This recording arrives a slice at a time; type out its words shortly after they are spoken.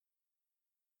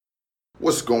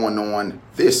What's going on?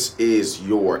 This is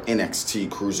your NXT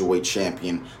Cruiserweight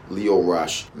Champion, Lio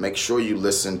Rush. Make sure you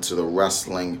listen to the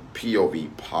Wrestling POV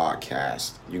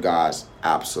podcast. You guys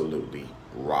absolutely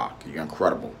rock. You're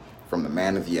incredible. From the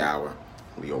man of the hour,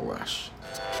 Lio Rush.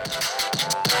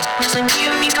 Wrestling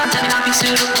POV content may not be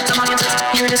suitable to some audiences.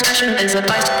 Your discretion is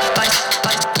advised.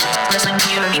 Wrestling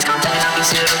POV content may not be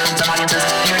suitable to some audiences.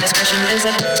 Your discretion is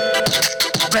advised.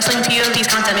 Wrestling POV's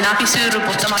content may not be suitable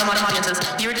to some audiences.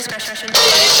 Your discretion.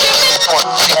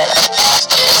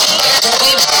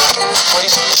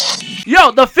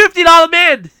 Yo, the $50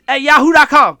 man at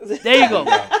yahoo.com. There you go.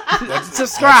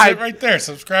 Subscribe. That's it right there.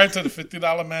 Subscribe to the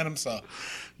 $50 man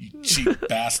himself. You cheap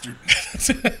bastard.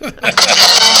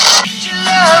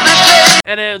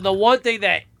 And then the one thing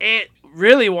that Ant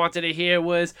really wanted to hear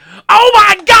was, oh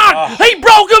my God, he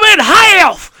broke him in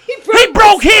half. He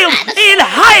broke him in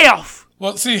half.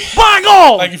 Well, see, by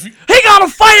God, like if you, he got a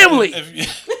family.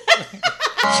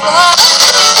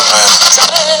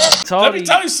 Let me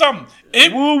tell you something.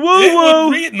 Woo woo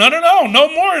woo. No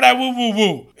more of that woo woo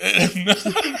woo.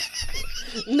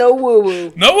 No woo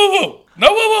woo. No woo woo.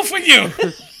 No woo woo for you.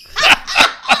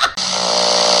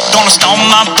 Gonna stomp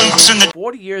my boots in the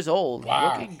 40 years old.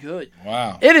 Wow. Looking good.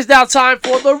 Wow. It is now time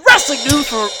for the wrestling news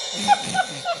for...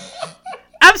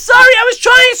 I'm sorry, I was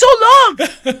trying so long.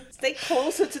 Stay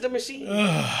closer to the machine.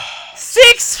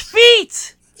 6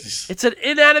 feet. It's an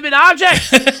inanimate object.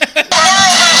 Here's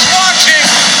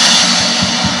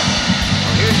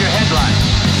your headline.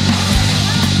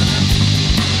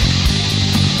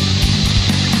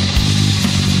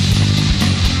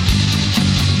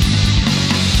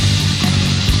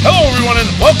 Hello, everyone, and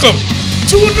welcome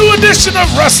to a new edition of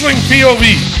Wrestling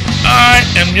POV. I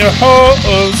am your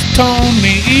host,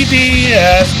 Tony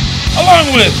Diaz,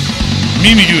 along with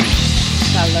Mimi Yudi.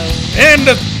 Hello. And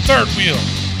the third wheel,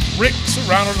 Rick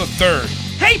Serrano III.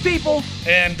 Hey, people.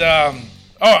 And,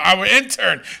 our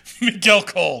intern, Miguel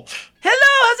Cole. Hello,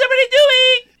 how's everybody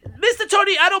doing? Mr.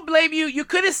 Tony, I don't blame you. You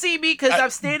couldn't see me because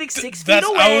I'm standing 6 feet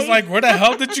away. I was like, where the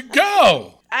hell did you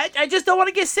go? I just don't want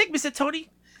to get sick, Mr. Tony.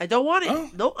 I don't want it.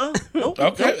 Oh. No.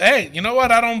 Okay. Hey, you know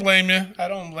what? I don't blame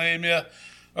you.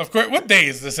 Of course. What day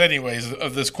is this, anyways,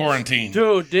 of this quarantine?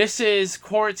 Dude, this is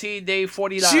quarantine day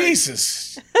 49.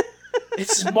 Jesus.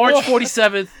 It's March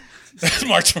 47th. It's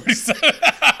March 47th.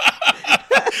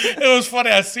 It was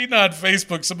funny. I seen on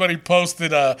Facebook somebody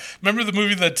posted, remember the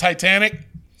movie The Titanic?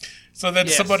 So then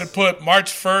somebody put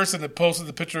March 1st and they posted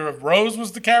the picture of Rose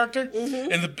was the character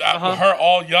and her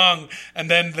all young.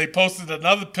 And then they posted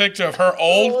another picture of her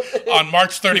old on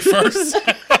March 31st.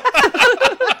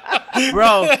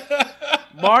 Bro,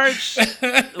 March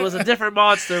was a different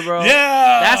monster, bro.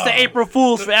 Yeah. That's the April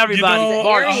Fools for everybody. You know,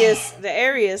 The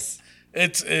Arius.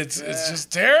 It's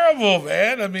just terrible,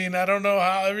 man. I mean, I don't know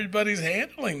how everybody's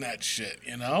handling that shit,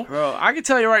 you know? Bro, I can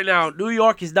tell you right now, New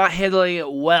York is not handling it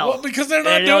well. Well, because they're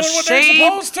not doing what they're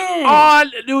supposed to.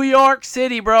 On New York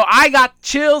City, bro. I got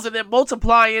chills and they're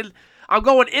multiplying. I'm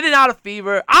going in and out of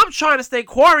fever. I'm trying to stay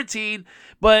quarantined,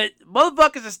 but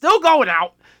motherfuckers are still going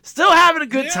out, still having a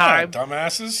good time.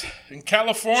 Dumbasses. In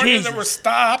California, they were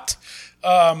stopped.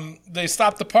 They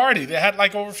stopped the party. They had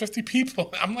like over 50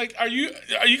 people. I'm like, are you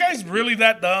guys really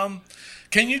that dumb?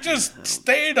 Can you just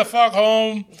stay the fuck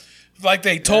home like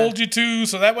they told you to,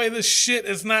 so that way this shit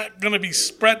is not going to be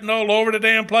spreading all over the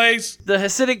damn place? The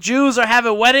Hasidic Jews are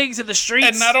having weddings in the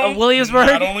streets of Williamsburg.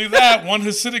 Not only that, one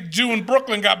Hasidic Jew in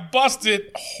Brooklyn got busted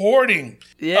hoarding.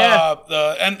 Yeah.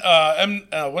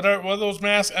 What are those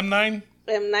masks? M9?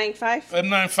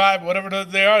 M95, whatever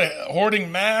they are,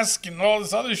 hoarding masks and all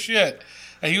this other shit.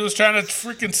 And he was trying to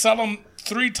freaking sell them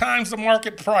 3 times the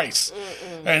market price.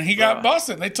 And he got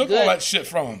busted. They took all that shit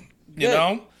from him, you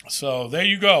know? So there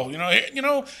you go. You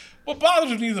know, what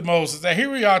bothers me the most is that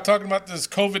here we are talking about this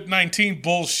COVID-19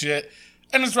 bullshit,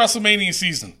 and it's WrestleMania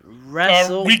season.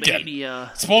 Weekend.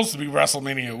 It's supposed to be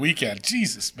WrestleMania weekend.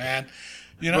 Jesus, man.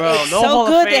 You know, bro, it's no so Hall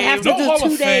good of they have to no do Hall 2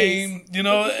 of days. Fame, you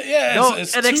know,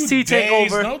 it's NXT 2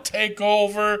 days, takeover. no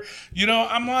takeover. You know,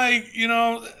 I'm like, you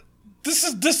know, this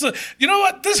you know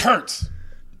what? This hurts.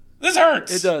 This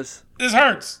hurts. It does. This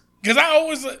hurts. Because I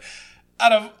always,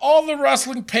 out of all the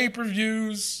wrestling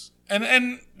pay-per-views,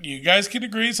 and you guys can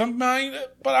agree,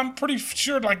 but I'm pretty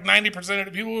sure like 90% of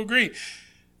the people will agree,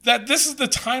 that this is the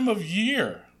time of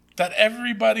year that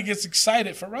everybody gets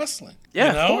excited for wrestling. Yeah,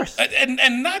 you know? of course.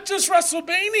 And not just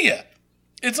WrestleMania.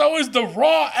 it's always the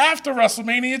Raw after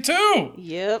WrestleMania too.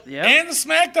 Yep. And the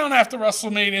Smackdown after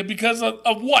WrestleMania because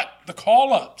of what? The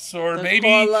call-ups or maybe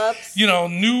call-ups.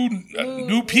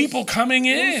 New people coming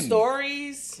in.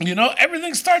 Stories.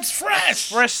 Everything starts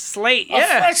fresh. Fresh slate, A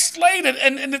fresh slate.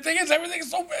 And the thing is, everything is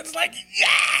so, it's like,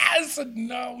 yes! And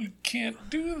no, we can't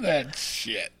do that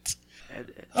shit.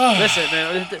 Listen,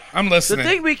 man. I'm listening. The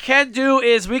thing we can do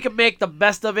is we can make the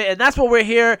best of it, and that's what we're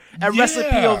here at Wrestling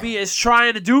POV is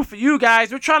trying to do for you guys.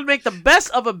 We're trying to make the best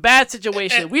of a bad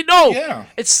situation. We know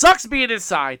it sucks being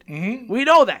inside. Mm-hmm. We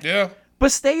know that. Yeah.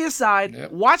 But stay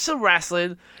inside, watch some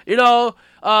wrestling.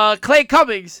 Clay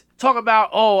Cummings talking about,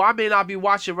 I may not be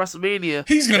watching WrestleMania.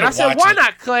 He's going to watch it. I said, why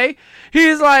not, Clay?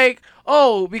 He's like,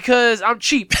 because I'm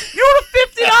cheap. You're the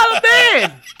 $50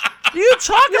 man. What are you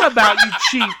talking about, you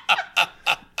cheap?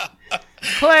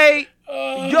 Clay,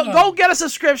 go get a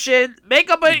subscription. Make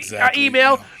up an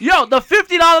email. Yo, the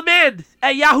 $50 man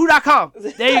at yahoo.com.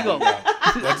 There you go.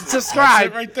 Subscribe. That's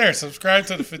it right there. Subscribe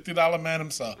to the $50 man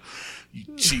himself. You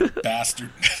cheap bastard.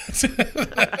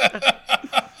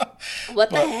 What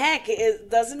the heck?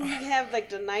 Doesn't he have like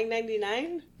the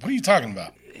 $9.99? What are you talking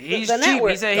about? He's the cheap.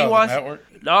 network. He said he wants.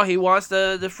 No, he wants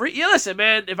the free. Yeah, listen,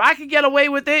 man. If I can get away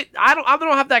with it, I don't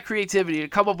have that creativity to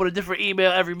come up with a different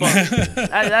email every month.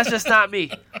 That's just not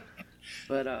me.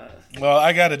 But well,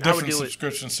 I got a different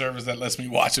subscription service that lets me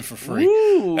watch it for free.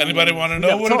 Ooh, anybody want to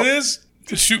know what it is?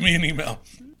 Just shoot me an email.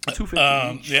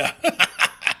 $250. Yeah.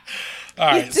 All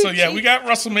right. So yeah, we got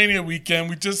WrestleMania weekend.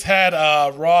 We just had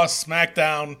Raw,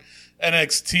 SmackDown,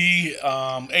 NXT,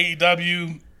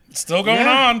 AEW. Still going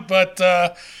on, but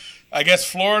I guess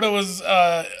Florida was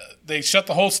they shut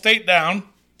the whole state down.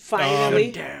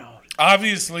 Finally.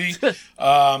 Obviously, the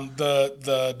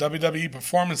WWE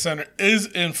Performance Center is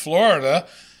in Florida.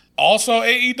 Also,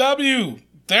 AEW,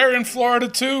 they're in Florida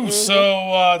too. Mm-hmm.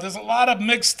 So there's a lot of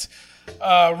mixed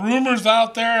rumors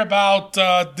out there about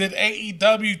did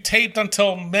AEW taped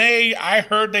until May? I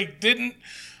heard they didn't.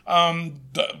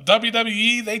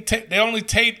 WWE they only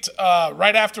taped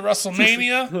right after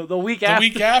WrestleMania. the week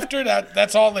after.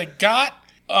 That's all they got.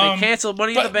 They canceled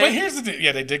Money in the Bank. But here's the deal.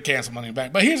 Yeah, they did cancel Money in the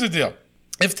Bank. But here's the deal.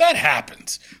 If that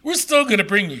happens, we're still gonna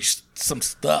bring you some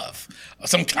stuff,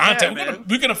 some content.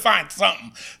 We're gonna find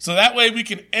something, so that way we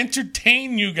can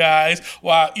entertain you guys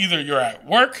while either you're at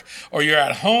work or you're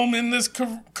at home in this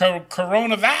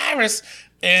coronavirus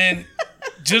and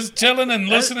just chilling and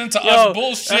listening to us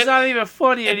bullshit. That's not even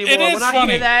funny anymore. It is when funny. I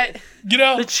hear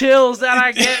that, the chills that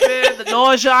I get, man, the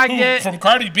nausea I get from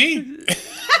Cardi B.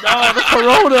 No, the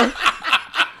corona.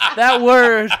 That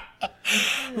word.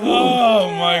 Oh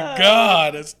my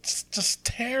God, it's just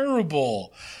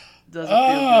terrible. Doesn't feel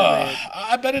good, man.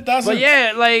 I bet it doesn't. But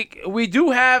yeah, we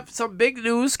do have some big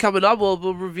news coming up. We'll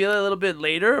reveal it a little bit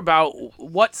later about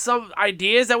what some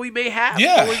ideas that we may have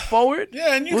going forward.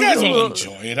 Yeah, and you guys will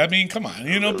enjoy it. I mean, come on,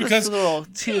 because a little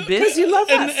because you love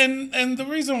us. And the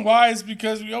reason why is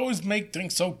because we always make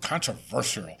things so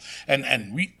controversial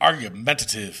and we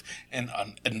argumentative and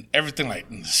everything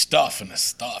and the stuff and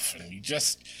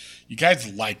you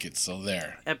guys like it, so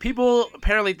there. And people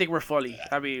apparently think we're funny.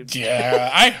 I mean,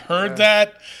 yeah, I heard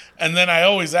that, and then I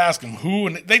always ask them who,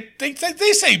 and they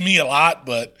say me a lot,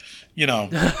 but they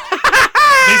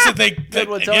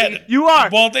said you are.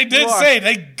 Well, they did say,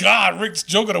 thank God, Rick's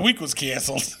joke of the week was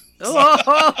canceled.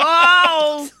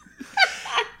 Oh.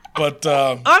 But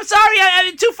I'm sorry,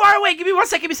 I'm too far away. Give me 1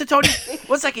 second, Mr. Tony.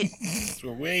 1 second.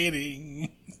 We're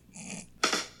waiting.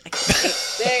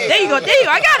 There you go.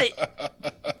 I got it.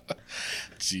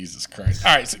 Jesus Christ.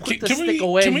 All right, so can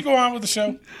we go on with the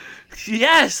show?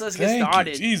 Yes, let's get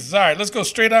started. Jesus. All right, let's go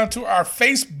straight on to our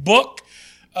Facebook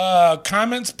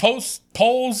comments, posts,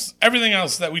 polls, everything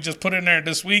else that we just put in there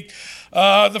this week.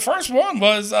 The first one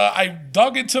was I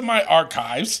dug into my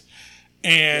archives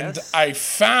and I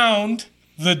found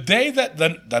the day that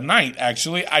the night,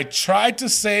 actually, I tried to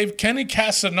save Kenny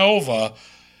Casanova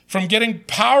from getting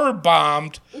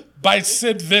powerbombed by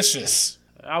Sid Vicious.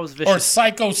 I was Vicious. Or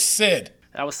Psycho Sid.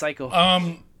 That was Psycho.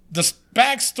 The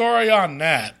backstory on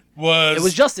that was... It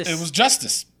was Justice. It was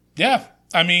Justice. Yeah.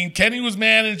 I mean, Kenny was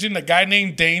managing a guy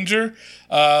named Danger,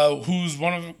 who's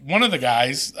one of the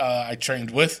guys I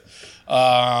trained with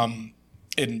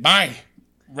in my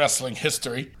wrestling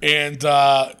history. And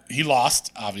he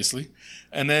lost, obviously.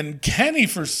 And then Kenny,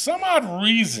 for some odd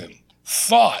reason,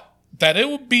 thought that it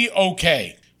would be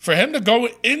okay for him to go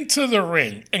into the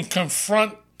ring and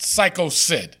confront Psycho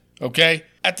Sid, okay?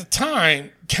 At the time,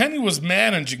 Kenny was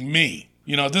managing me.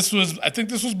 I think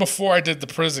this was before I did the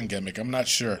prison gimmick. I'm not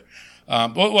sure.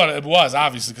 Well, it was,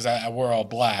 obviously, because I wore all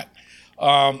black.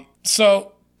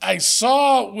 So I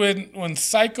saw when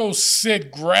Psycho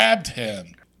Sid grabbed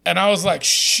him And I was like,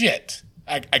 shit,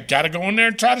 I got to go in there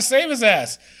and try to save his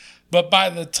ass. But by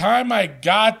the time I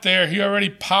got there, he already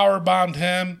powerbombed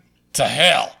him to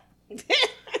hell.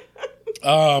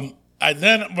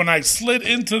 When I slid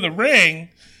into the ring,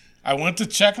 I went to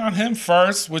check on him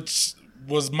first, which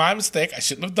was my mistake. I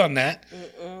shouldn't have done that.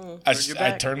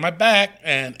 I turned my back,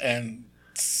 and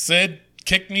Sid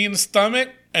kicked me in the stomach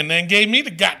and then gave me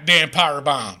the goddamn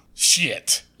powerbomb.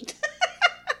 Shit.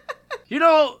 You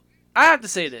know, I have to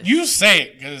say this. You say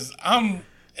it, because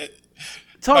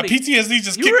Tony, my PTSD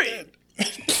just kicked in.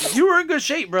 You were in good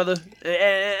shape, brother.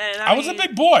 And I was a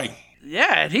big boy.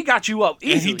 Yeah, and he got you up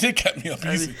easily. And he did get me up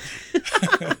easy.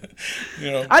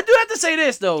 You know. I do have to say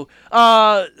this, though.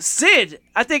 Sid,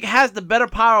 I think, has the better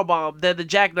powerbomb than the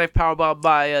jackknife powerbomb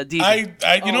by Diesel.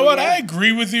 You know what? I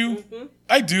agree with you. Mm-hmm.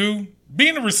 I do.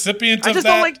 Being a recipient of that. I just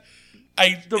don't like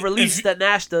the release that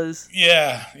Nash does.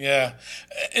 Yeah.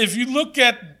 If you look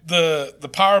at the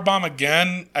powerbomb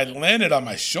again, I landed on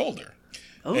my shoulder.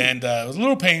 Oh. And it was a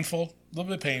little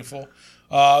bit painful.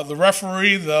 The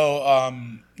referee, though,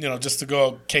 just to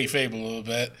go kayfabe a little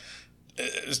bit,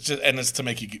 it's to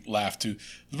make you laugh too.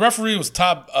 The referee was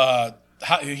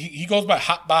he goes by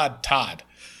Hot Bod Todd.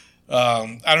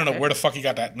 I don't know where the fuck he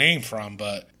got that name from,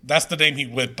 but that's the name he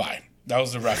went by. That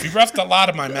was the ref. He refed a lot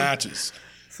of my matches.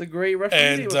 It's a great referee.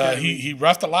 And he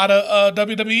refed a lot of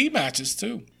WWE matches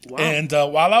too. Wow. And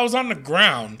while I was on the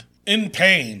ground in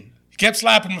pain, he kept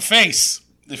slapping my face,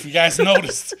 if you guys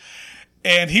noticed.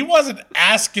 And he wasn't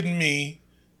asking me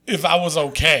if I was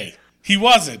okay. He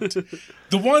wasn't.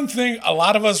 The one thing a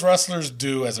lot of us wrestlers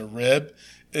do as a rib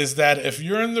is that if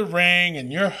you're in the ring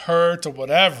and you're hurt or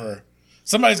whatever,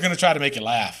 somebody's going to try to make you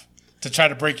laugh to try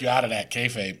to break you out of that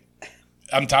kayfabe.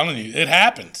 I'm telling you, it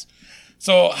happens.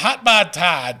 So Hot Bod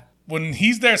Todd, when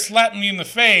he's there slapping me in the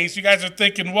face, you guys are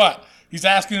thinking what? He's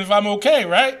asking if I'm okay,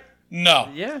 right? No.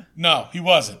 Yeah. No, he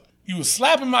wasn't. He was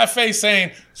slapping my face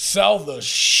saying, sell the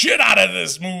shit out of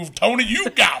this move, Tony. You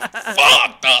got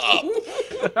fucked up.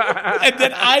 And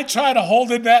then I tried to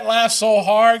hold in that laugh so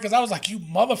hard because I was like, you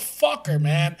motherfucker,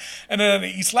 man. And then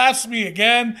he slaps me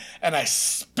again, and I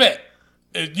spit.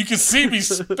 And you can see me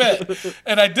spit.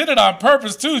 And I did it on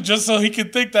purpose, too, just so he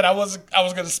could think that I was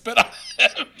going to spit on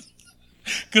him.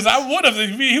 Because I would have.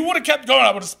 If he would have kept going,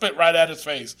 I would have spit right at his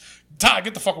face. Todd,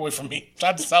 get the fuck away from me. I'm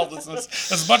trying to sell this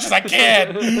as much as I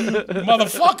can,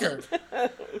 motherfucker.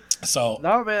 So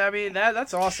no, man. I mean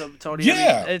that's awesome, Tony.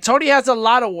 Yeah, I mean, Tony has a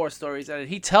lot of war stories, and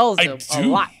he tells them a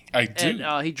lot. I do.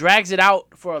 And he drags it out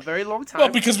for a very long time. Well,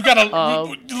 because we got to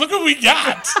look what we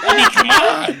got. I mean, come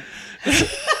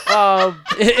on.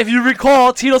 If you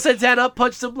recall, Tito Santana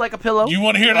punched him like a pillow. You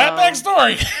want to hear that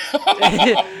backstory?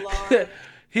 Oh, Lord.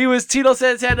 He was Tito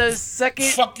Santana's second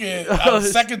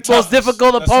most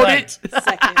difficult opponent.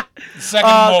 Right. Second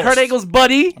most. Kurt Angle's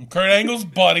buddy. I'm Kurt Angle's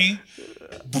buddy.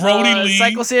 Brody Lee.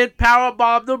 Psycho Sid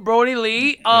powerbombed him. Brody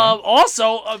Lee.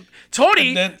 Also,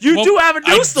 Tony, you do have a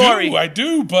news story. I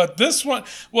do, but this one.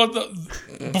 Well,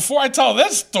 before I tell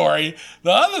this story,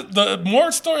 the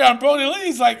more story on Brody Lee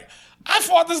is like, I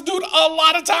fought this dude a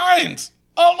lot of times.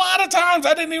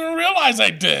 I didn't even realize I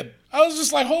did. I was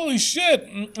just like, holy shit.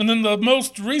 And then the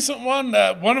most recent one,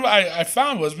 I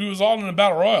found was we was all in a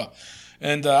battle royal.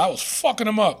 And I was fucking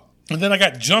him up. And then I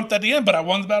got jumped at the end, but I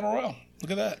won the battle royal.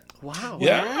 Look at that. Wow.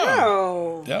 Yeah.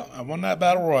 Wow. Yeah, I won that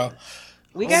battle royal.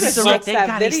 We got to direct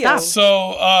that video.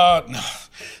 So,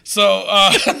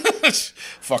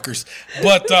 fuckers.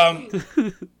 But,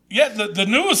 yeah, the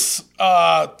newest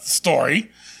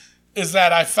story is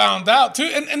that I found out, too.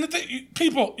 And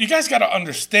people, you guys got to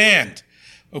understand.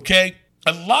 Okay,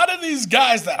 a lot of these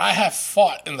guys that I have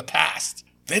fought in the past,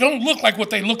 they don't look like what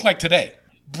they look like today.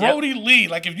 Brody Lee,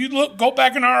 like if you go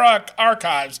back in our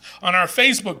archives on our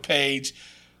Facebook page,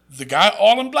 the guy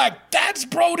all in black, that's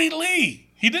Brody Lee.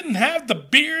 He didn't have the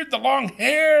beard, the long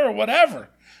hair, or whatever.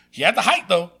 He had the height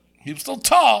though. He was still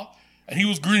tall, and he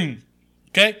was green.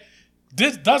 Okay,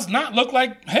 this does not look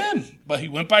like him, but he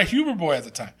went by Huber Boy at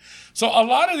the time. So a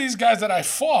lot of these guys that I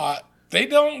fought, they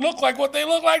don't look like what they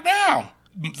look like now.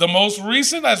 The most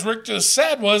recent, as Rick just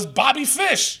said, was Bobby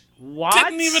Fish. What?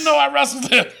 Didn't even know I wrestled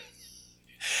him.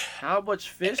 How much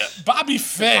fish? Bobby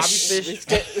Fish. Bobby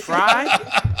Fish fried?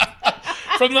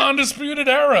 From the Undisputed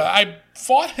Era. I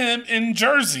fought him in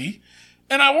Jersey,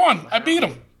 and I won. I beat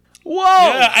him. Whoa!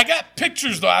 Yeah, I got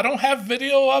pictures, though. I don't have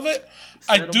video of it.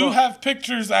 I do have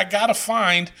pictures I got to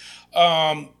find,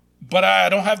 but I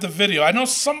don't have the video. I know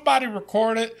somebody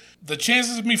recorded. The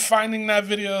chances of me finding that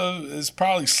video is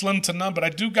probably slim to none, but I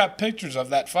do got pictures of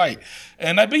that fight.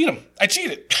 And I beat him. I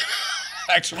cheated.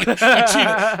 Actually, I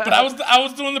cheated. But I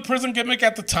was doing the prison gimmick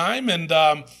at the time, and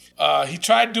He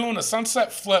tried doing a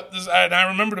sunset flip, and I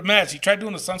remember the match. He tried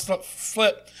doing a sunset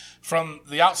flip from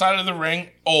the outside of the ring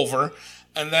over,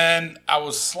 and then I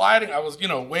was sliding. I was,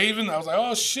 waving. I was like,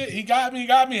 oh, shit, he got me.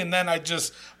 And then I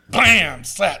just, bam,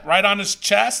 sat right on his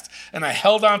chest, and I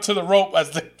held onto the rope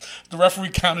as the referee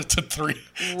counted to 3.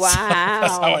 Wow.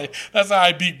 So that's how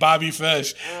I beat Bobby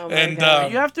Fish. Oh my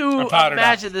God. You have to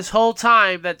imagine this whole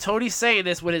time that Tony's saying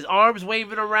this with his arms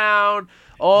waving around.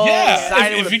 Yeah,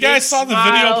 if you guys saw the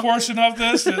video smile. portion of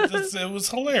this, it was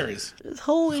hilarious. It's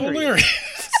hilarious.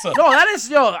 So, No, that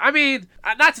is, I mean,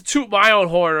 not to toot my own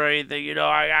horn or anything,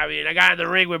 I mean, I got in the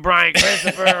ring with Brian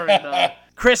Christopher, and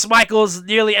Chris Michaels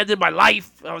nearly ended my life.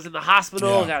 I was in the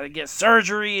hospital, got to get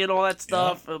surgery and all that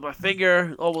stuff. And my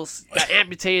finger almost got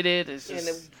amputated. It's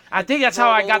just, I think that's how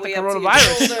I got the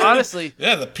coronavirus, honestly.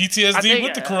 yeah, the PTSD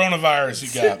with the coronavirus you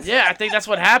got. Yeah, I think that's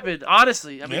what happened,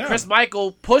 honestly. I mean, Chris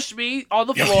Michael pushed me on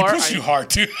the floor. He pushed you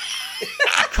hard, too.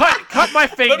 Cut my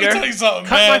finger. Let me tell you something,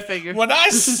 cut man. my finger. When I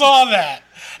saw that,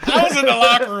 I was in the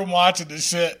locker room watching this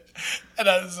shit. And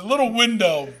there's a little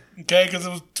window, okay, because it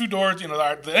was 2 doors,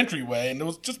 the entryway, and there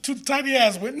was just 2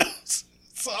 tiny-ass windows.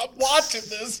 So I'm watching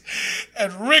this,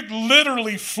 and Rick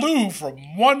literally flew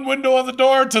from one window of the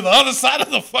door to the other side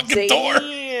of the fucking door.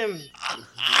 Damn.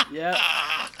 Yeah,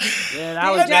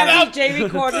 that was Jay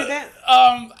recorded it?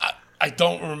 I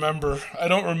don't remember.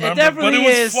 definitely But it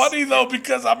was is. funny, though,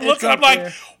 because I'm looking, up I'm like,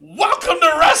 there. welcome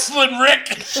to wrestling, Rick.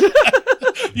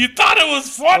 You thought it was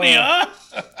funny, huh?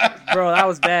 Bro, that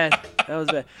was bad.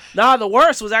 Nah, the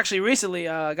worst was actually recently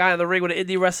a guy in the ring with an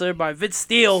indie wrestler by Vince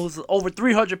Steele, who's over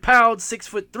 300 pounds,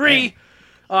 6'3",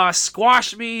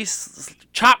 squashed me,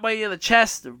 chopped me in the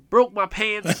chest, broke my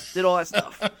pants, did all that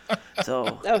stuff.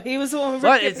 So, Oh, he was the one who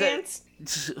But ripped your it's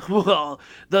pants? well,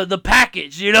 the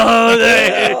package, you know.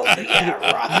 Yeah,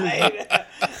 right.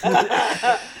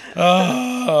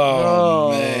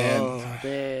 Oh,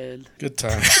 man. Good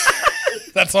time.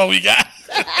 That's all we got.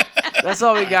 That's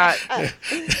all we got.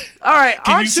 All right,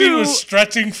 Can on you see to we're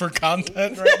stretching for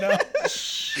content right now?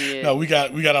 shit. No, we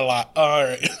got a lot. All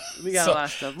right. We got So- a lot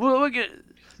of stuff. We'll get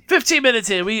 15 minutes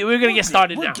in. We're gonna get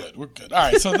started now. We're good. All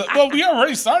right. So, we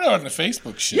already started on the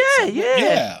Facebook shit.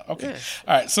 Yeah. Okay. Yeah.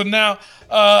 All right. So now,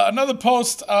 another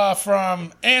post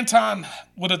from Anton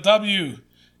with a W.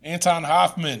 Anton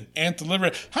Hoffman.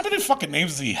 Delivery. How many fucking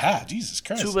names does he have? Jesus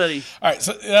Christ. Too many. All right.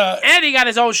 So, And he got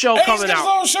his own show he's coming got his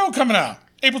out. own show coming out.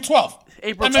 April 12th.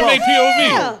 April MMA 12th. POV.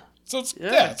 Yeah. So, it's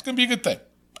Yeah. it's going to be a good thing.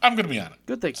 I'm going to be on it.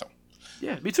 Good thing. So.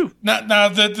 Yeah, me too. Now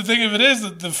the thing of it is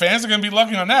that the fans are going to be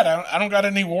lucky on that. I don't got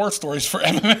any war stories for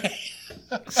MMA.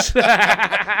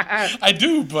 I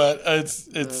do, but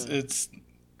it's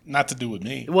not to do with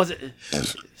me. Was it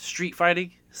street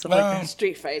fighting? Stuff like that?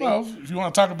 Street fighting. Well, if you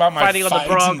want to talk about my Fighting on the fights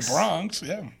in Bronx. the Bronx,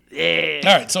 yeah. Yeah.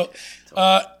 All right, so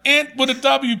Ant with a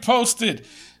W posted,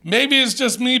 maybe it's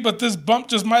just me, but this bump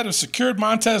just might have secured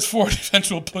Montez Ford's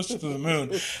eventual push to the moon.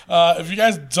 If you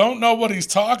guys don't know what he's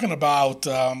talking about,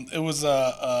 it was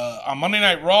on Monday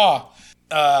Night Raw.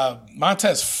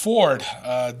 Montez Ford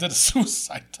did a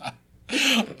suicide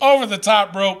dive over the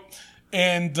top rope,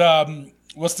 and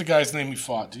what's the guy's name he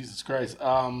fought? Jesus Christ.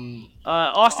 Austin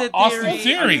Theory. Austin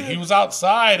Theory. He was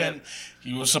outside, and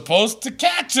he was supposed to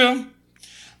catch him,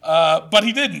 but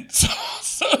he didn't.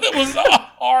 So it was a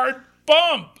hard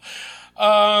bump.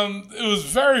 It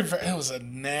was it was a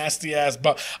nasty ass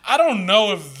bump. I don't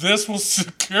know if this will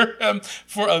secure him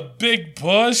for a big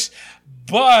push,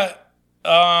 but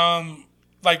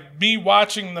like me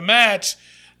watching the match,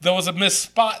 there was a missed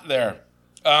spot there.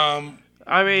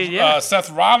 I mean, yeah. Seth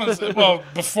Rollins, well,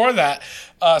 before that,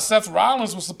 Seth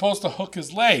Rollins was supposed to hook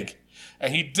his leg,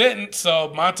 and he didn't,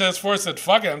 so Montez Ford said,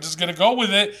 fuck it, I'm just going to go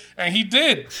with it, and he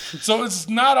did. So it's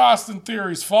not Austin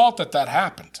Theory's fault that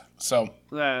happened. So,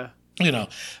 Yeah.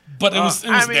 But it was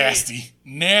I mean, nasty.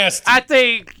 Nasty. I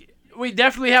think we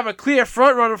definitely have a clear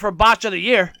front runner for Botch of the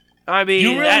Year. I mean,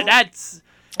 You really- that's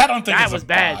I don't think that it's was a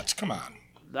bad. botch. Come on.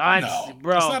 no,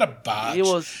 bro. It's not a botch. It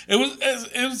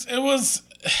was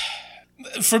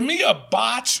for me, a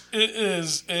botch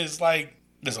is like,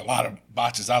 there's a lot of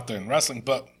botches out there in wrestling,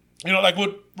 but like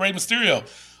with Rey Mysterio,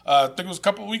 I think it was a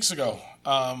couple of weeks ago,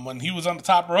 when he was on the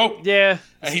top rope. Yeah.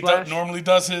 And he splash. normally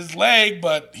does his leg,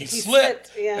 but he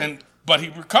slipped. yeah. But he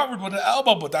recovered with an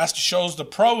elbow, but that shows the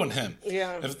pro in him.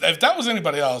 Yeah. If that was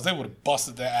anybody else, they would have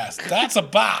busted their ass. That's a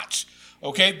botch.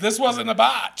 Okay? This wasn't a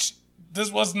botch.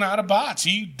 This was not a botch.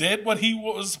 He did what he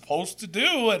was supposed to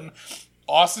do, and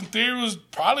Austin Theory was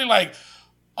probably like,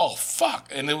 oh,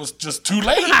 fuck. And it was just too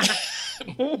late.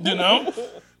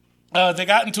 They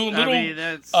got into a little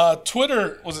that's...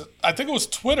 Twitter. I think it was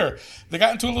Twitter. They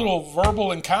got into a little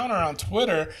verbal encounter on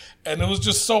Twitter, and it was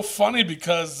just so funny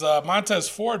because Montez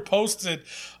Ford posted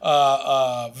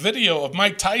a video of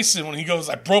Mike Tyson when he goes,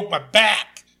 "I broke my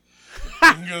back."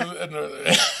 And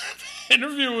the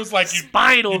interviewer was like,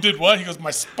 "Spinal. You did what?" He goes,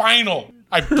 "My spinal.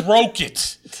 I broke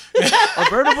it." A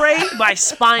vertebrae? My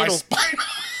spinal. My spinal.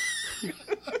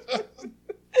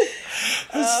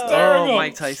 Oh,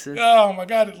 Mike Tyson. Oh my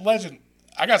God, legend.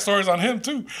 I got stories on him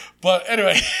too. But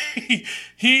anyway,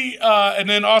 he and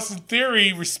then Austin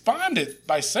Theory responded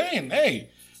by saying, "Hey,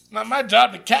 not my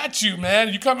job to catch you,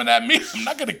 man. You coming at me? I'm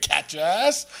not gonna catch your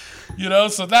ass."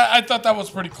 So that I thought that was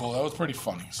pretty cool. That was pretty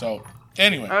funny. So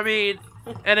anyway, I mean,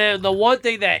 and then the one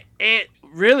thing that Ant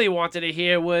really wanted to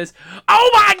hear was,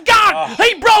 "Oh my God,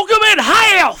 he broke him in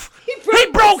half. He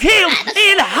broke him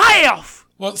in half."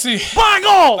 Well, see, by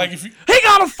God, like if you, he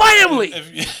got a family.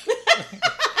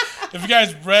 If you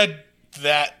guys read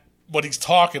that, what he's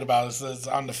talking about, it says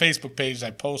on the Facebook page I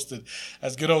posted,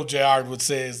 as good old JR would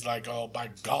say, is like, "Oh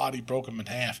my God, he broke him in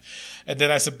half." And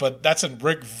then I said, "But that's in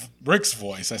Rick's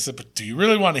voice." I said, "But do you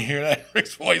really want to hear that in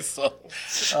Rick's voice?" So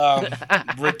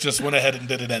Rick just went ahead and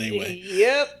did it anyway.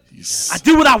 Yep. I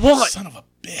do what I want. Son of a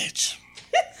bitch.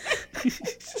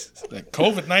 That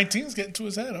COVID-19 is getting to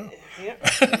his head, huh? Yep.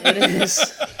 It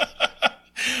is.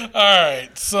 All right,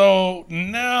 so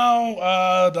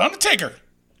now The Undertaker.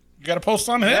 You got a post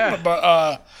on him? Yeah.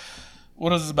 About,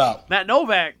 what is it about? Matt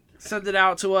Novak sent it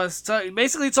out to us,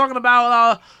 basically talking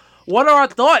about what are our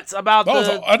thoughts about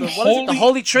the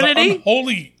Holy Trinity? The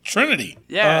Unholy Trinity.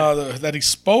 Yeah. That he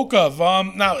spoke of.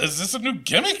 Now, is this a new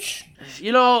gimmick?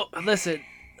 Listen,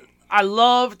 I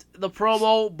loved the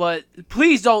promo, but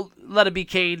please don't let it be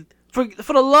Kane. For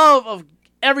the love of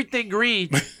everything green,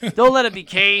 don't let it be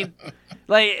Kane.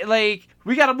 Like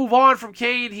we got to move on from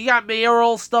Kane. He got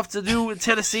mayoral stuff to do in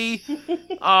Tennessee.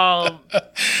 But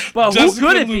who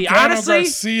could it be? Honestly,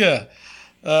 Garcia.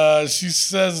 She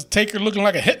says Taker looking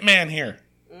like a hitman here.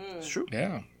 It's true.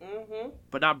 Yeah. Mm-hmm.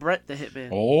 But not Brett the Hitman.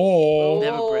 Oh.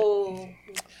 Never Brett.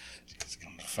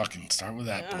 Fucking start with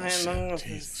that bullshit. I know what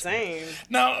you're saying.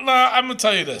 No, I'm gonna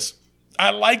tell you this. I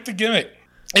like the gimmick.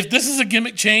 If this is a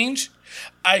gimmick change,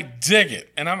 I dig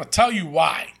it, and I'm gonna tell you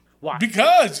why. Why?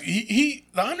 Because the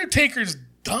Undertaker's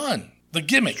done. The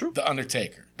gimmick, the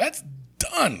Undertaker, that's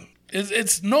done.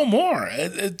 It's no more.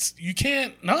 It's you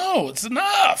can't. No, it's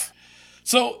enough.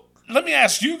 So let me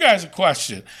ask you guys a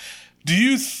question. Do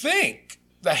you think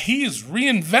that he is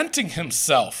reinventing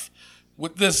himself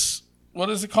with this? What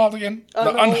is it called again?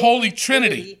 The Unholy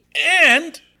Trinity.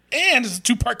 And it's a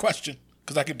two-part question,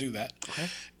 because I could do that. Okay.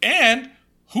 And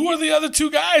who are the other two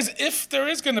guys, if there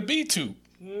is going to be two?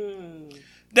 And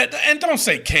don't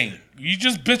say Kane. You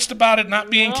just bitched about it not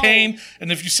being Kane.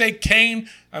 And if you say Kane,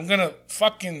 I'm going to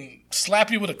fucking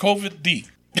slap you with a COVID D.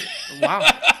 Wow.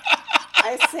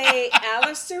 I say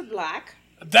Aleister Black.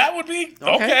 That would be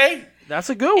okay. That's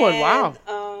a good one. And,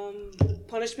 Wow.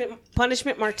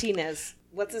 Punishment Martinez.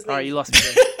 What's his name? All right, you lost me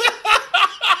there.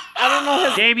 I don't know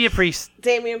his Damian Priest.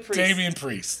 Damian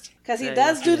Priest. Because he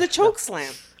does do the choke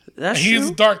slam. That's He's true.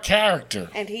 a dark character.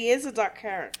 And he is a dark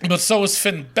character. But so is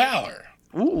Finn Balor.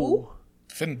 Ooh.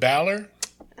 Finn Balor?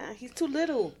 He's too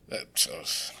little. That's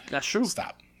true.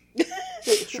 Stop.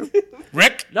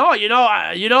 Rick? No, you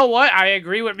know what? I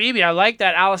agree with Mimi. I like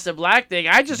that Aleister Black thing.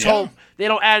 I just hope they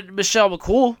don't add Michelle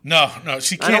McCool. No,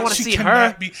 she can't. I don't want to see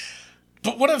her.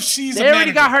 But what if she's They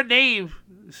already got her name.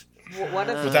 What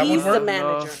if that he's would the work?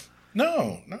 manager?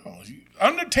 No.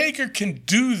 Undertaker can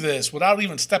do this without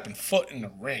even stepping foot in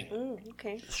the ring.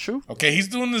 Okay. It's true. Okay, he's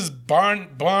doing this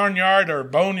barnyard.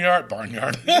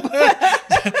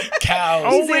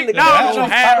 Cows. He's in the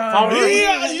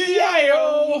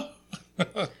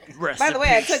By the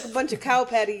way, I took a bunch of cow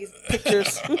patties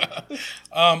pictures.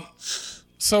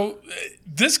 So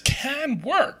this can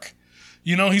work.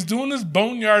 He's doing this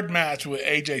boneyard match with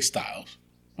AJ Styles,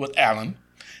 with Alan.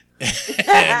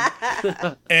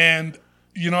 and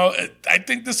I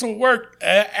think this will work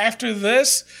after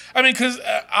this. I mean, because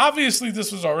obviously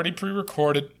this was already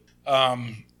pre-recorded.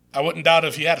 I wouldn't doubt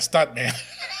if he had a stuntman.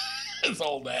 His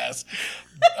old ass.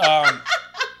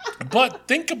 But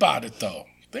think about it, though.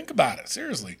 Think about it,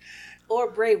 seriously. Or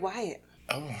Bray Wyatt.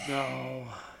 Oh. No.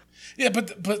 Yeah,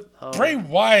 but Bray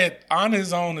Wyatt on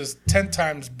his own is 10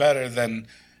 times better than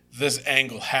this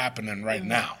angle happening right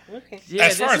now. Okay. Yeah,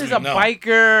 this is a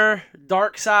biker,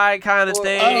 dark side kind of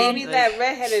thing. Maybe that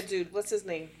redheaded dude. What's his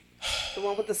name? The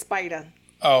one with the spider.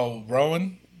 Oh,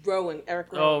 Rowan?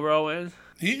 Eric Rowan. Oh, Rowan.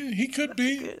 He could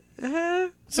be.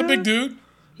 It's a big dude.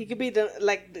 He could be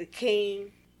the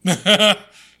king.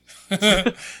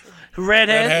 Redhead.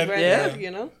 Redhead, Yeah.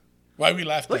 you know. Why we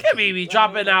laughed? Look at me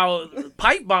dropping out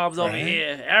pipe bombs over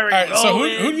here. Eric All right, so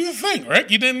Rowan. who do you think, Rick?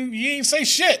 You ain't say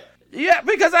shit. Yeah,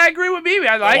 because I agree with Mimi.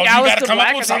 I like Well, you Alistair gotta come Black.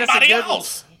 up with I think that's a somebody good one.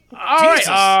 else. All Jesus.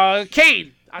 right,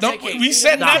 Kane. No, say Kane. we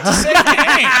said not to say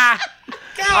Kane.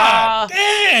 God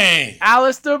dang.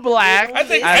 Alistair Black. I like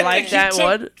think that he took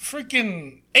one.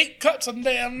 Freaking 8 cuts of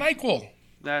damn NyQuil.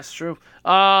 That's true.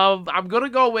 I'm gonna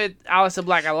go with Alistair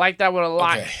Black. I like that one a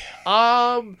lot. Okay.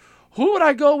 Who would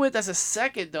I go with as a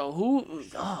second though?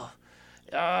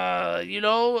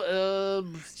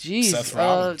 Jeez. Seth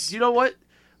Rollins. You know what?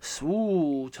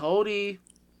 Ooh, Tony.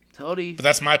 But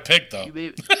that's my pick, though.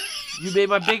 You made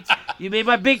my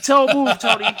big toe move,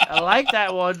 Tony. I like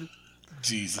that one.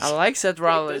 Jesus. I like Seth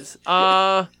Rollins.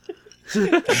 No,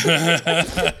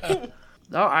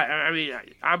 I mean,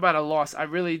 I'm at a loss. I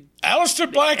really. Alistair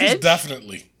Black is Edge?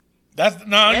 definitely. You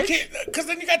Edge? can't, because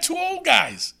then you got 2 old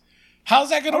guys.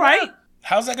 How's that going to All right. work?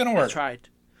 How's that going to I work? tried.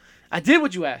 I did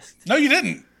what you asked. No, you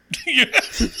didn't.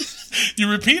 You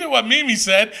repeated what Mimi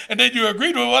said, and then you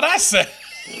agreed with what I said.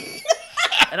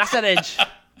 And I said Edge.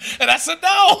 And I said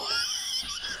no.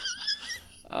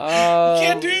 You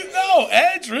can't do no.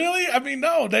 Edge, really? I mean,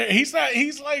 no. He's not.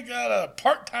 He's like a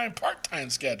part-time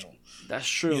schedule. That's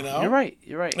true. You know? You're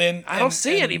right. I don't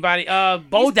see and- anybody.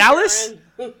 Bo Dallas.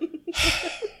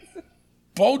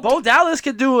 Bo Dallas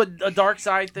could do a dark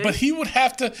side thing. But he would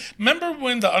have to. Remember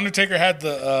when the Undertaker had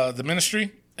the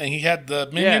Ministry and he had the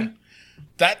Minion?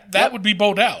 Yeah. That would be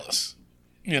Bo Dallas.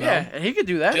 You know? Yeah, and he could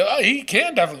do that. Yeah, he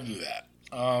can definitely do that.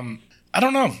 I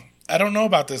don't know. I don't know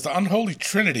about this. The Unholy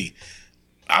Trinity.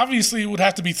 Obviously, it would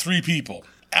have to be 3 people.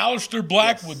 Alistair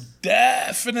Black would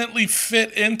definitely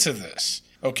fit into this.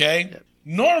 Okay? Yep.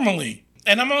 Normally,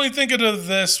 and I'm only thinking of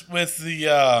this with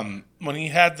the when he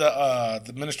had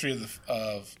the Ministry of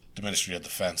the Ministry of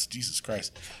Defense. Jesus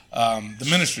Christ, the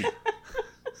Ministry,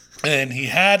 and he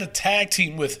had a tag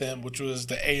team with him, which was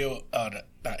the not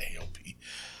AOP.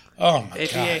 Oh my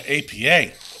God,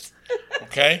 APA.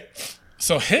 Okay,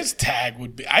 so his tag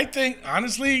would be, I think,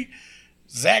 honestly,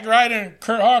 Zack Ryder and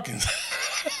Kurt Hawkins.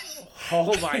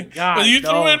 Oh my God! But you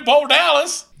threw in Bo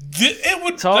Dallas, it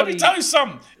would. Tony. Let me tell you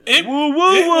something. Woo woo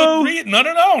woo. No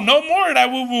more of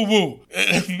that woo woo woo.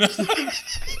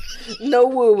 No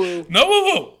woo woo. No woo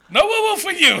woo. No woo woo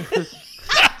for you.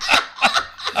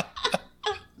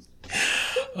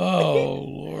 Oh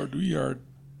Lord, we are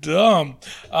dumb.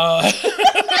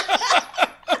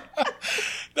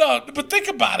 No, but think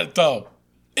about it though.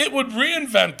 It would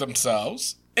reinvent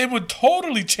themselves. It would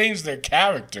totally change their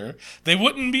character. They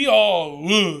wouldn't be all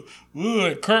woo, woo,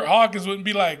 and Kurt Hawkins wouldn't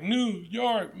be like New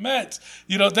York Mets.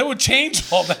 You know, they would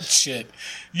change all that shit.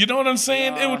 You know what I'm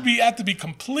saying? It would have to be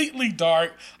completely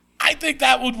dark. I think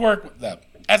that would work with them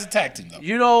as a tag team, though.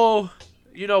 You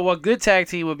know what good tag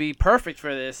team would be perfect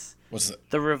for this? What's it?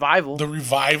 The Revival. The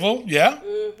Revival, yeah.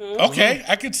 Mm-hmm. Okay,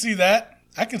 I could see that.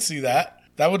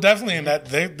 That would definitely, and that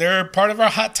they're part of our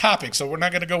hot topic, so we're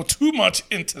not going to go too much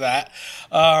into that.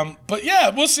 But yeah,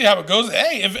 we'll see how it goes.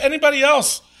 Hey, if anybody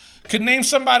else could name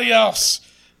somebody else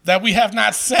that we have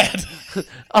not said,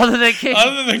 other than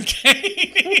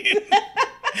Kane,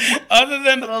 other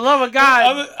than for the love of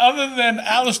God, other than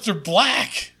Alistair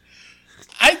Black,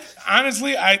 I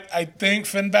think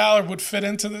Finn Balor would fit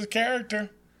into this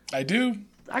character. I do.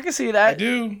 I can see that. I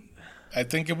do. I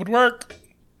think it would work.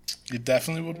 It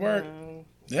definitely would work.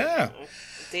 Yeah.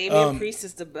 Damian Priest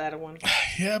is the better one.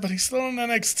 Yeah, but he's still in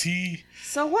NXT.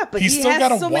 So what? But He's he still has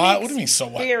got a so what? many What do you mean, so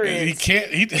what? experience. He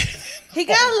can't. He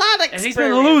got a lot of experience. And he's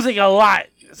been losing a lot,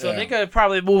 so they could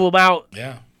probably move him out.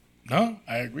 Yeah. No,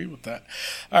 I agree with that.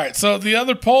 All right, so the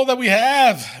other poll that we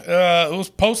have, it was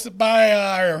posted by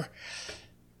our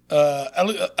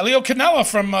Elio Canella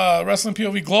from Wrestling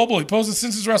POV Global. He posted,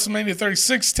 since WrestleMania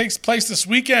 36 takes place this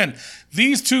weekend,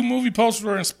 these 2 movie posters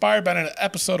were inspired by an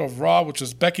episode of Raw, which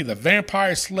was Becky the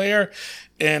Vampire Slayer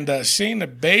and Shayna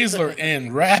Baszler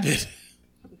in Rabid.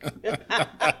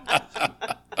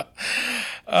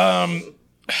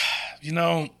 You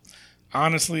know,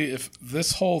 honestly, if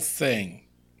this whole thing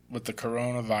with the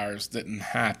coronavirus didn't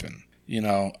happen, you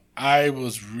know, I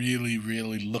was really,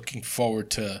 really looking forward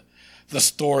to the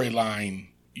storyline,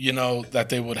 you know, that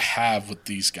they would have with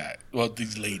these guys, well,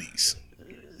 these ladies.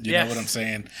 You know what I'm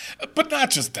saying? But not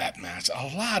just that match.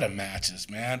 A lot of matches,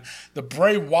 man. The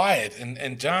Bray Wyatt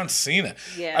and John Cena.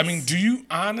 Yes. I mean, do you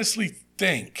honestly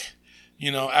think,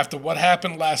 you know, after what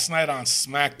happened last night on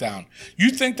Smackdown,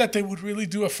 you think that they would really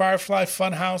do a Firefly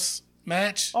Funhouse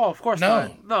match? Oh, of course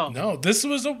not. No, this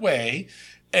was a way,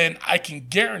 and I can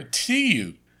guarantee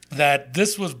you that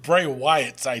this was Bray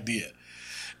Wyatt's idea.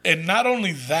 And not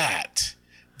only that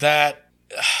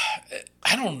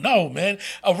don't know, man.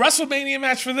 A WrestleMania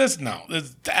match for this? No,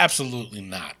 it's absolutely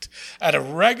not. At a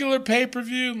regular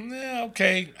pay-per-view,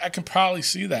 okay, I can probably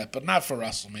see that, but not for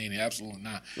WrestleMania. Absolutely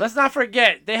not. Let's not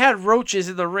forget, they had roaches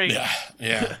in the ring.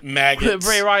 Yeah. Maggots.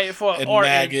 Bray Wyatt for and Orton.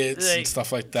 maggots and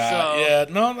stuff like that. So. Yeah,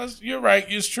 no, you're right.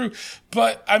 It's true.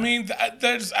 But, I mean,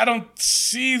 I don't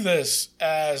see this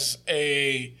as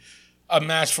a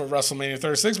match for WrestleMania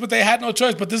 36, but they had no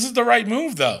choice. But this is the right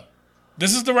move, though.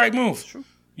 This is the right move. True.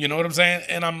 You know what I'm saying?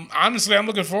 And I'm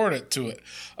looking forward to it.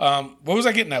 What was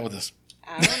I getting at with this?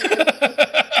 I don't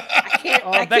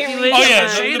know. I can't Becky read Lynch. Oh, yeah,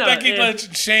 Shayna, the Becky Lynch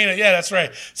and Shayna. Yeah, that's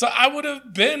right. So I would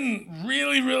have been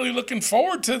really, really looking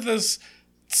forward to this,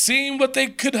 seeing what they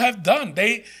could have done.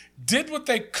 They did what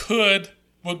they could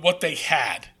with what they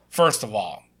had, first of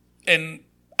all. And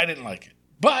I didn't like it.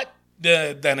 But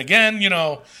then again,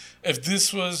 if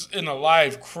this was in a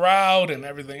live crowd and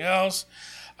everything else,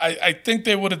 I think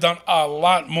they would have done a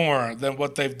lot more than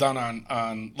what they've done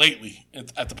on lately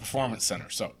at the Performance Center.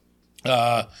 So,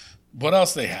 what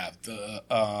else they have?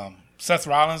 The Seth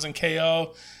Rollins and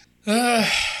KO.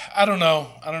 I don't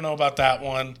know. I don't know about that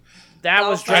one. That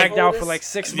was dragged out for like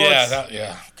 6 months.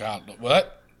 Yeah. God,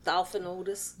 what? Dolphin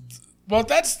Otis. Well,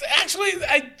 that's actually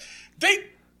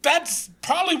that's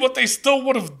probably what they still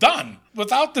would have done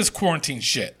without this quarantine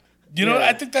shit.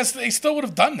 I think they still would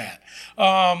have done that.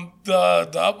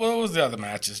 What was the other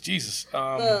matches? Jesus.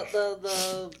 The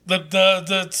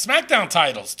Smackdown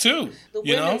titles too. The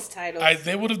women's titles.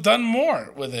 They would have done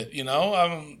more with it.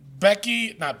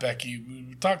 Becky, not Becky.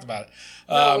 We talked about it.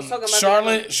 I was talking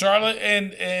about Charlotte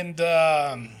and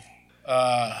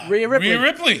Rhea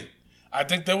Ripley. I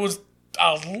think there was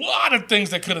a lot of things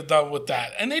they could have done with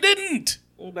that, and they didn't.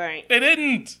 Right. They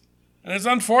didn't, and it's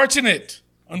unfortunate.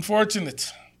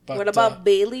 But, what about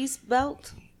Bayley's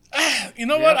belt? You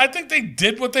know what? I think they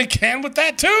did what they can with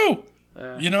that too.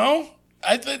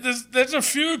 I think there's a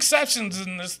few exceptions,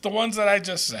 and it's the ones that I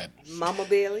just said. Mama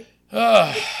Bayley.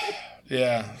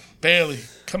 Yeah, Bayley.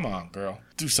 Come on, girl.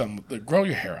 Do something. Grow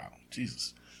your hair out.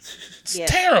 Jesus, it's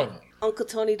terrible. Uncle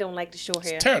Tony don't like the short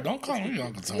hair. It's terrible. Don't call me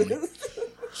Uncle Tony.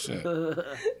 Shit. All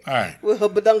right. With her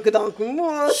badunkadunk.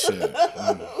 Shit.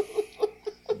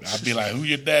 I'd be like, who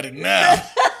your daddy now?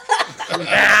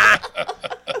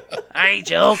 I ain't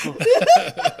your uncle.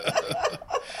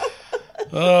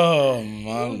 Oh,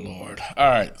 my Lord. All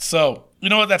right. So, you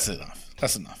know what? That's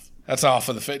enough. That's all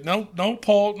for the fit. No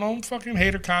poll, no fucking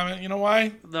hater comment. You know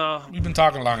why? No. We've been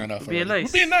talking long enough. We're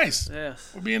being nice.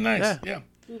 Yes. We're being nice. Yeah.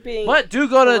 But do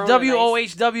go to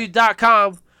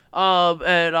WOHW.com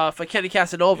and for Kenny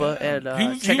Casanova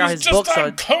and check out his books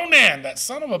on Conan, that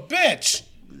son of a bitch.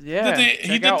 Yeah.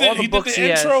 He did the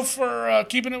intro for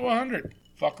Keeping It 100.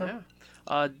 Fucker.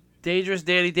 Yeah. Dangerous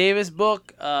Danny Davis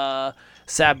book,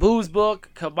 Sabu's book,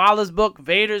 Kamala's book,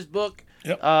 Vader's book,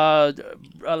 Yep. Brutus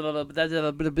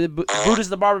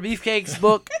the Barber Beefcake's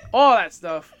book, all that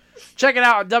stuff. Check it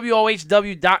out on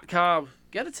WOHW.com.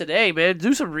 Get it today, man.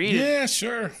 Do some reading. Yeah,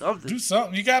 sure. Do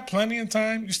something. You got plenty of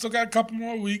time. You still got a couple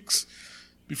more weeks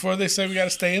before they say we got to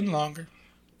stay in longer.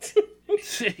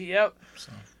 Yep.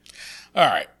 So. All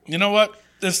right. You know what?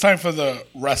 It's time for the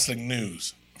wrestling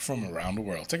news from around the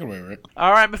world. Take it away, Rick.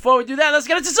 All right. Before we do that, let's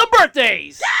get into some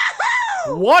birthdays.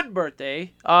 One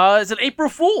birthday is an April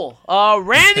Fool.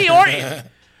 Randy Orton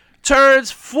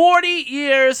turns 40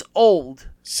 years old.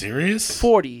 Serious?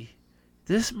 40.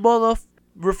 This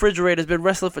refrigerator's been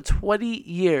wrestling for 20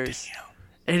 years. Damn.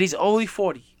 And he's only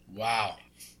 40. Wow.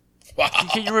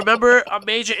 Can you remember a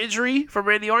major injury from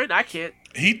Randy Orton? I can't.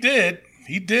 He did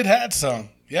had some.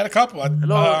 He had a couple.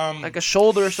 Like a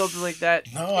shoulder or something like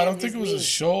that. No, I don't think it was a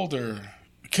shoulder.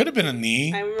 It could have been a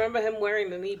knee. I remember him wearing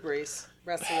the knee brace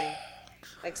wrestling,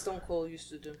 like Stone Cold used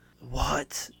to do.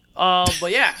 What?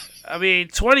 But yeah,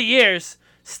 20 years,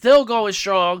 still going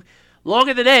strong,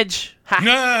 longer than Edge.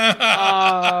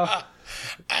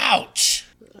 Ouch.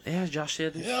 Yeah, Josh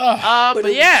Sanders. Yeah.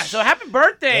 But yeah, so happy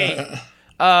birthday,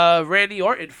 Randy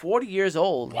Orton, 40 years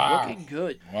old. Wow. Looking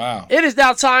good. Wow. It is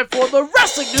now time for the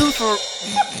wrestling news for...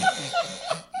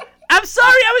 I'm sorry,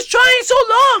 I was trying so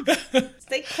long.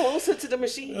 Stay closer to the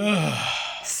machine.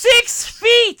 6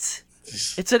 feet.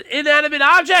 It's an inanimate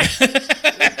object.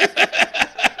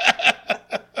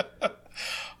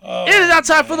 It is now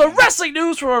time for the wrestling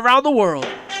news from around the world.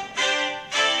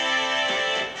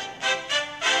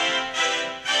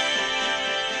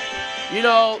 You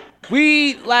know,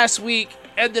 we last week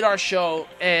ended our show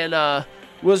and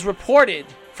was reported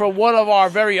from one of our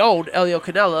very own, Elio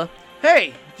Canella,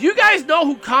 hey, do you guys know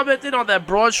who commented on that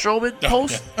Braun Strowman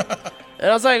post? And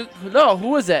I was like, no,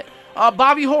 who is that?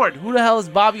 Bobby Horn. Who the hell is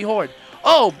Bobby Horn?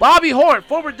 Oh, Bobby Hart,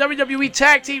 former WWE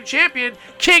Tag Team Champion,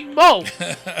 King Mo,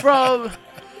 from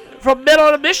Men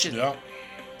on a Mission. Yeah.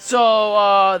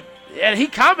 So, and he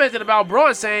commented about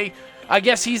Braun saying, I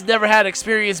guess he's never had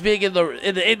experience being in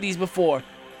the Indies before.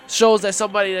 Shows that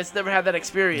somebody that's never had that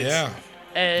experience. Yeah.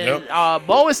 And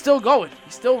Mo is still going.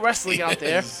 He's still wrestling out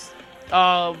there.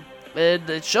 And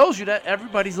it shows you that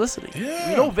everybody's listening.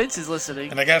 Yeah. You know Vince is listening.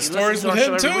 And I got stories with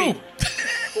him, too.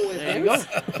 There you go.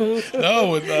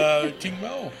 No, with King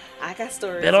Mo. I got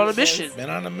stories. Men on a Mission. Men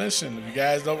on a Mission. If you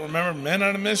guys don't remember Men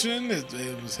on a Mission, it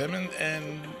was him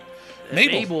and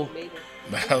Mabel.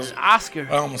 Oscar.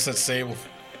 I almost said Sable.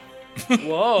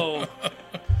 Whoa.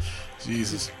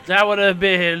 Jesus. That would have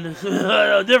been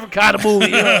a different kind of movie.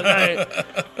 You know, like,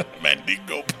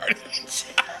 Mandingo Party.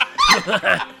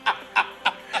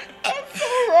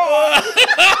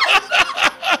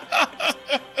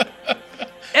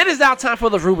 it is now time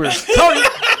for the rumors. Tony.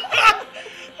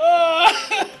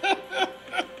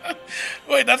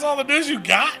 Wait, that's all the news you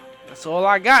got? That's all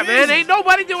I got, Jesus. man. Ain't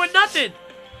nobody doing nothing.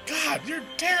 God, you're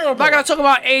terrible. I'm not going to talk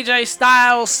about AJ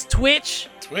Styles' Twitch.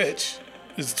 Twitch?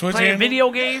 Is Twitch Playing handle?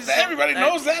 video games. Everybody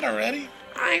knows that already.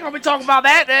 I ain't going to be talking about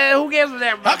that. Who gives a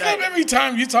damn How about come that? every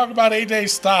time you talk about AJ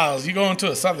Styles, you go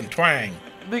into a southern twang?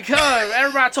 Because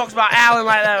everybody talks about Allen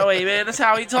like that way, man. That's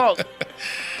how he talk.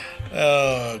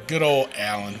 Good old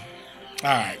Allen. All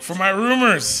right, for my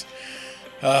rumors,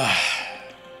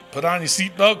 put on your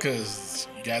seatbelt because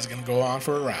you guys are going to go on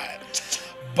for a ride.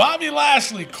 Bobby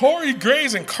Lashley, Corey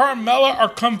Graves, and Carmella are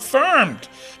confirmed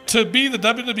to be the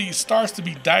WWE stars to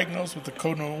be diagnosed with the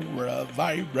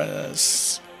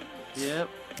coronavirus. Yep.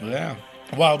 Yeah.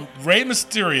 While Rey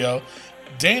Mysterio,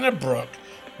 Dana Brooke,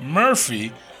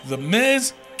 Murphy, The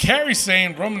Miz, Kairi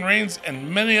Sane, Roman Reigns,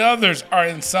 and many others are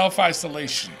in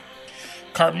self-isolation.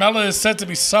 Carmella is said to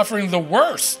be suffering the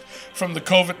worst from the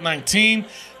COVID-19.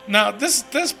 Now, this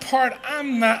part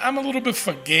I'm a little bit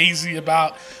fugazi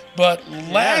about, but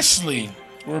Lashley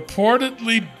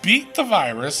reportedly beat the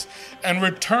virus and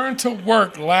returned to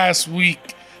work last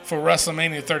week for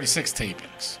WrestleMania 36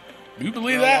 tapings. Do you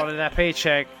believe that? Wanted that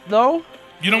paycheck. No.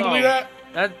 You don't believe that?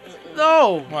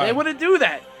 No. Why? They wouldn't do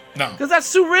that. No. Because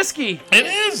that's too risky. It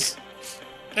is.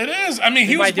 It is. I mean,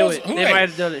 he was might do supposed it. to. They might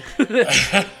have done it.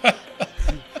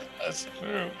 That's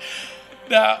true.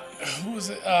 Now, who is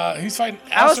it? He's fighting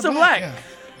Aleister Black. Yeah.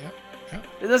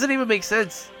 It doesn't even make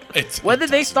sense. When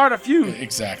did they start a feud?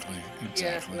 Exactly.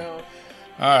 Yeah, no.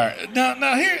 All right.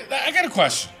 Now here, I got a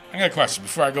question.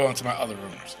 Before I go into my other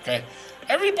rumors, okay?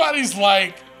 Everybody's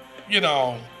like,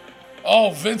 oh,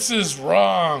 Vince is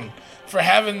wrong for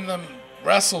having them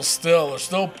wrestle still or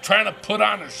still trying to put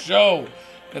on a show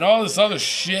and all this other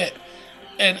shit.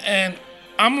 And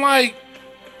I'm like,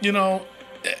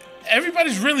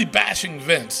 everybody's really bashing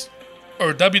Vince,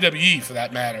 or WWE for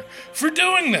that matter, for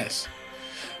doing this.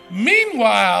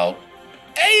 Meanwhile,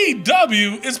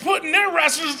 AEW is putting their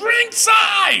wrestlers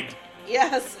ringside.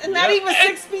 Yes, and not even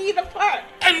 6 feet apart.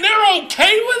 And they're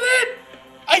okay with it?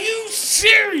 Are you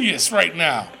serious right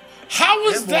now? How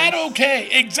is that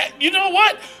okay? You know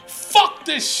what? Fuck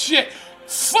this shit.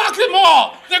 Fuck them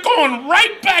all. They're going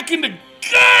right back in the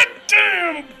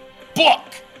goddamn book.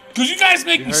 Because you guys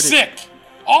make me sick.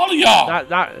 All of y'all.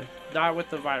 Not with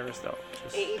the virus, though.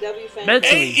 AEW fanboys.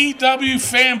 Mentally. AEW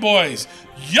fanboys.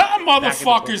 Y'all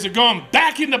motherfuckers are going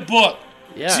back in the book.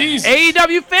 Yeah. Jesus.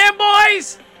 AEW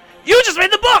fanboys, you just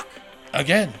read the book.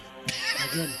 Again.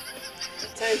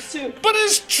 Times 2. But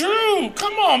it's true.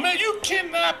 Come on, man. You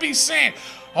cannot be saying,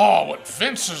 oh, what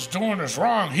Vince is doing is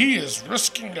wrong. He is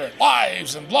risking their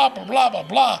lives and blah, blah, blah, blah,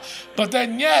 blah. But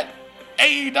then yet,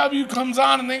 AEW comes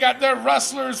on and they got their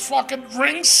wrestlers fucking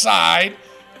ringside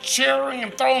cheering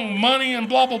and throwing money and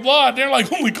blah, blah, blah. And they're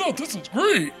like, oh my God, this is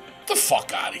great. Get the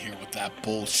fuck out of here with that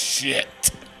bullshit.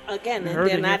 Again, and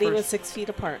they're not even 6 feet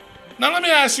apart. Now, let me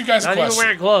ask you guys a question. Not even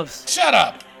wearing gloves. Shut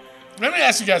up. Let me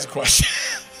ask you guys a question.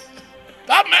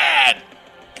 I'm mad.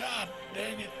 God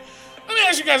dang it. Let me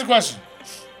ask you guys a question.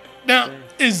 Now,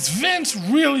 is Vince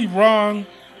really wrong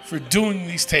for doing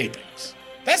these tapings?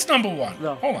 That's number one.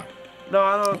 No. Hold on. No,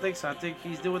 I don't think so. I think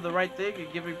he's doing the right thing and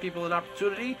giving people an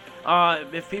opportunity.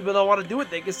 If people don't want to do it,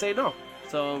 they can say no.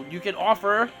 So you can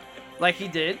offer, like he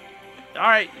did. All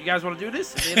right, you guys want to do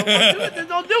this? If they don't want to do it, then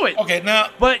don't do it. Okay, now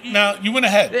you went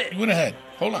ahead.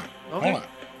 Hold on. Okay. Hold on.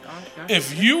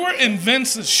 If you were in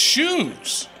Vince's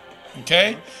shoes,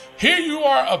 okay, here you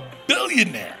are a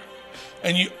billionaire,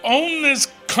 and you own this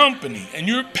company, and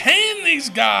you're paying these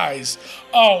guys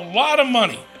a lot of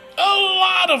money,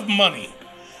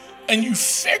 and you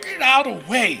figured out a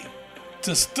way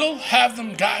to still have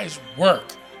them guys work,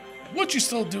 would you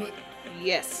still do it?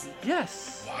 Yes.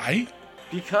 Yes. Why?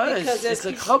 Because it's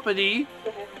a company,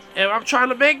 and I'm trying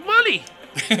to make money.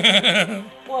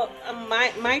 Well,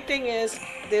 my thing is,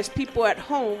 there's people at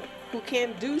home who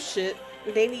can't do shit.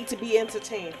 They need to be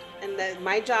entertained, and that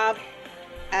my job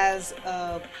as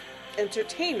a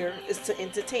entertainer is to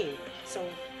entertain. So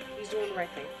he's doing the right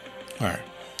thing. All right.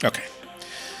 Okay.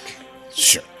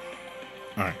 Sure.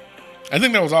 All right. I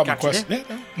think that was all my questions.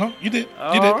 Yeah, no, you did.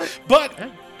 You did. Right. But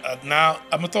now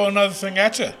I'm going to throw another thing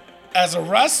at you. As a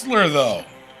wrestler, though,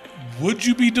 would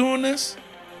you be doing this?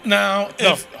 Now,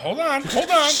 if... No. Hold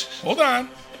on.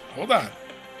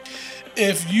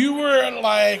 If you were,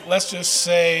 like, let's just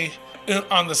say,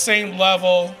 on the same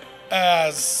level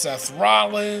as Seth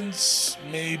Rollins,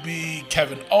 maybe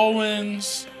Kevin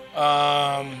Owens, who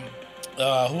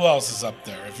else is up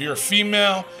there? If you're a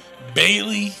female,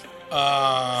 Bayley,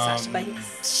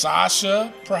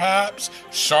 Sasha, perhaps,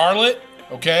 Charlotte,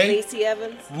 okay? Lacey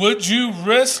Evans. Would you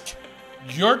risk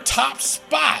your top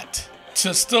spot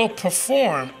to still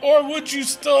perform, or would you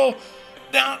still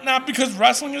now because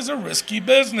wrestling is a risky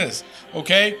business,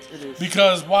 okay? It is.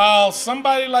 Because while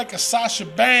somebody like a Sasha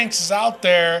Banks is out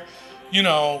there, you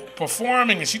know,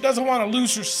 performing, and she doesn't want to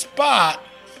lose her spot,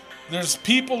 there's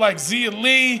people like Zia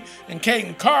Lee and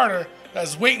Kaden Carter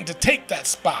that's waiting to take that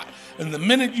spot. And the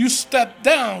minute you step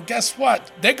down, guess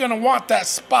what? They're going to want that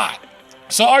spot.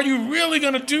 So are you really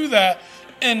going to do that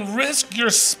and risk your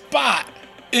spot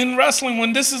in wrestling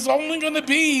when this is only going to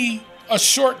be a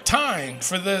short time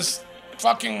for this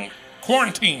fucking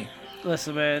quarantine?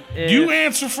 Listen, man. You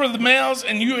answer for the males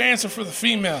and you answer for the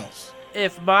females.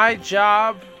 If my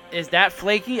job is that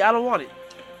flaky, I don't want it.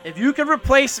 If you can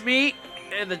replace me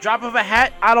in the drop of a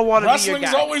hat, I don't want to be your guy.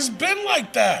 Wrestling's always been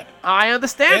like that. I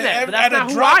understand that, but that's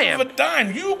not who I am. At a drop of a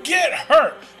dime, you get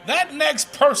hurt. That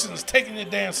next person is taking your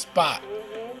damn spot.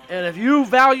 And if you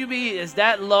value me as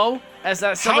that low, as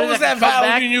that somebody how is that that can come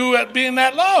valuing you at being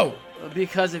that low?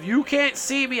 Because if you can't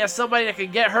see me as somebody that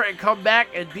can get hurt and come back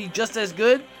and be just as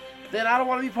good, then I don't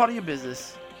want to be part of your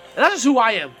business. And that's just who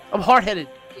I am. I'm hard-headed.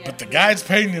 But the guy's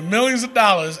paying you millions of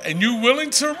dollars, and you're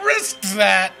willing to risk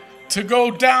that to go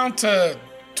down to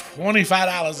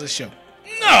 $25 a show.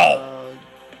 No.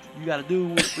 You got to do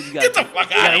what you got to do. Get the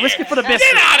fuck out of here. Risk it for the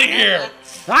biscuit. Get out of here.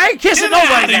 I ain't kissing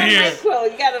nobody. Get out of here.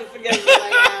 You gotta forget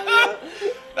that.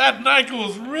 That NyQuil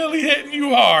is really hitting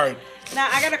you hard. Now,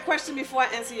 I got a question before I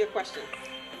answer your question.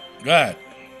 Go ahead.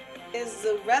 Is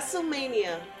the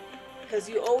WrestleMania, because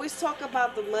you always talk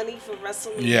about the money for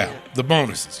WrestleMania. Yeah, the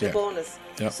bonuses. The bonus.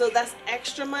 Yep. So that's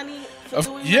extra money for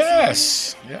doing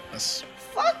yes. WrestleMania? Yes.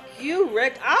 Fuck you,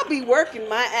 Rick. I'll be working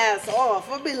my ass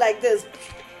off. I'll be like this.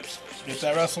 Get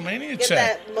that WrestleMania Get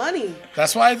check. that money.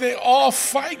 That's why they all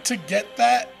fight to get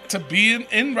that, to be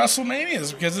in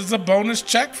WrestleManias, because it's a bonus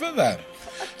check for them.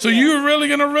 So you're really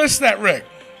going to risk that, Rick.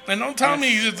 And don't tell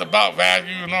me it's about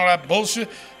value and all that bullshit.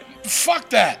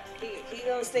 Fuck that. He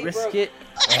gonna stay Risk broke. it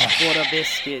for the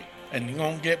biscuit. And you're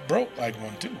going to get broke like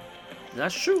one, too.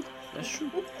 That's true. That's true.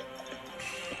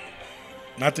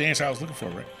 Not the answer I was looking for,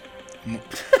 Rick.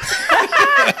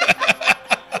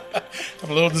 I'm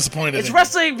a little disappointed. It's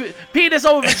wrestling penis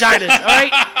over vaginas, all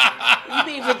right? You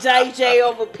mean vajay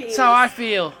over penis. That's how I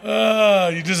feel.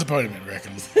 You disappointed me, Rick.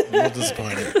 I'm a little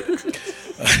disappointed.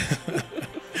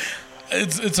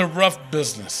 It's a rough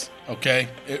business, okay?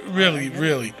 It really,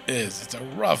 really is. It's a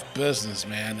rough business,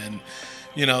 man. And,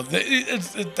 you know,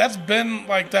 that's been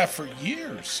like that for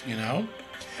years, you know?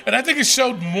 And I think it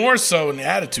showed more so in the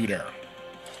Attitude Era.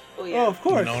 Oh, yeah. Oh, of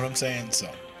course. You know what I'm saying? So.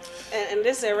 And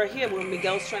this era here, when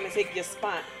Miguel's trying to take your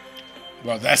spot.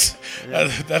 Well, that's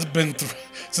been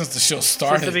since the show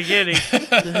started. Since the beginning.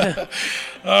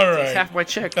 All right. It's half my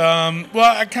check.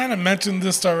 Well, I kind of mentioned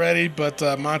this already, but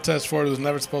Montez Ford was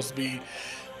never supposed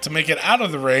to make it out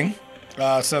of the ring.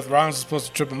 Seth Rollins was supposed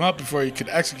to trip him up before he could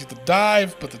execute the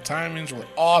dive, but the timings were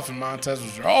off, and Montez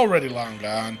was already long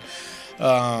gone.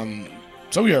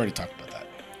 So we already talked about that.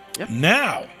 Yep.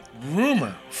 Now,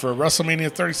 rumor for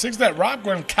WrestleMania 36 that Rob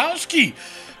Gronkowski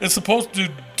is supposed to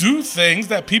do things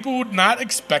that people would not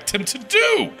expect him to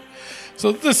do.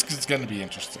 So this is going to be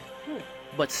interesting.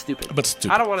 But stupid.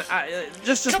 I don't want to.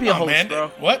 Just Come be a on, host, man. bro.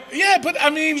 What? Yeah, but I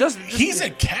mean, Just he's a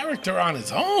character on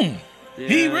his own. Yeah,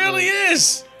 he really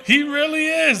is. He really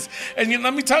is. And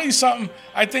let me tell you something.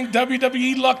 I think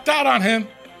WWE lucked out on him.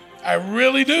 I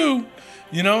really do.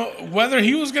 You know, whether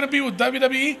he was going to be with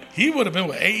WWE, he would have been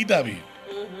with AEW.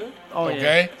 Oh,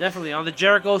 okay? Yeah, definitely. On the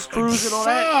Jericho's cruise and all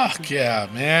that. Fuck yeah,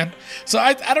 man. So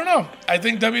I don't know. I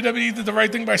think WWE did the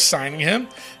right thing by signing him.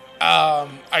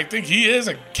 I think he is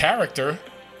a character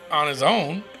on his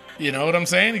own. You know what I'm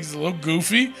saying? He's a little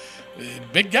goofy.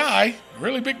 Big guy.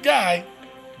 Really big guy.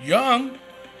 Young.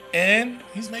 And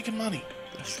he's making money.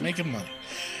 He's making money.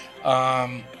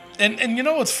 And you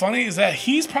know what's funny is that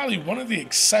he's probably one of the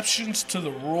exceptions to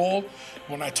the rule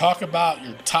when I talk about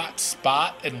your top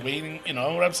spot and waiting. You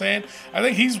know what I'm saying? I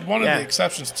think he's one of the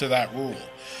exceptions to that rule.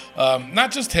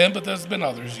 Not just him, but there's been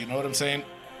others. You know what I'm saying?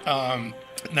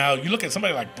 Now, you look at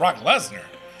somebody like Brock Lesnar.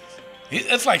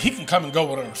 It's like he can come and go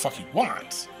whatever the fuck he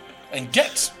wants and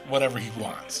gets whatever he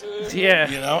wants. Yeah.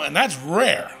 You know, and that's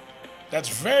rare. That's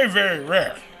very, very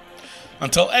rare.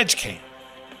 Until Edge came.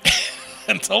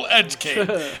 And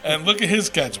look at his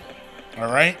schedule. All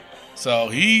right?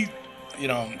 So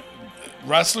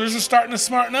wrestlers are starting to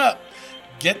smarten up.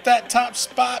 Get that top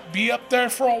spot, be up there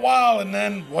for a while, and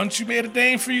then once you made a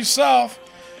name for yourself,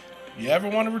 you ever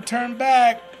want to return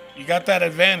back, you got that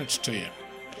advantage to you.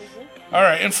 All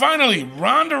right, and finally,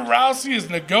 Ronda Rousey is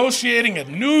negotiating a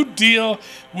new deal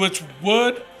which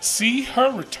would see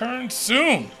her return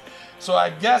soon. So I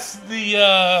guess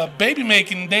the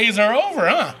baby-making days are over,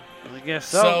 huh? I guess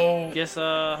so. Guess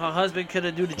her husband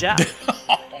couldn't do the job.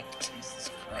 Oh,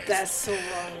 Jesus Christ. That's so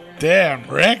wrong. Damn,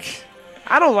 Rick.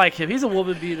 I don't like him. He's a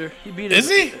woman beater. He beat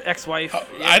his ex-wife. Oh,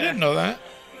 yeah. I didn't know that.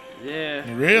 Yeah.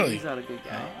 Really? He's not a good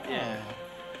guy. Yeah.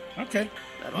 Okay.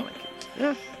 I don't like him.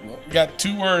 Yeah. Well, we got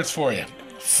 2 words for you.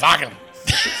 Fuck him.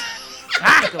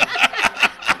 Fuck him.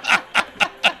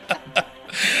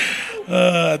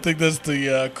 I think that's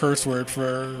the curse word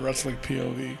for Wrestling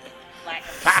POV.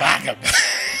 Fuck him.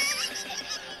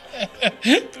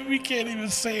 We can't even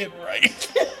say it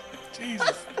right.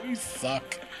 Jesus, we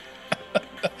suck.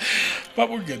 But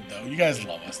we're good, though. You guys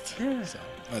love us. Yeah. So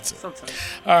that's it. Sometimes.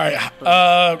 All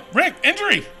right. Rick,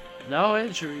 injury. No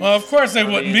injury. Well, of course they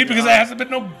wouldn't be because there hasn't been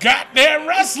no goddamn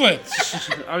wrestling.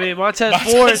 I mean, Montez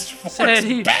Ford said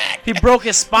he broke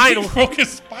his spinal. He broke his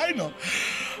spinal.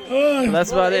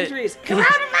 That's about injuries. it.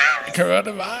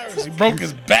 Coronavirus. He broke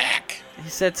his back. He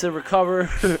said to recover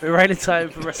right in time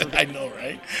for wrestling. I know,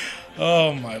 right?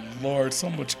 Oh, my Lord.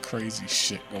 So much crazy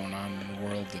shit going on in the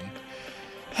world.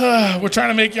 And we're trying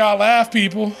to make y'all laugh,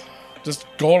 people. Just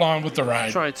go along with the ride.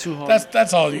 I'm trying too hard.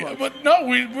 That's all you. But no,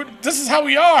 this is how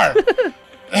we are.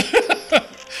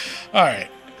 All right.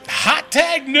 Hot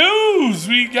tag news.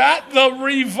 We got the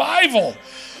Revival.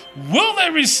 Will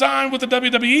they resign with the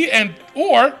WWE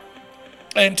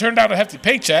and turned out a hefty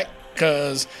paycheck?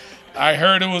 Because I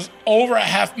heard it was over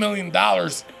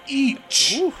 $500,000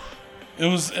 each. Oof. It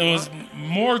was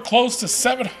more close to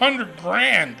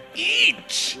 $700,000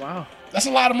 each. Wow. That's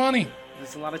a lot of money.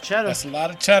 That's a lot of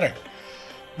cheddar.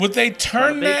 Would they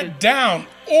turn that down,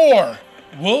 or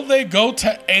will they go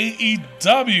to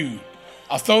AEW?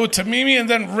 I'll throw it to Mimi and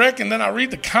then Rick, and then I'll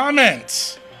read the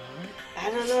comments. I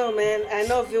don't know, man. I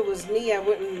know if it was me, I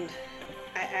wouldn't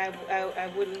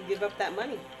give up that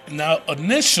money. Now,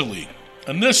 initially,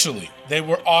 they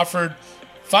were offered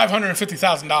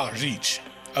 $550,000 each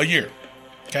a year.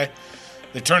 Okay,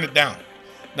 they turned it down.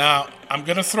 Now, I'm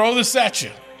gonna throw this at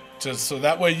you, just so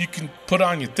that way you can put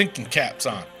on your thinking caps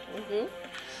on. Mm-hmm.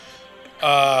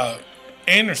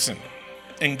 Anderson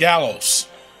and Gallows,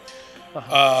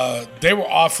 they were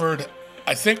offered,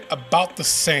 I think, about the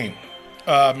same,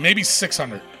 maybe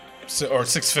 $600 or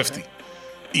 $650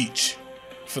 each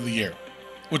for the year,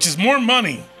 which is more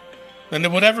money than they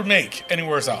would ever make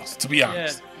anywhere else, to be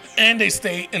honest. Yeah. And they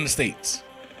stay in the States.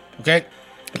 Okay?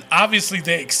 And obviously,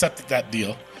 they accepted that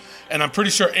deal, and I'm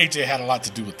pretty sure AJ had a lot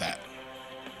to do with that.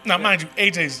 Now, mind you,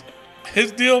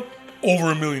 his deal,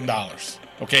 over $1 million.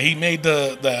 Okay, he made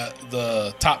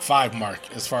the top 5 mark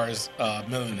as far as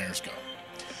millionaires go.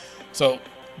 So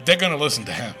they're going to listen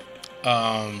to him.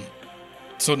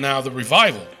 So now the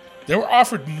Revival, they were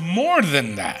offered more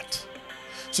than that.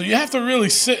 So you have to really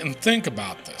sit and think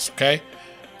about this, okay?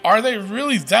 Are they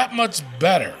really that much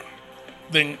better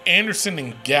than Anderson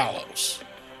and Gallows,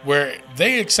 where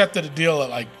they accepted a deal at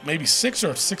like maybe $6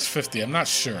 or $650? I'm not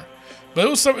sure. But it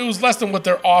was less than what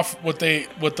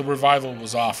the Revival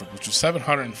was offered, which was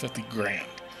 $750,000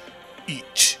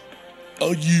 each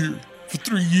a year for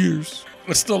 3 years.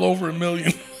 It's still over $1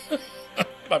 million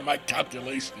by my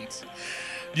calculations.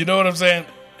 You know what I'm saying?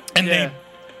 And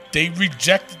they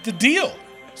rejected the deal.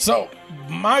 So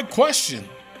my question: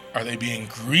 are they being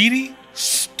greedy,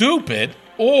 stupid,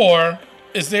 or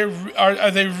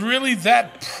are they really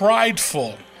that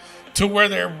prideful to where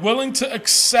they're willing to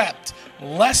accept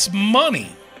less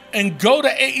money and go to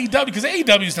AEW? Because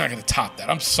AEW is not going to top that.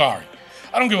 I'm sorry.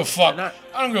 I don't give a fuck. I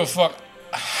don't give a fuck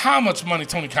how much money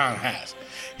Tony Khan has.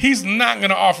 He's not going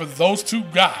to offer those two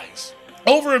guys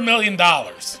over $1 million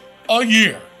a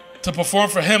year to perform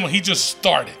for him when he just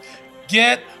started.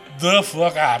 Get the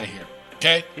fuck out of here.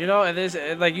 Okay? You know, and there's,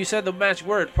 like you said, the magic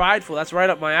word, prideful. That's right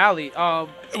up my alley. Well,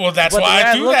 that's why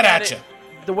I threw that at you.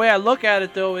 the way I look at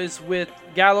it, though, is with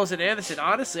Gallows and Anderson.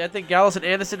 Honestly, I think Gallows and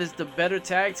Anderson is the better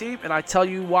tag team, and I tell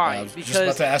you why. I was because just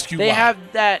about to ask you they why.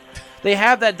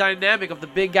 have that dynamic of the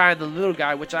big guy and the little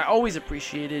guy, which I always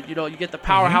appreciated. You know, you get the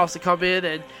powerhouse to come in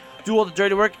and do all the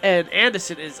dirty work, and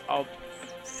Anderson is a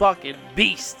fucking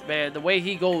beast, man. The way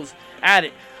he goes at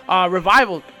it.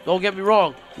 Revival, don't get me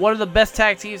wrong, one of the best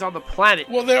tag teams on the planet.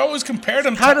 Well, they always compared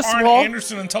him to Kinda Arn small.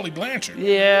 Anderson and Tully Blanchard.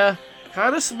 Yeah,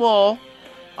 kind of small.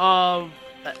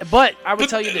 But I would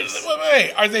tell you this.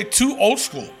 Wait, are they too old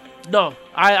school? No,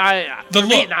 The for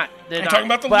me, look. they're I'm not. talking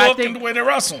about the But look and the way they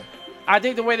wrestle. I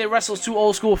think the way they wrestle is too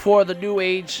old school for the new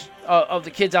age of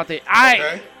the kids out there.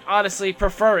 I honestly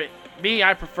prefer it.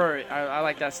 I prefer it. I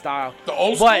like that style. The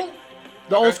old But school?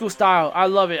 the old school style, I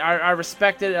love it. I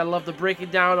respect it. I love the breaking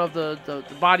down of the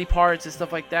body parts and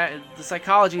stuff like that. And the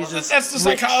psychology is just That's the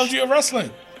rich. psychology of wrestling.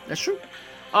 That's true.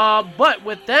 But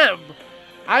with them,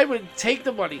 I would take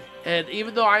the money. And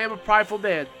even though I am a prideful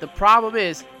man, the problem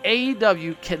is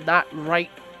AEW cannot write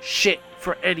shit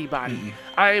for anybody. Mm-hmm.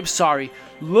 I am sorry.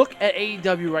 Look at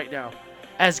AEW right now.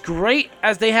 As great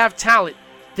as they have talent,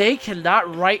 they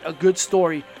cannot write a good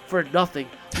story for nothing.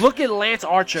 Look at Lance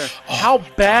Archer. How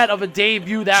bad of a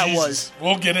debut that Jesus. was.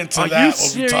 We'll get into Are that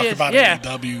you when we talk serious? about Yeah.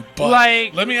 AEW. But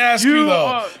Like, let me ask you though.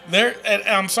 are- And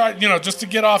I'm sorry, just to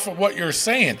get off of what you're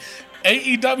saying,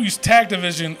 AEW's tag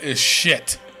division is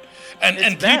shit.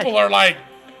 And bad. people are like,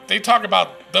 they talk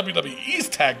about WWE's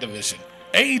tag division.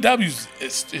 AEW's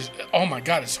is oh my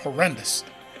god, it's horrendous.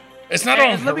 It's not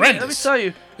only And let me horrendous. tell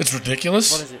you. It's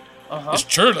ridiculous. What is it? It's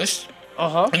churlish.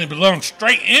 Uh-huh. And it belongs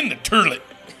straight in the turlet.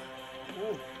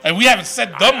 And we haven't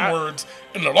said dumb words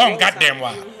in a long goddamn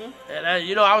while. And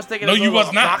I was thinking No, it's a you little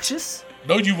was not. obnoxious.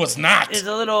 No, you was not. It's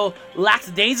a little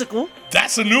lackadaisical.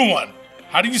 That's a new one.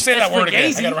 How do you say that word again? I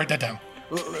fugazi. gotta write that down.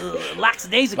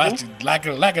 Lackadaisical. Like a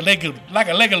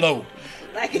Legolo.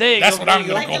 There you That's go. what I'm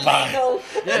there you gonna go. go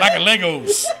by. Like a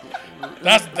Legos.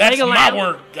 That's Legoland. my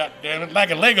word. God damn it.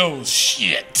 Like a Legos.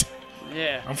 Shit.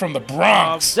 Yeah. I'm from the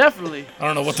Bronx. Definitely. I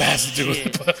don't know what that has to do with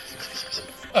it,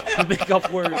 but Make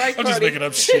up words. I'm just making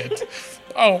up shit.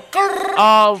 Oh,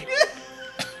 grrr.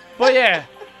 But yeah,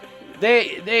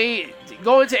 they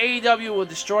going to AEW will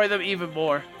destroy them even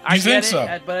more. I You get think so?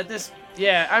 it, but at this,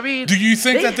 yeah, I mean, Do you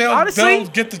think that they'll honestly?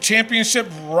 get the championship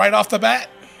right off the bat?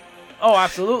 Oh,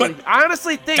 absolutely. But I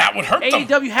honestly think that would hurt them.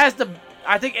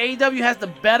 I think AEW has the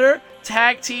better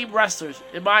tag team wrestlers,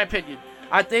 in my opinion.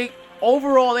 I think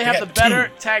overall they have the got better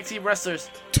two. tag team wrestlers.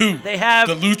 Two. They have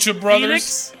the Lucha Brothers.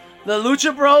 Phoenix, the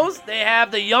Lucha Bros. They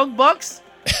have the Young Bucks.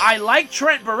 I like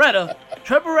Trent Beretta.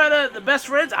 Trent Beretta, the best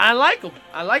friends. I like him.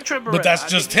 I like Trent Beretta. But that's I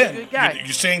just think he's a him. good guy. You're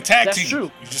saying tag That's team.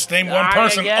 true. You just named one I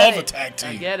person get of a it. tag team.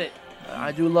 I get it.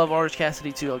 I do love Orange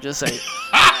Cassidy too. I'm just saying.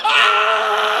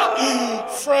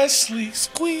 Freshly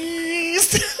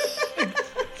squeezed.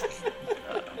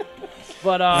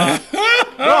 But no,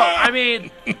 I mean,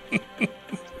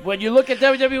 when you look at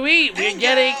WWE, we're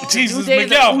getting Jesus, New Day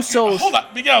and the Miguel. Usos. Hold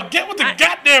up, Miguel. Get with the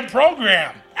goddamn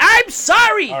program. I'm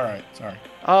sorry. All right, sorry.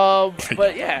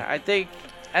 But yeah, I think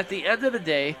at the end of the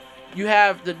day, you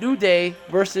have the New Day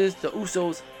versus the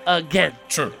Usos again.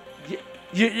 True.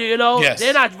 You know, Yes.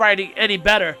 they're not writing any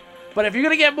better. But if you're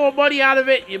going to get more money out of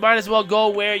it, you might as well go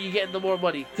where you're getting the more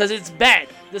money. Because it's bad.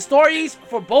 The stories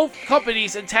for both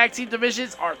companies and tag team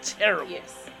divisions are terrible.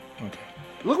 Yes. Okay.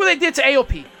 Look what they did to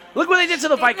AOP. Look what they did to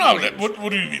the Viking No, Raiders. what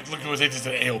do you mean? Look at what they did to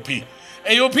the AOP.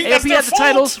 AOP, AOP that's their had the fault.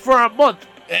 titles for a month.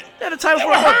 Eh, They had the titles they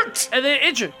for a were month. hurt. And they're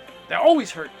injured. They're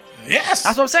always hurt. Yes.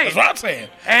 That's what I'm saying. That's what I'm saying.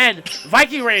 And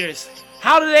Viking Raiders.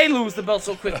 How did they lose the belt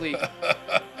so quickly?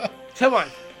 Come on.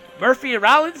 Murphy and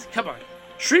Rollins? Come on.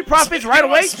 Street Profits right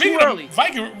away? Speaking Too of early.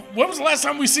 Viking, when was the last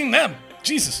time we seen them?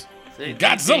 Jesus.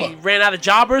 Godzilla. They ran out of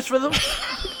jobbers for them.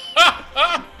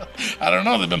 I don't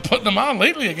know. They've been putting them on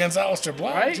lately against Aleister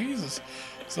Black. Right? Jesus.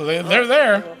 So they're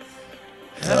there.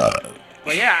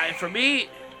 But yeah, for me,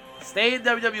 stay in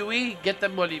WWE, get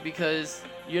them money because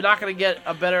you're not going to get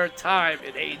a better time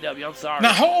in AEW. I'm sorry.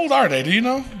 Now, how old are they? Do you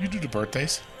know? You do the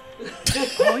birthdays.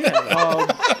 Oh, yeah.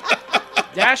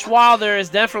 Dash Wilder is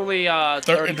definitely In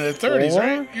their 30s,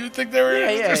 right? You think they were?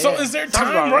 Yeah, so yeah. is their Sounds time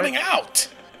about running right. out?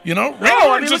 You know?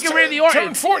 No, I mean, just look at Randy Orton.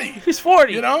 turned 40. He's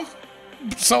 40. You know?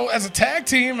 So as a tag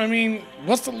team, I mean,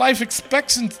 what's the life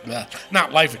expectancy?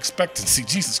 Not life expectancy.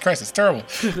 Jesus Christ, it's terrible.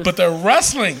 But the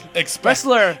wrestler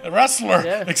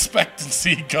Yeah.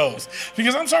 expectancy goes.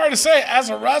 Because I'm sorry to say, as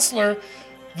a wrestler,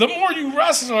 the more you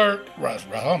wrestler,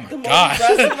 oh my God,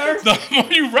 the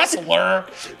more you wrestler,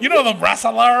 you know the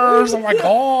wrestlers. Oh my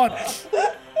God,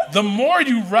 the more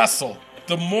you wrestle,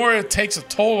 the more it takes a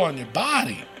toll on your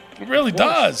body. It really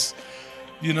does.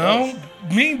 You know,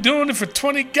 me doing it for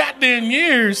 20 goddamn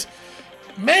years,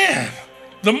 man.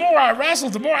 The more I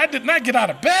wrestled, the more I did not get out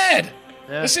of bed.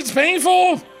 Yeah. This shit's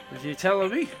painful. You're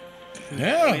telling me.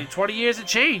 Yeah. I mean, 20 years of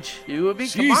change. You and me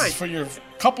Jeez, combined. for your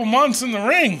couple months in the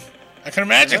ring. I can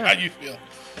imagine how you feel.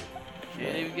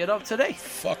 Can't even get up today.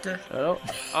 Fucker.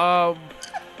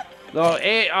 No,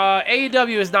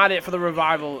 AEW is not it for the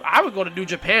Revival. I would go to New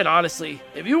Japan, honestly.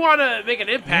 If you want to make an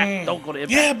impact, don't go to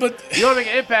Impact. Yeah, but... If you want to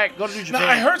make an impact, go to New Japan. Now,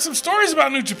 I heard some stories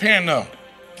about New Japan, though.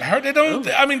 I heard they don't...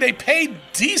 I mean, they pay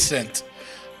decent,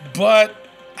 but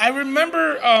I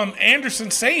remember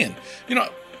Anderson saying, you know,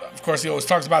 of course, he always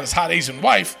talks about his hot Asian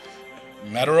wife.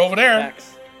 Met her over there.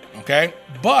 Facts. Okay?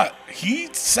 But he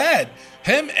said,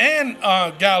 him and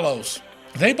Gallows,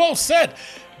 they both said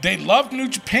they loved New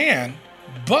Japan,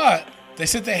 but they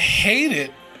said they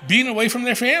hated being away from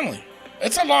their family.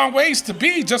 It's a long ways to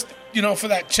be just, you know, for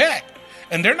that check.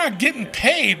 And they're not getting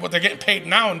paid what they're getting paid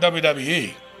now in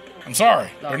WWE. I'm sorry.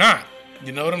 They're not.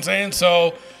 You know what I'm saying?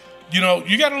 So, you know,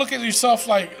 you got to look at yourself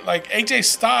like AJ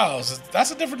Styles.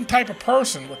 That's a different type of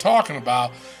person we're talking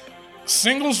about.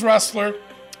 Singles wrestler,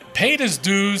 paid his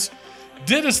dues,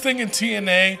 did his thing in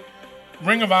TNA,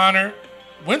 Ring of Honor,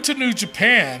 went to New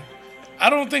Japan. I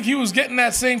don't think he was getting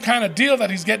that same kind of deal that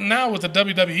he's getting now with the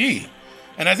WWE.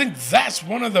 And I think that's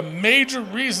one of the major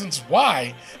reasons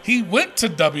why he went to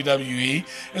WWE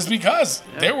is because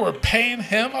they were paying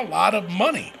him a lot of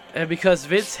money. And because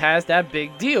Vince has that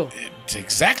big deal.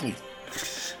 Exactly.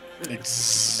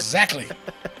 Exactly.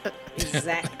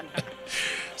 Exactly.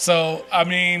 So, I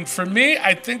mean, for me,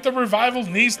 I think the Revival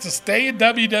needs to stay in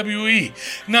WWE.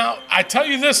 Now, I tell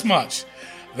you this much.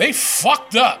 They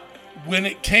fucked up when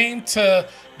it came to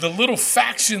the little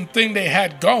faction thing they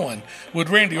had going with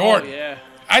Randy Orton. Yeah.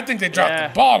 I think they dropped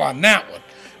the ball on that one.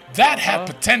 That had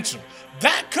potential.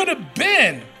 That could have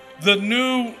been the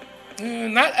new,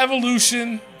 not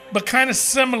Evolution, but kind of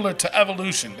similar to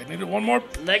Evolution. They needed one more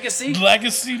Legacy,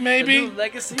 maybe. The new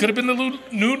Legacy? Could have been the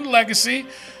new Legacy.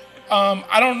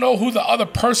 I don't know who the other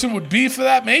person would be for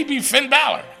that. Maybe Finn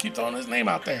Balor. I keep throwing his name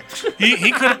out there.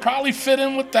 He could have probably fit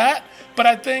in with that, but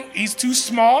I think he's too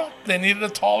small. They needed a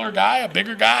taller guy, a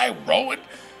bigger guy, Rowan.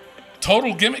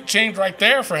 Total gimmick change right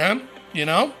there for him, you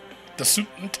know? The suit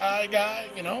and tie guy,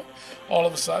 you know? All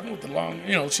of a sudden with the long,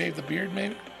 you know, shave the beard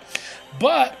maybe.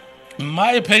 But, in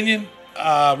my opinion,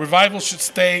 Revival should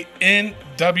stay in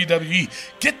WWE.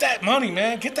 Get that money,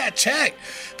 man. Get that check.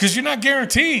 Because you're not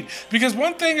guaranteed. Because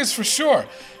one thing is for sure.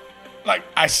 Like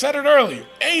I said it earlier,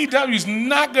 AEW is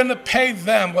not going to pay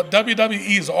them what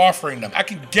WWE is offering them. I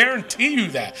can guarantee you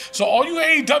that. So all you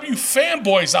AEW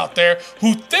fanboys out there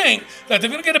who think that they're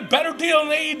going to get a better deal in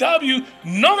AEW,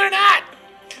 no, they're not.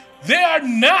 They are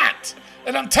not.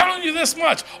 And I'm telling you this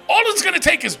much. All it's going to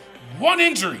take is one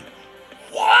injury.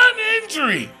 One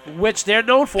injury. which they're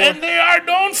known for. And they are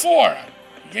known for.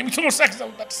 You gave me 2 more seconds. I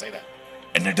was about to say that.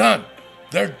 And they're done.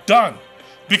 They're done.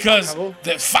 Because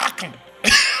they fuck them.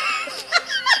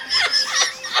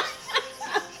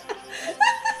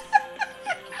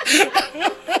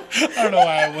 I don't know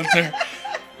why I went there.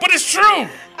 But it's true.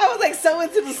 I was like so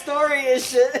into the story and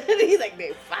shit. And he's like,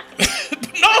 they fuck.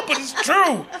 No, but it's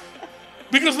true.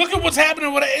 Because look at what's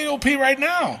happening with AOP right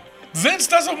now. Vince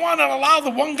doesn't want to allow the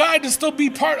one guy to still be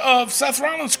part of Seth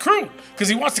Rollins' crew because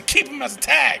he wants to keep him as a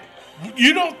tag.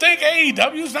 You don't think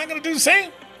AEW is not going to do the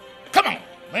same? Come on,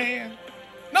 man.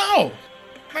 No,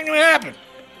 not going to happen.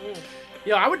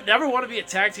 Yo, I would never want to be a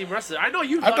tag team wrestler. I know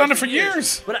you've I've done it for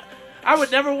years. But I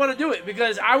would never want to do it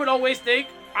because I would always think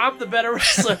I'm the better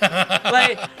wrestler.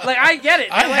 like I get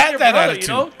it. I like had your that brother, attitude.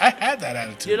 You know? I had that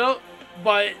attitude. You know,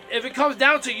 but if it comes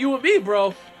down to you and me,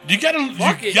 bro, you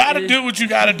gotta do what you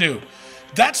gotta do.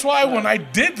 That's why when I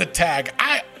did the tag,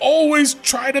 I always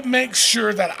try to make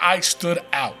sure that I stood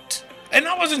out. And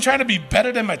I wasn't trying to be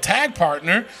better than my tag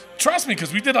partner. Trust me,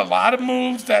 because we did a lot of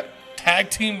moves that tag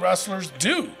team wrestlers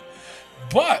do.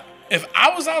 But if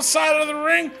I was outside of the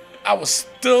ring, I would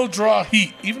still draw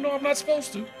heat, even though I'm not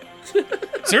supposed to.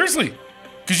 Seriously.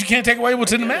 Because you can't take away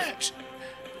what's in the match.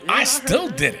 I still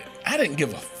did it. I didn't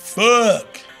give a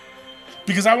fuck.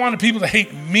 Because I wanted people to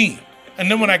hate me. And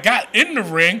then when I got in the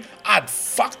ring, I'd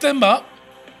fuck them up.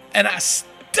 And I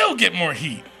still get more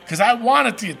heat. Because I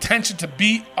wanted the attention to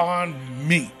be on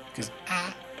me. Because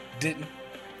I didn't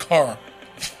care.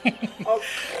 All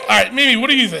right, Mimi,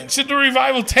 what do you think? Should the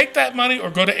Revival take that money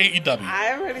or go to AEW?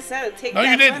 I already said it. Take No,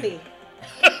 that you didn't. money.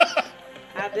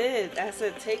 I did. I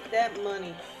said take that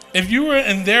money. If you were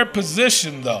in their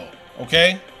position, though,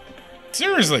 okay?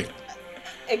 Seriously.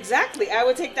 Exactly. I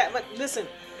would take that money. Listen,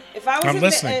 if I was I'm in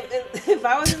listening. if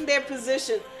I was in their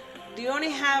position, do you only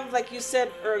have, like you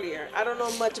said earlier, I don't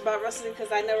know much about wrestling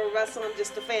because I never wrestle, I'm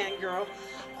just a fan girl.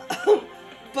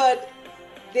 But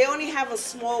they only have a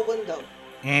small window.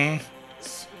 Mm.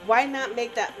 Why not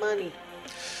make that money?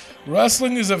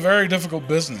 Wrestling is a very difficult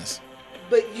business.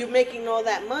 But you're making all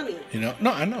that money. No,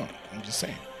 I know. I'm just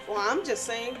saying. Well, I'm just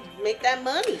saying, make that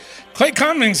money. Clay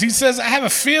Cummings, he says, I have a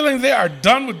feeling they are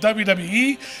done with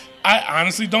WWE. I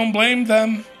honestly don't blame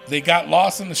them. They got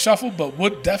lost in the shuffle, but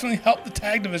would definitely help the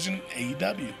tag division in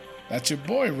AEW. That's your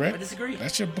boy, Rick. I disagree.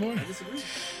 That's your boy. I disagree.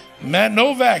 Matt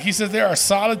Novak, he says they are a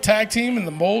solid tag team in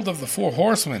the mold of the Four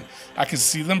Horsemen. I can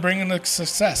see them bringing the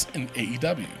success in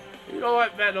AEW. You know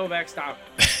what, Matt Novak, stop.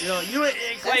 You and Clay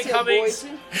That's your Cummings. boy,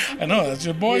 too. I know, that's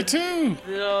your boy, too. A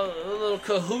little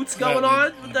cahoots going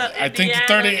on with the I think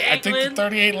the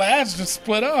 38 lads just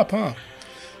split up, huh?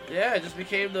 Yeah, it just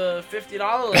became the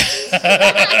 $50 list. What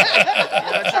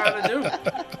I'm trying to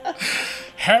do.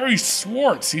 Harry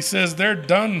Swartz, he says they're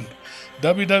done.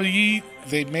 WWE,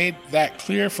 they made that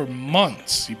clear for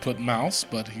months. He put mouse,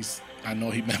 but I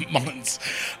know he meant months.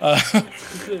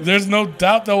 There's no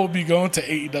doubt they will be going to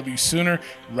AEW sooner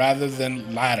rather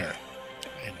than latter.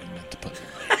 I didn't meant to put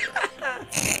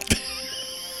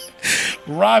later.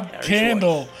 Rob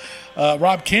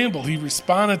Campbell, he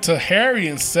responded to Harry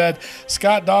and said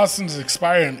Scott Dawson's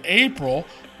expire in April,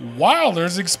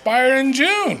 Wilder's expire in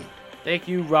June. Thank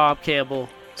you, Rob Campbell.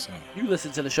 So, you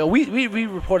listened to the show. We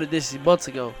reported this months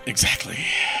ago. Exactly.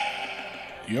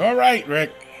 You're right,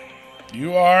 Rick.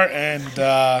 You are, and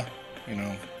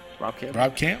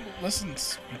Rob Campbell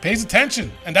listens. He pays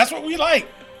attention, and that's what we like.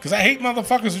 Because I hate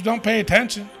motherfuckers who don't pay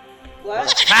attention. What?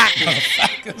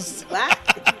 Motherfuckers. What?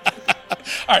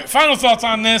 All right, final thoughts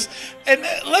on this, and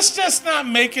let's just not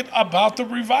make it about the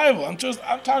revival. I'm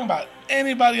talking about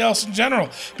anybody else in general,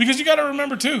 because you got to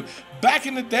remember too, back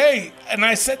in the day, and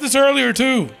I said this earlier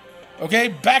too, okay,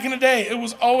 back in the day, it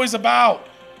was always about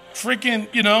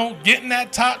freaking, getting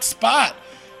that top spot.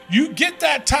 You get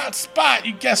that top spot,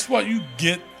 guess what? You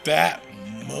get that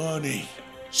money.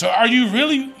 So are you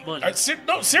really,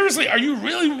 seriously, are you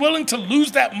really willing to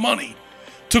lose that money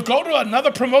to go to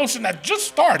another promotion that just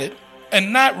started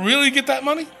and not really get that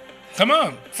money? Come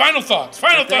on. Final thoughts. We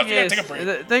gotta take a break.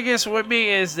 The thing is with me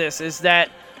is that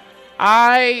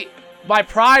my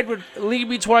pride would lead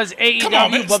me towards AEW, Come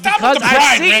on, man. but Stop because with the pride,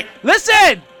 I've seen, Rick.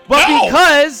 listen, but No.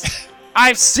 because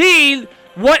I've seen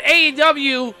what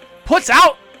AEW puts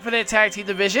out for their tag team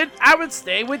division, I would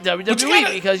stay with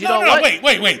WWE because you know what?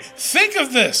 Wait. Think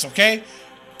of this, okay?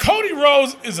 Cody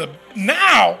Rhodes is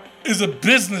a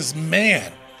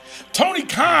businessman. Tony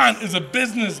Khan is a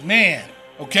businessman,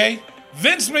 okay?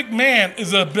 Vince McMahon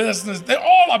is a business. They're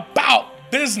all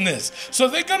about business. So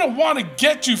they're going to want to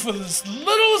get you for the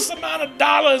littlest amount of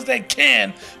dollars they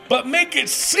can, but make it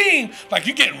seem like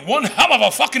you're getting one hell of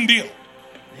a fucking deal.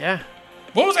 Yeah.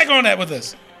 What was I going at with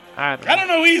this? I don't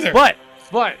know either. But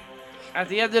at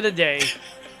the end of the day,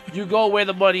 you go where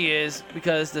the money is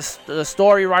because the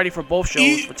story writing for both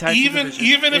shows, for tag team division,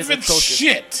 even if is it's atrocious.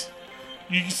 shit,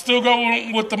 you can still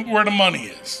go with where the money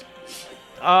is.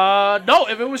 No,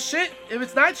 if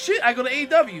it's not shit, I go to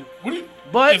AEW.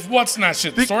 But if what's not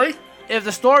shit, the story? If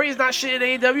the story is not shit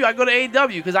in AEW, I go to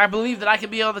AEW because I believe that I can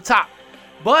be on the top.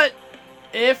 But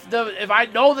if I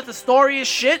know that the story is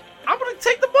shit, I'm gonna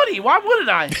take the money. Why wouldn't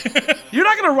I? You're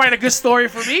not gonna write a good story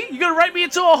for me. You're gonna write me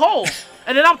into a hole,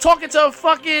 and then I'm talking to a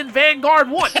fucking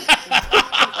Vanguard 1.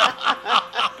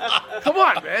 Come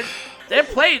on, man. They're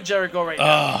playing Jericho right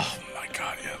now. Oh my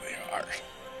God, yeah,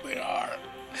 they are.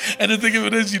 And the thing of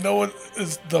it is, you know what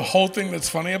is the whole thing that's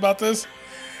funny about this?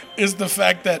 Is the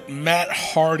fact that Matt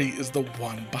Hardy is the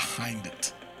one behind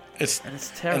it. It's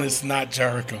terrible. And it's not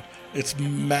Jericho. It's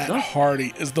Matt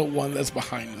Hardy is the one that's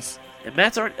behind this. And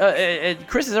Matt's already, and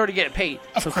Chris is already getting paid.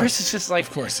 Chris is just like,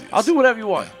 of course he is. I'll do whatever you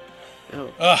want.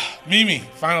 Yeah. Mimi,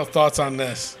 final thoughts on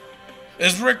this.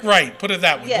 Is Rick right? Put it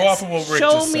that way. Yes. Go off of what Rick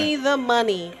Show just said. me the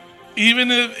money.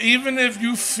 Even if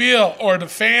you feel, or the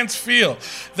fans feel,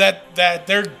 that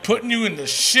they're putting you in the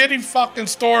shitty fucking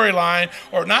storyline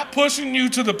or not pushing you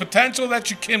to the potential that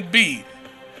you can be,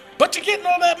 but you're getting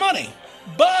all that money.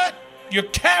 But your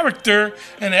character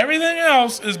and everything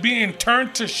else is being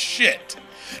turned to shit.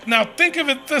 Now think of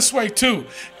it this way too,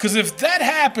 because if that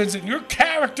happens and your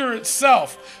character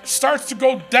itself starts to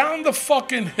go down the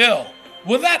fucking hill,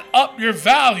 will that up your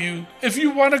value if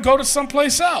you want to go to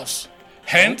someplace else?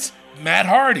 Hence, Matt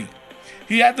Hardy.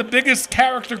 He had the biggest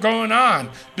character going on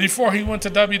before he went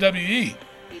to WWE. He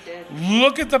did.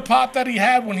 Look at the pop that he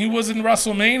had when he was in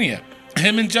WrestleMania.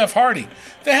 Him and Jeff Hardy.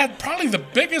 They had probably the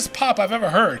biggest pop I've ever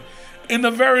heard in a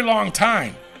very long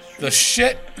time. The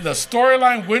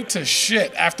storyline went to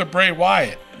shit after Bray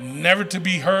Wyatt, never to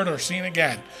be heard or seen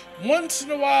again. Once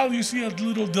in a while, you see a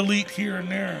little delete here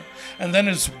and there, and then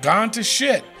it's gone to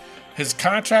shit. His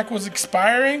contract was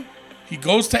expiring. He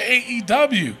goes to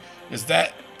AEW. Is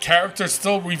that character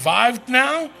still revived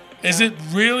now? Is it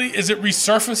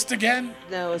resurfaced again?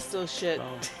 No, it's still shit.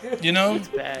 You know? It's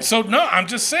bad. So, no, I'm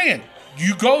just saying.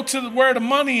 You go to where the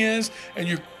money is, and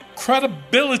your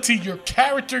credibility, your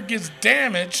character gets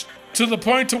damaged to the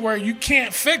point to where you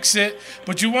can't fix it,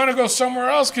 but you want to go somewhere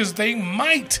else because they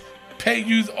might pay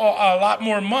you a lot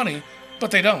more money,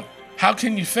 but they don't. How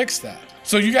can you fix that?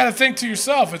 So you got to think to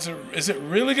yourself, is it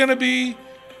really going to be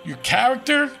your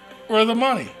character or the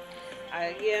money?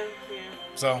 Yeah.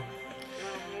 So...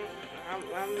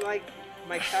 I'm like,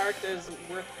 my character is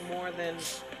worth more than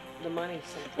the money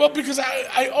sometimes. Well, because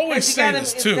I always say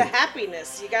this too. It's the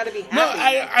happiness. You got to be happy. No,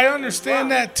 I understand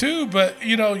that too, but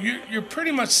you know, you're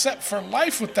pretty much set for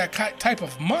life with that type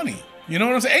of money. You know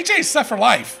what I'm saying? AJ's set for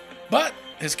life, but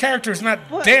his character is not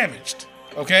damaged.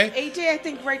 Okay? AJ, I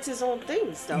think, writes his own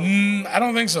things, though. I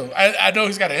don't think so. I know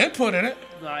he's got an input in it.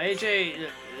 No, AJ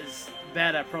is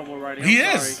bad at promo writing.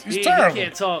 He's terrible. He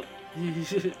can't talk.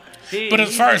 But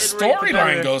as far as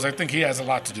storyline goes, I think he has a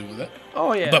lot to do with it.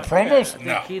 Oh, yeah. But promos?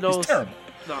 Yeah, He's terrible.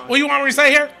 No. What you want me to say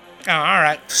here? Oh, all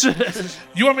right.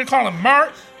 You want me to call him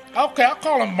Mark? Okay, I'll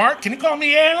call him Mark. Can you call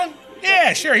me Alan?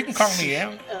 Yeah, sure, he can call me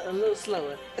Alan. A little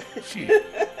slower. Shit.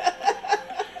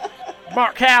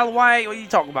 Mark Calloway, what are you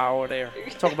talking about over there?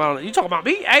 You talking about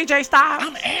me, AJ Styles?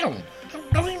 I'm Alan.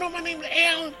 Don't you know my name is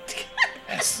Alan?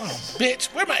 That son of a bitch.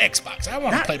 Where's my Xbox? I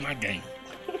want to play my game.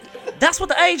 That's what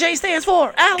the AJ stands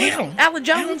for. Alan Jones. Alan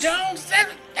Jones?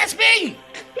 That's me.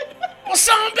 Well,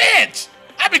 son of a bitch.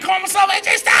 I be calling myself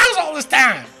AJ Styles all this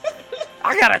time.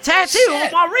 I got a tattoo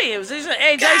on my ribs. It's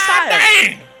AJ Styles.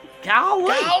 Dang.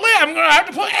 Golly, I'm going to have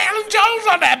to put Alan Jones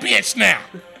on that bitch now.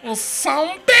 Well, son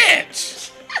of a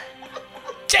bitch.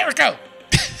 Jericho.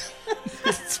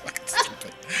 It's fucking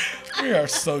stupid. We are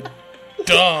so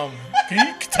dumb. Can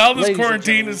you tell this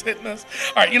quarantine is hitting us?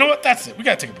 All right, you know what? That's it. We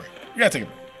got to take a break.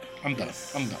 I'm done.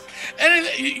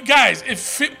 And you guys,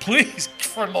 please,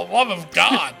 for the love of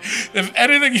God, if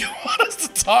anything you want us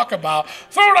to talk about,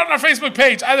 throw it on our Facebook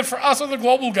page, either for us or the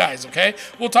Global guys, okay?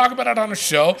 We'll talk about it on the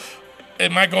show.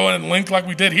 It might go in and link like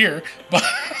we did here, but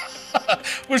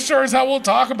we're sure as hell we'll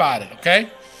talk about it,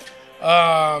 okay?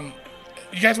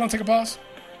 You guys want to take a pause?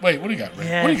 Wait, what do you got, Rick?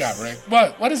 Yes. What do you got, Rick?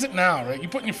 What is it now, Rick? You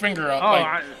putting your finger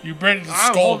up you ready to scold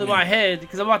I'm holding me. my head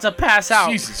because I'm about to pass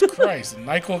out. Jesus Christ.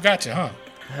 NyQuil got you, huh?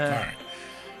 All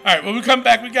right, when we come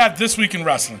back, we got This Week in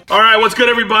Wrestling. All right, what's good,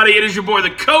 everybody? It is your boy, the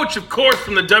coach, of course,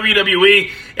 from the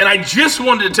WWE, and I just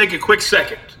wanted to take a quick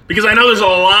second because I know there's a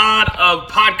lot of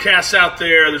podcasts out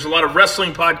there. There's a lot of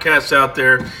wrestling podcasts out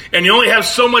there, and you only have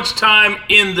so much time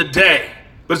in the day.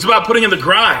 But it's about putting in the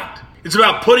grind. It's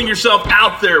about putting yourself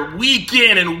out there week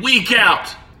in and week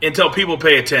out until people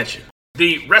pay attention.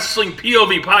 The Wrestling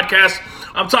POV podcast,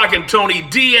 I'm talking Tony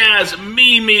Diaz,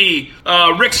 Mimi,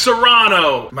 Rick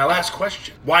Serrano. My last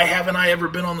question, why haven't I ever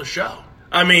been on the show?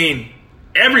 I mean,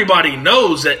 everybody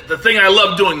knows that the thing I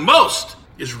love doing most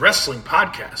is wrestling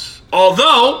podcasts.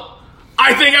 Although,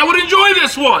 I think I would enjoy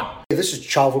this one. Hey, this is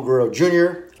Chavo Guerrero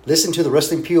Jr. Listen to the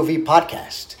Wrestling POV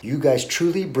podcast. You guys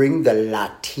truly bring the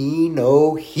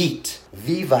Latino heat.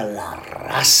 Viva la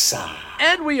raza.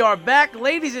 And we are back,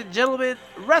 ladies and gentlemen.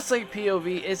 Wrestling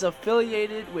POV is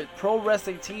affiliated with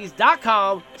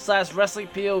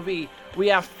ProWrestlingTees.com/WrestlingPOV. We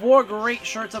have 4 great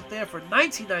shirts up there for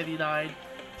 $19.99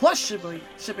 plus shipping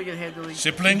and handling.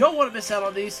 Shipping? You don't want to miss out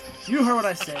on these. You heard what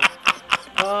I said.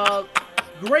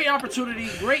 Great opportunity,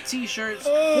 great T-shirts,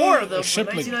 4 of them for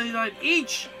 $19.99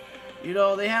 each. You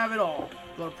know, they have it all.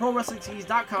 Go to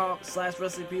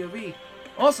ProWrestlingTees.com/WrestlingPOV.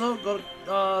 Also, go to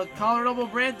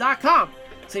ColoradoBrand.com.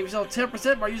 Save yourself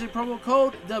 10% by using promo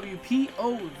code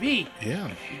WPOV. Yeah.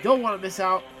 You don't want to miss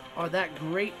out on that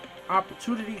great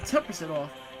opportunity. 10% off.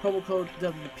 Promo code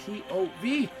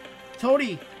WPOV.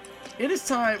 Tony, it is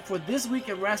time for This Week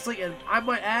in Wrestling, and I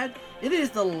might add, it is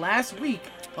the last week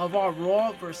of our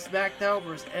Raw versus Smackdown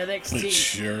versus NXT. It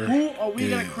sure Who are we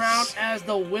going is. to crown as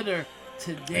the winner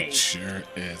today? It sure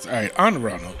is. All right, on the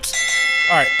Raw notes.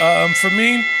 All right, for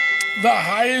me, the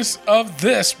highest of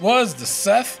this was the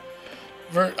Seth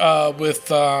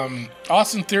with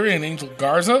Austin Theory and Angel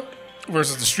Garza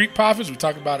versus the Street Profits. We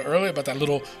talked about it earlier, about that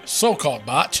little so-called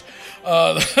botch.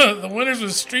 The winners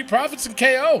was Street Profits and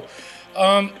KO.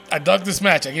 I dug this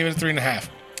match. I gave it a 3.5.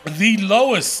 The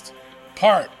lowest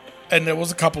part, and there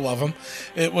was a couple of them,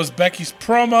 it was Becky's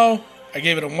promo. I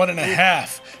gave it a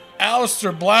 1.5.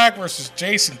 Aleister Black versus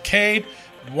Jason Cade.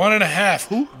 1.5.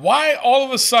 Who? Why all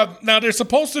of a sudden? Now, they're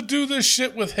supposed to do this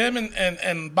shit with him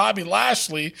and Bobby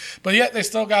Lashley, but yet they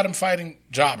still got him fighting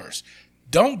jobbers.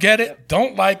 Don't get it.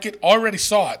 Don't like it. Already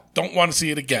saw it. Don't want to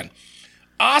see it again.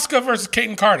 Asuka versus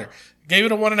Kaden Carter. Gave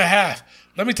it a 1.5.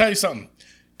 Let me tell you something.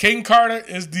 Kaden Carter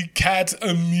is the cat's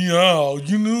a meow.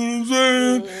 You know what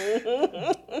I'm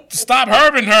saying? Stop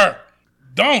herbing her.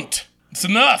 Don't. It's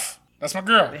enough. That's my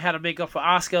girl. They had to make up for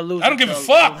Asuka losing. I don't give a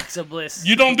fuck. Alexa Bliss.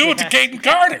 You don't do it to Kaden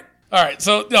Carter. All right,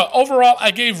 so overall,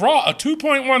 I gave Raw a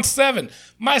 2.17.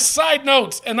 My side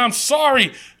notes, and I'm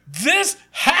sorry, this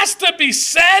has to be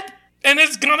said, and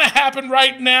it's going to happen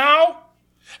right now,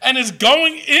 and it's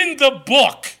going in the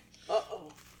book.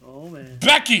 Uh-oh. Oh, man.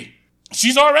 Becky,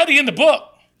 she's already in the book.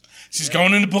 She's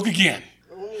going in the book again.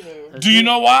 Do you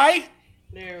know why?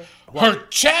 No. Her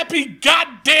chappy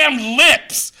goddamn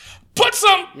lips. Put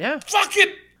some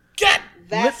fucking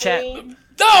lip chat.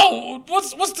 No,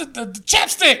 what's the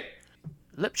chapstick?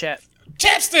 Lip chat.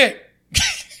 Chapstick.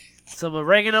 Some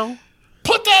oregano.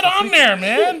 Put that on there,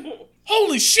 man.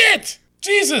 Holy shit.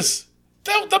 Jesus.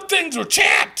 Them things were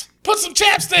chapped. Put some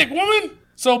chapstick, woman.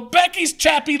 So Becky's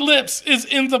chappy lips is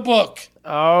in the book.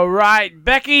 All right,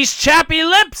 Becky's chappy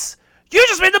lips. You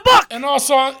just made the book. And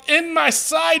also, in my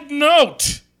side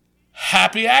note,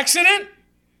 happy accident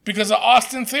because of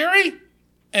Austin Theory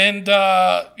and,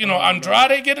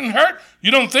 Andrade getting hurt?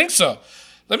 You don't think so?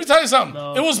 Let me tell you something.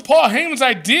 No. It was Paul Heyman's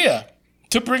idea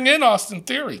to bring in Austin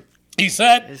Theory. He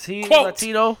said, is he quote,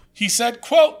 Latino? He said,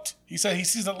 quote, he said he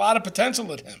sees a lot of potential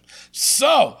in him.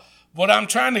 So, what I'm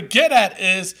trying to get at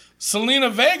is Selena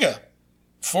Vega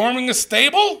forming a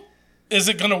stable? Is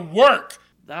it going to work?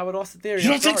 Not with Austin Theory. You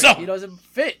don't think so? He doesn't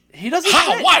fit. He doesn't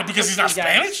How? fit. Why? Because he's not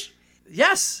Spanish?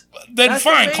 Yes. Then that's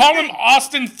fine. Call him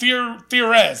Austin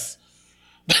Theorez.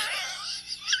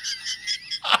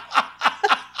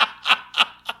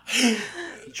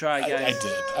 Try, guys.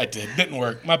 I did. Didn't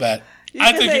work. My bad.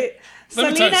 I think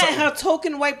Selena and her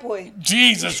token white boy.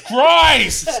 Jesus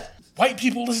Christ. White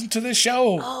people listen to this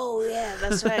show. Oh, yeah,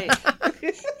 that's right.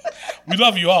 We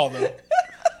love you all, though.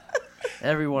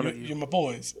 Every one of you. You're my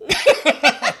boys.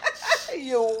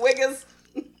 You wiggers.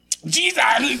 Jesus,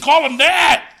 I didn't call him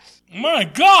that. My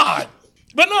God.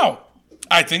 But no,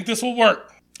 I think this will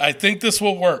work. I think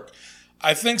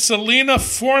Selena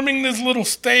forming this little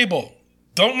stable.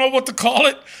 Don't know what to call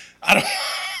it. I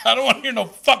don't want to hear no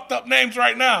fucked up names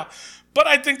right now. But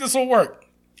I think this will work.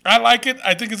 I like it.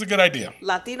 I think it's a good idea.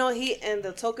 Latino Heat and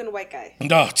the token white guy.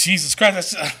 No, Jesus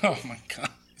Christ. Oh, my God.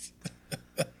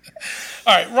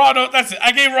 All right, Raw, that's it.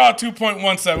 I gave Raw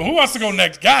 2.17. Who wants to go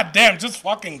next? God damn, just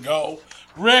fucking go.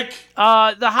 Rick?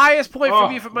 The highest point for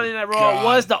me for Monday Night Raw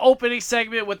was the opening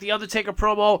segment with the Undertaker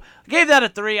promo. I gave that a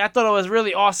 3. I thought it was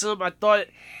really awesome. I thought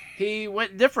he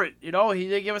went different. You know, he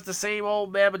didn't give us the same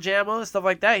old Mamma Jamma and stuff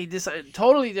like that. He did something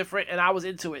totally different, and I was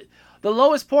into it. The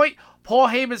lowest point, Paul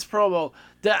Heyman's promo.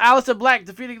 The Aleister Black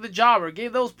defeating the Jobber.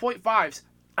 Gave those 0.5s.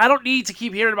 I don't need to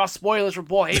keep hearing about spoilers from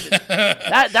Paul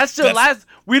Heyman. That's the last.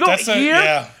 We don't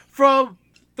hear from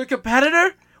the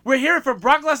competitor. We're hearing from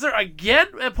Brock Lesnar again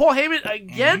and Paul Heyman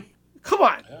again. Mm-hmm. Come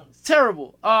on, it's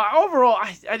terrible. Overall,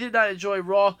 I did not enjoy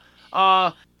Raw.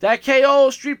 That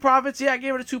KO Street Profits, I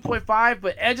gave it a 2.5.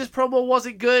 But Edge's promo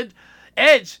wasn't good.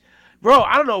 Edge, bro,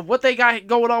 I don't know what they got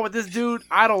going on with this dude.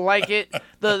 I don't like it.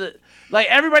 Like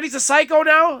everybody's a psycho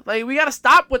now. Like we gotta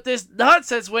stop with this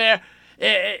nonsense where.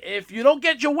 If you don't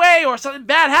get your way or something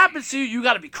bad happens to you, you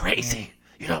got to be crazy.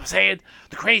 You know what I'm saying?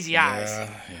 The crazy eyes.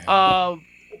 Yeah.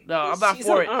 No, I'm not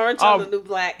for it. Orange on the new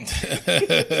black.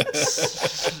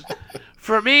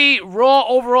 For me, Raw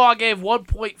overall, I gave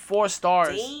 1.4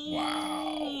 stars. Damn.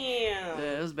 Wow. Yeah,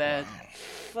 it was bad. Wow.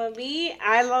 For me,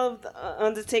 I loved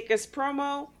Undertaker's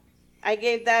promo. I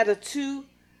gave that a 2.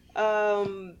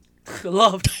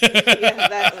 Loved. Yeah,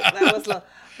 that was love.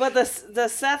 But the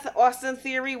Seth Austin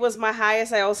Theory was my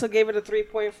highest. I also gave it a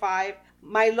 3.5.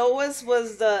 My lowest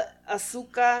was the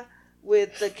Asuka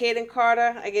with the Kaden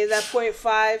Carter. I gave that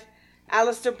 0.5.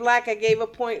 Aleister Black, I gave a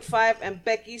 0.5. And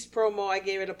Becky's promo, I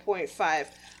gave it a 0.5.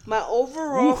 My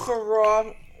overall for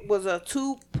Raw was a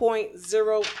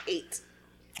 2.08.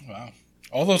 Wow.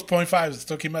 All those 0.5s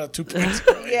still came out at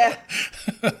 2.0. Yeah.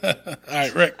 All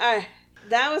right, Rick. All right.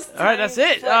 That was all right. That's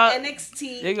it. For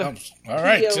NXT. There you go. All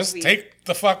right, POV. just take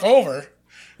the fuck over.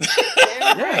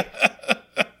 Yeah.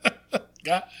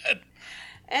 God.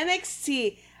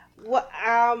 NXT. What?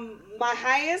 My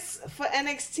highest for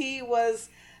NXT was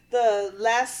the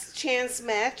last chance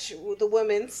match with the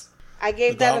women's. I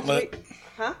gave that a 3.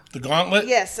 Huh? The gauntlet.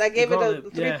 Yes, I gave it a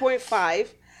 3.5.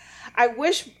 I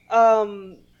wish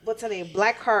what's her name?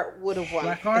 Blackheart would have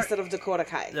won instead of Dakota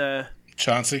Kai.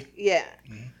 Chauncey. Yeah.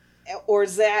 or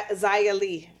Xia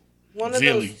Li. One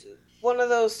of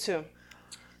those two.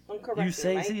 I'm correct. You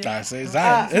say right? I say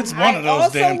Xia. It's one of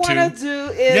those damn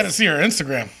two. You got to see her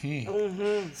Instagram.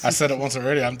 I said it once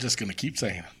already. I'm just gonna keep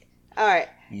saying it. All right.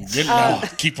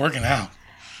 Keep working out.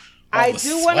 I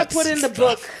do want to put in the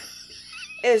book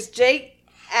is Jake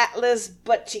Atlas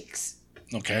butt cheeks.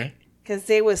 Okay. Because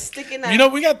they were sticking out. You know,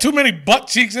 we got too many butt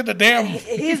cheeks in the damn.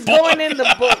 He's going in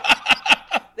the book.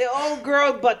 The old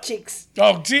girl butt cheeks.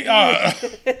 Oh, gee. All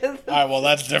right, well,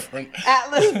 that's different.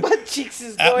 Atlas butt cheeks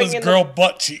is going Atlas in girl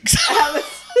butt cheeks.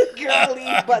 Atlas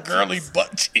girly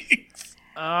butt cheeks.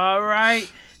 All right.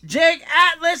 Jake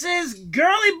Atlas's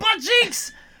girly butt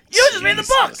cheeks. You just made the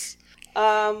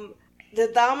book.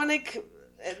 The Dominic.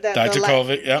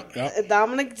 Dijakovic, yep.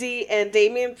 Dominic D and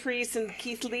Damian Priest and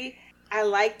Keith Lee. I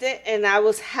liked it, and I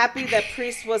was happy that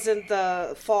Priest wasn't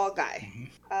the fall guy.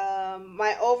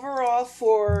 My overall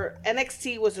for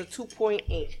NXT was a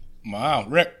 2.8. Wow,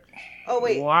 Rick. Oh,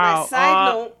 wait. Wow. My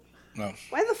side note. No.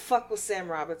 Why the fuck was Sam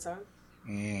Roberts on?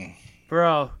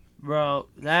 Bro,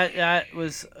 that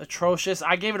was atrocious.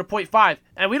 I gave it a 0.5,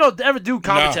 and we don't ever do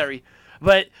commentary. No.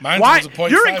 But mine why? Was a 0.5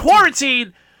 you're in quarantine.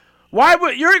 Too.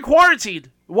 You're in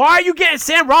quarantine? Why are you getting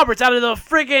Sam Roberts out of the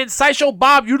friggin' Sideshow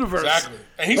Bob universe?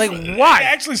 Exactly. Why?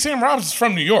 Actually, Sam Roberts is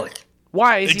from New York.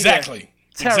 Why is exactly.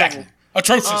 he there? Terrible. Exactly.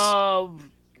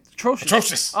 Atrocious.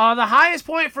 Atrocious. The highest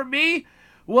point for me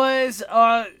was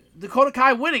Dakota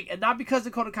Kai winning, and not because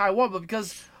Dakota Kai won, but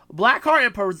because Blackheart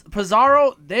and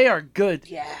Pizarro, they are good.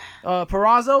 Yeah.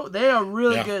 Purrazzo, they are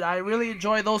really good. I really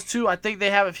enjoy those two. I think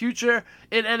they have a future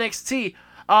in NXT.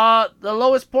 The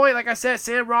lowest point, like I said,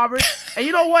 Sam Roberts. And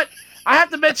you know what? I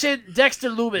have to mention Dexter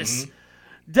Lumis. Mm-hmm.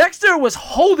 Dexter was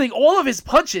holding all of his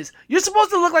punches. You're supposed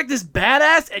to look like this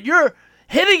badass, and you're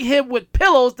hitting him with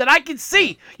pillows that I can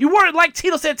see. You weren't like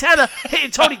Tito Santana hitting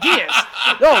Tony Diaz.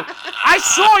 No, I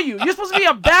saw you. You're supposed to be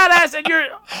a badass, and you're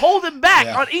holding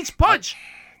back on each punch.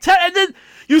 And then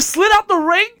you slid out the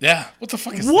ring? Yeah. What the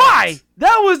fuck is Why?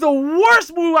 That was the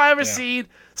worst move I ever seen.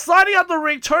 Sliding out the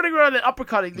ring, turning around, and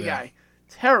uppercutting the guy.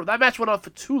 Terrible. That match went on for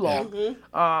too long.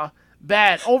 Yeah.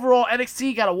 Bad. Overall,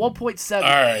 NXT got a 1.7. All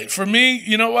right. For me,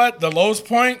 you know what? The lowest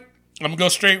point, I'm going to go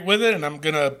straight with it, and I'm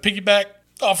going to piggyback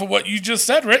off of what you just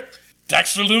said, Rick.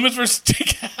 Dexter Lumis versus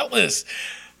Jake Atlas.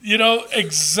 You know,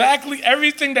 exactly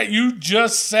everything that you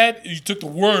just said, you took the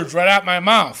words right out my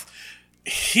mouth.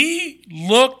 He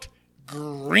looked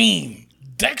green.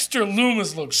 Dexter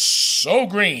Lumis looked so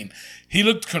green. He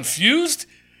looked confused.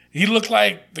 He looked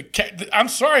like I'm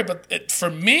sorry, but for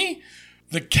me,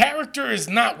 the character is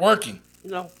not working.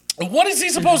 No. What is he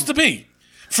supposed to be?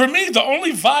 For me, the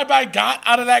only vibe I got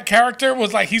out of that character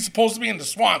was like he's supposed to be in the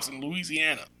swamps in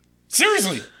Louisiana.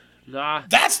 Seriously. Nah.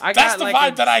 That's the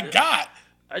vibe that I got.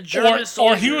 A German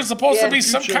soldier. Or he was supposed to be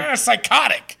some kind of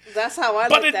psychotic. That's how I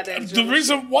looked at it. The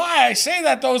reason why I say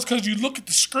that, though, is because you look at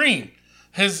the screen.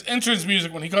 His entrance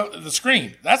music when he goes to the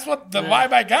screen. That's what the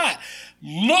vibe I got.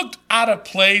 Looked out of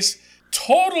place.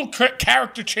 Total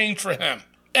character change for him.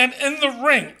 And in the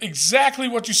ring, exactly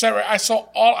what you said, right?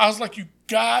 I was like, you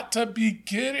got to be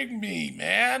kidding me,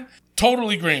 man.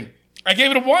 Totally green. I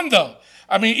gave it a 1, though.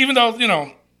 I mean, even though, you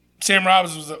know, Sam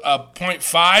Roberts was a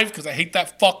 0.5 because I hate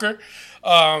that fucker.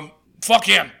 Fuck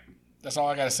him. That's all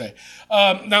I got to say.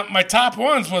 Now, my top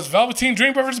ones was Velveteen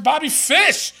Dream versus Bobby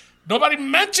Fish. Nobody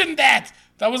mentioned that.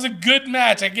 That was a good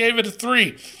match. I gave it a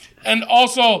 3. And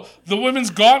also, the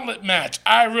women's gauntlet match.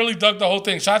 I really dug the whole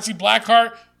thing. Shotzi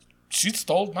Blackheart, she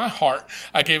stole my heart.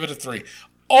 I gave it a 3.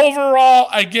 Overall,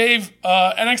 I gave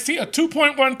NXT a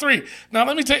 2.13. Now,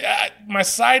 let me tell you, my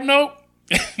side note.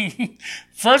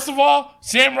 First of all,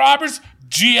 Sam Roberts,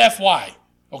 GFY.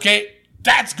 Okay?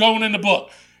 That's going in the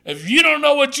book. If you don't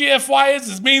know what GFY is,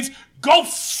 this means go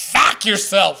fuck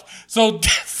yourself. So,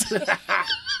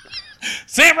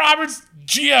 Sam Roberts,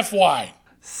 GFY.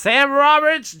 Sam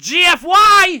Roberts,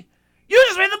 GFY. You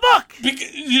just read the book.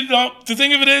 You know, the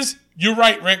thing of it is, you're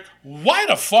right, Rick. Why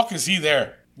the fuck is he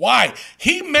there? Why?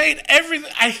 He made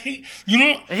everything. I hate, you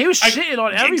know. And he was shitting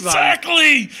on everybody.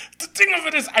 Exactly. The thing of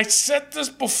it is, I said this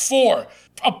before.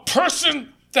 A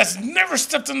person that's never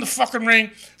stepped in the fucking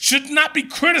ring should not be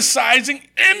criticizing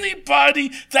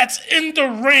anybody that's in the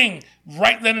ring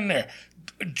right then and there.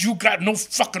 You got no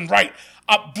fucking right.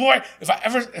 Boy, if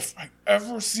I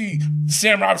ever see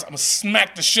Sam Roberts, I'm going to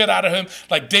smack the shit out of him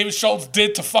like David Schultz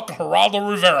did to fucking Geraldo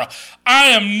Rivera. I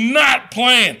am not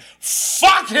playing.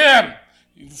 Fuck him,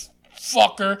 you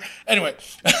fucker. Anyway,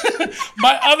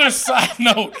 my other side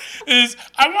note is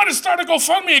I want to start a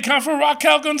GoFundMe account for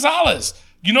Raquel Gonzalez.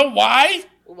 You know why?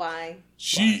 Why?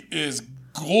 She is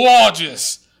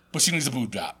gorgeous, but she needs a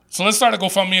boob job. So let's start a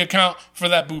GoFundMe account for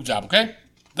that boob job, okay?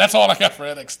 That's all I got for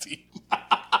NXT.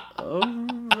 All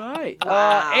right.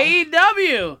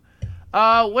 AEW.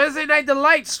 Wednesday Night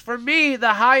Delights. For me,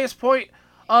 the highest point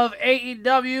of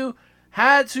AEW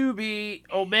had to be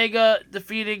Omega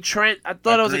defeating Trent. I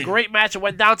thought it was a great match. It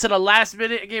went down to the last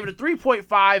minute. I gave it a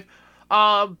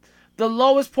 3.5. The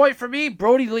lowest point for me,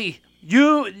 Brody Lee.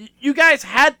 You guys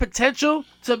had potential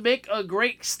to make a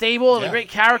great stable and a great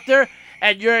character,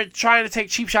 and you're trying to take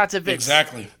cheap shots at Vince.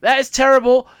 Exactly. That is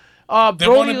terrible. They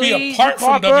want to be apart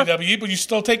from WWE, but you're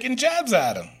still taking jabs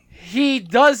at him. He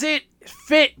doesn't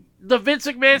fit the Vince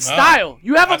McMahon style.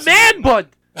 You have a man bun.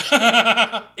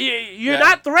 You're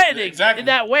not threatening in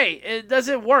that way. It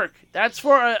doesn't work. That's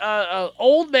for a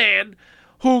old man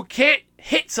who can't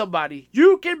hit somebody.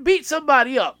 You can beat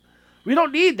somebody up. We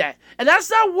don't need that. And that's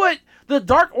not what the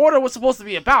Dark Order was supposed to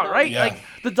be about, right? Yeah. Like,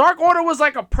 the Dark Order was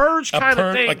like a purge kind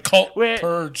of thing. Like cult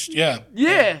purge, Yeah.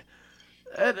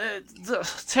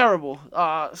 It's terrible.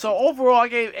 So overall, I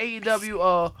gave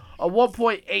AEW a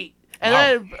 1.8. And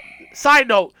then, side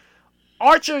note,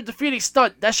 Archer defeating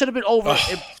Stunt. That should have been over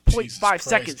in 0.5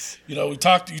 seconds. You know, you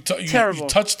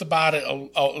touched about it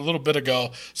a little bit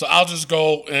ago. So I'll just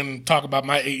go and talk about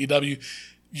my AEW.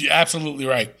 You're absolutely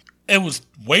right. It was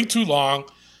way too long.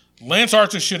 Lance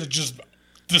Archer should have just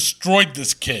destroyed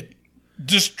this kid.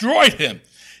 Destroyed him.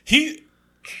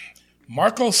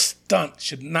 Marco Stunt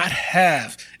should not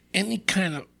have any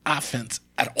kind of offense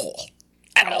at all.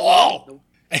 At all.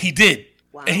 And he did.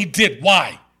 Wow. And he did.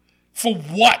 Why? For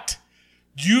what?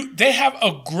 They have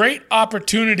a great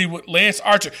opportunity with Lance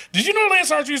Archer. Did you know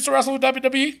Lance Archer used to wrestle with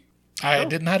WWE? I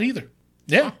did not either.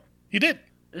 Yeah, he did.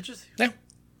 Interesting. Yeah.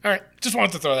 All right. Just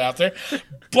wanted to throw that out there.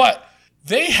 But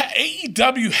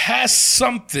AEW has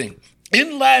something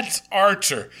in Lance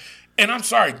Archer. And I'm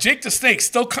sorry, Jake the Snake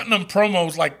still cutting them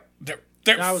promos like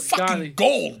they're fucking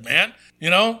gold, man. You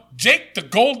know? Jake the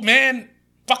Gold Man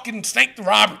fucking Snake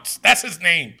Roberts. That's his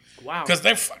name. Wow. Because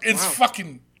it's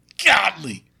fucking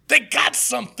godly. They got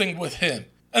something with him.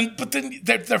 But then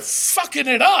they're fucking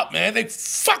it up, man. They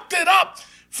fucked it up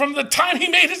from the time he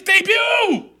made his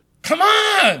debut. Come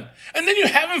on. And then you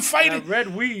have him fighting.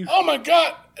 Red weave. Oh, my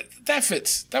God. That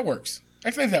fits. That works.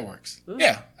 I think that works.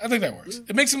 Yeah, I think that works.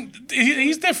 It makes him,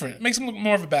 he's different. It makes him look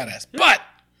more of a badass. But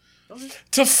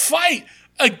to fight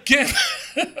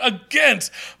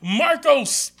against Marco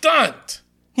Stunt,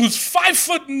 who's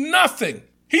 5'0",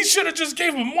 he should have just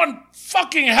gave him one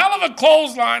fucking hell of a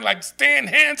clothesline like Stan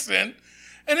Hansen,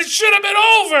 and it should have been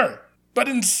over. But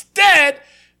instead,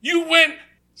 you went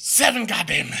 7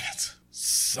 goddamn minutes.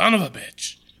 Son of a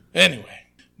bitch. Anyway,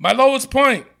 my lowest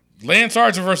point, Lance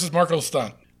Archer versus Marco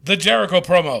Stunt. The Jericho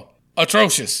promo,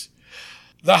 atrocious.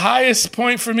 The highest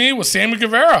point for me was Sammy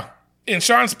Guevara and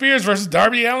Shawn Spears versus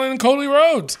Darby Allin and Cody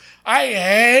Rhodes. I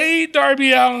hate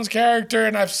Darby Allin's character,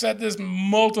 and I've said this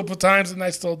multiple times, and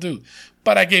I still do.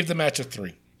 But I gave the match a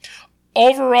 3.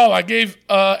 Overall, I gave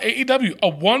AEW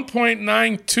a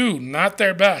 1.92, not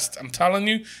their best. I'm telling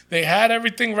you, they had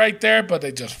everything right there, but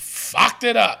they just fucked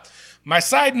it up. My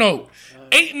side note,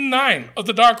 8 and 9 of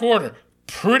the Dark Order.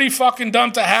 Pretty fucking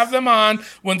dumb to have them on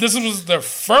when this was their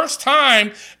first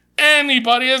time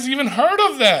anybody has even heard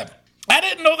of them. I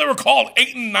didn't know they were called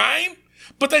 8 and 9,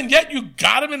 but then yet you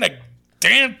got them in a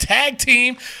damn tag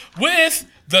team with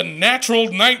the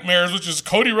Natural Nightmares, which is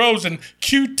Cody Rhodes and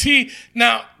QT.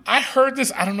 Now, I heard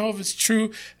this. I don't know if it's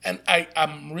true, and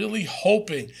I'm really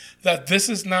hoping that this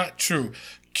is not true.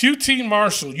 QT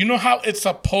Marshall, you know how it's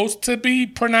supposed to be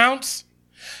pronounced?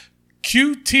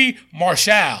 QT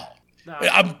Marshall. No.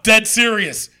 I'm dead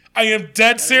serious. I am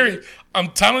dead serious. I'm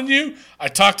telling you, I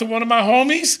talked to one of my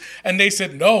homies, and they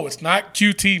said, no, it's not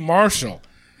QT Marshall.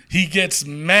 He gets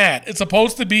mad. It's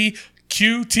supposed to be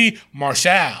QT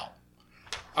Marshall.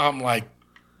 I'm like,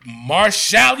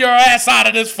 Marshall your ass out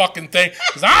of this fucking thing,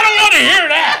 because I don't want to hear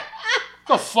that.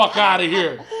 Get the fuck out of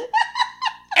here.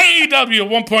 AEW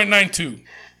 1.92.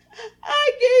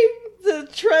 I gave the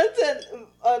Trent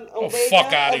and Omega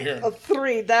fuck out of here. A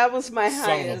 3. That was my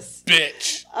highest. Son of a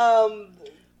bitch.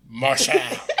 Marshall.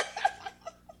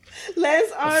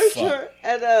 Lance Archer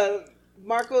and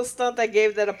Marco Stunt, I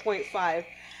gave that a 0.5.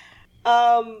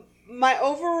 My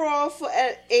overall for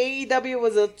AEW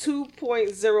was a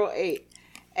 2.08.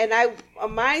 And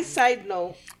on my side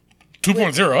note...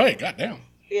 2.08, goddamn.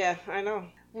 Yeah, I know.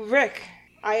 Rick,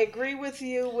 I agree with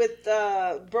you with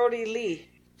Brody Lee.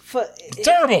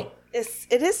 Terrible.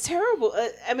 It is terrible.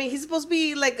 I mean, he's supposed to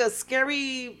be like a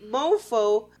scary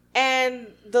mofo, and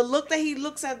the look that he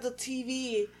looks at the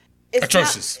TV is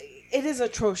atrocious. It is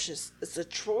atrocious. It's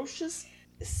atrocious.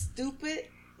 It's stupid.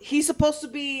 He's supposed to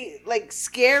be like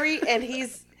scary, and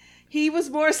he was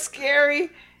more scary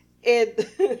in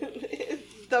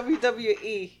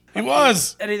WWE. He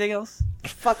was. Anything else?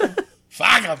 Fuck him.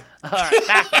 Fuck him.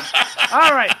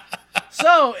 All right.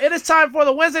 So it is time for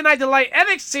the Wednesday Night Delight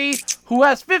NXT, who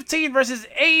has 15 versus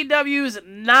AEW's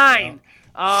 9.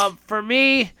 For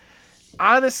me,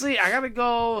 honestly, I gotta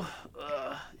go.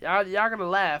 Y'all gonna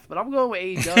laugh, but I'm going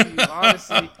with AEW.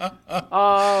 Honestly,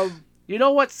 you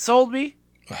know what sold me?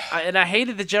 And I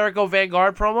hated the Jericho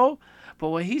Vanguard promo, but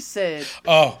when he said,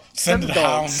 "Oh, send the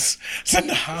hounds, send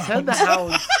the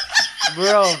hounds,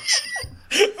 bro."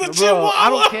 Bro, I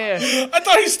don't care. I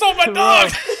thought he stole my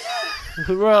dog.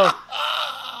 Bro,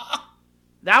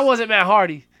 that wasn't Matt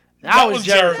Hardy. That was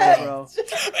Jericho, bro.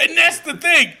 And that's the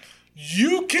thing.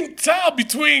 You can tell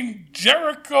between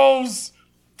Jericho's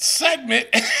segment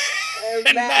and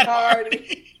Matt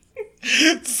Hardy.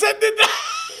 Send it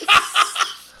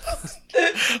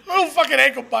little fucking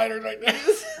ankle biter right there.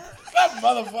 That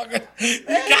motherfucker. You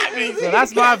got me. So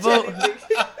that's my vote.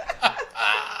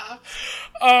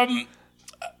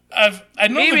 I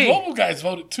know the global guys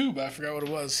voted too, but I forgot what it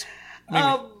was.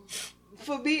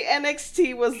 For me,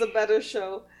 NXT was the better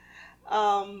show.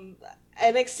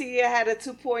 NXT had a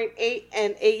 2.8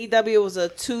 and AEW was a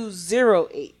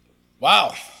 2.08.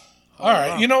 Wow. All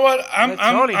right. You know what? I'm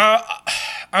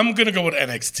gonna go with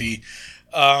NXT.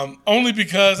 Only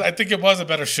because I think it was a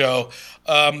better show.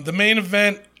 The main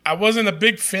event I wasn't a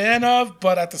big fan of,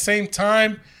 but at the same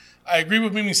time, I agree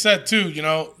with Mimi said too. You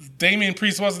know, Damian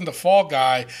Priest wasn't the fall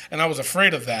guy, and I was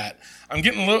afraid of that. I'm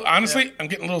getting a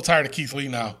little tired of Keith Lee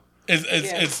now. I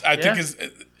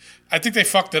think they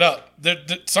fucked it up. They're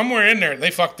somewhere in there,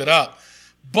 they fucked it up.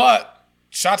 But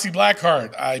Shotzi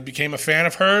Blackheart, I became a fan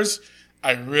of hers.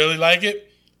 I really like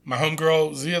it. My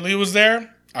homegirl Zia Lee was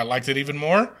there. I liked it even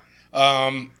more.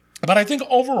 But I think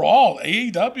overall,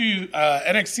 AEW,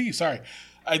 NXT, sorry,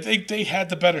 I think they had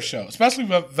the better show, especially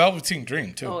with Velveteen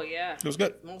Dream, too. Oh, yeah. It was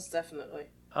good. Most definitely.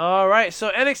 All right,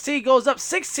 so NXT goes up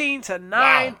 16-9.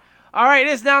 Wow. All right,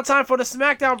 it is now time for the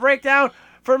SmackDown breakdown.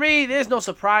 For me, there's no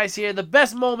surprise here. The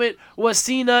best moment was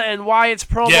Cena and Wyatt's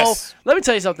promo. Yes. Let me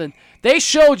tell you something. They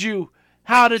showed you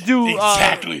how to do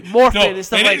morphing and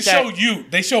stuff like that. They didn't show you.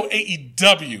 They showed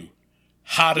AEW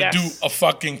how to do a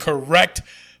fucking correct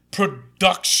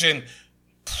production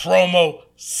promo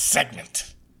segment.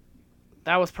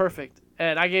 That was perfect.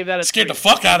 And I gave that a scared the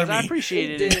fuck out of me. I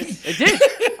appreciated it. It did.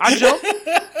 I joked.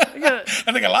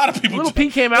 I think a lot of people. Little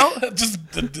P came out. Just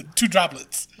the 2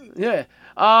 droplets. Yeah.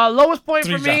 Lowest point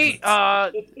 3 for me,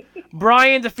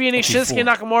 Bryan defeating Shinsuke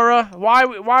Nakamura. Why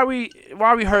are we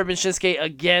herbing Shinsuke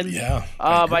again? Yeah.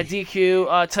 By DQ.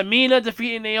 Tamina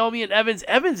defeating Naomi and Evans.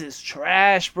 Evans is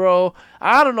trash, bro.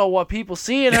 I don't know what people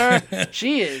see in her.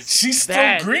 She's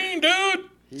bad. Still green, dude.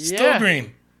 Yeah. Still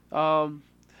green.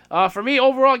 For me,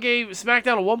 overall, gave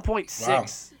SmackDown a 1.6. Wow.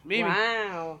 Maybe.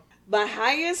 Wow. My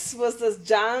highest was the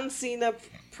John Cena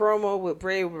promo with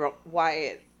Bray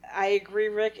Wyatt. I agree,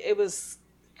 Rick. It was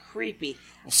creepy.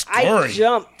 I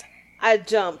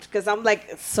jumped because I'm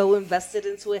like so invested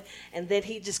into it, and then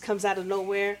he just comes out of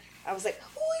nowhere. I was like,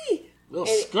 "Ooh!"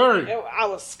 Scary. I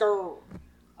was scared.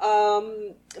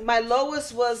 My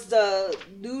lowest was the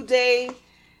New Day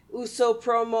Uso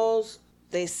promos.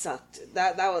 They sucked.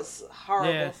 That was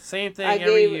horrible. Yeah, same thing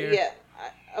every year. Yeah,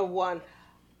 a 1.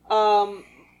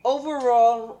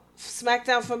 Overall,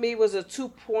 SmackDown for me was a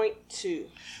 2.2.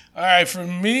 All right, for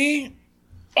me,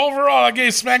 overall, I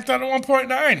gave SmackDown a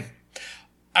 1.9.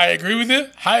 I agree with you.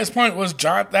 Highest point was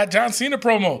that John Cena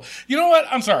promo. You know what?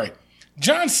 I'm sorry.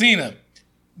 John Cena,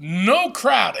 no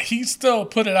crowd. He still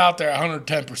put it out there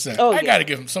 110%. I got to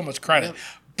give him so much credit. Yeah.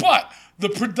 But the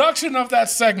production of that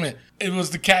segment, it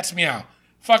was the cat's meow.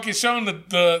 Fucking showing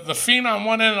the Fiend on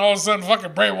one end, and all of a sudden,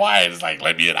 fucking Bray Wyatt is like,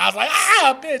 let me in. I was like,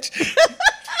 bitch.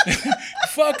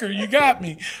 Fucker, you got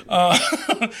me. A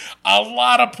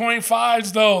lot of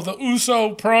 0.5s, though. The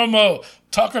Uso promo,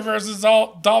 Tucker versus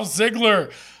Dolph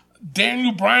Ziggler,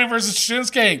 Daniel Bryan versus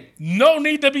Shinsuke. No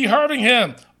need to be hurting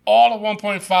him. All at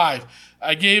 1.5.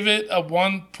 I gave it a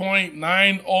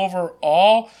 1.9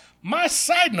 overall. My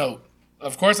side note,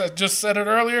 of course, I just said it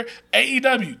earlier,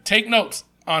 AEW, take notes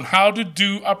on how to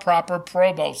do a proper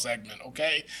promo segment,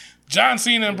 okay? John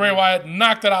Cena and Bray Wyatt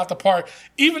knocked it out the park.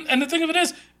 And the thing of it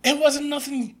is, it wasn't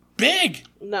nothing big.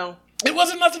 No. It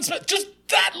wasn't nothing special. Just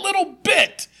that little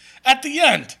bit at the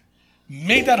end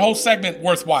made that whole segment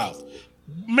worthwhile.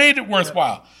 Made it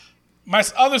worthwhile. My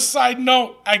other side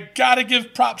note, I gotta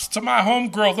give props to my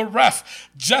homegirl, the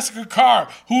ref, Jessica Carr,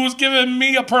 who was giving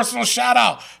me a personal shout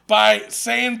out by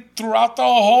saying throughout the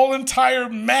whole entire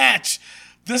match,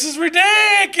 this is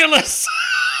ridiculous.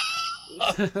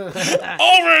 Over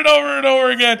and over and over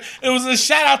again. It was a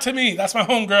shout out to me. That's my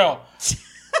homegirl.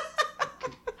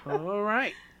 All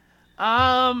right.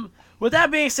 With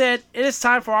that being said, it is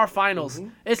time for our finals.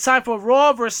 It's time for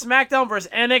Raw versus SmackDown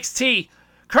versus NXT.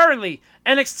 Currently,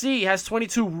 NXT has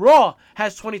 22, Raw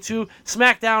has 22,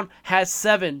 SmackDown has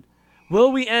 7.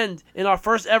 Will we end in our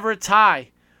first ever tie?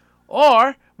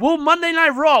 Or will Monday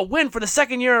Night Raw win for the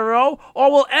second year in a row?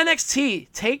 Or will NXT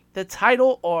take the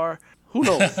title? Or who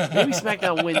knows? Maybe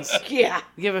SmackDown wins. Yeah.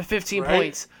 Give it 15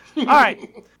 points. All right,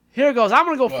 here it goes. I'm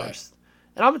going to go first.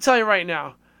 And I'm going to tell you right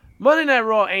now, Monday Night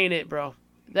Raw ain't it, bro.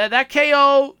 That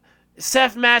KO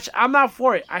Seth match, I'm not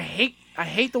for it. I hate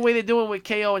the way they're doing with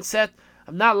KO and Seth.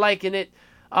 I'm not liking it.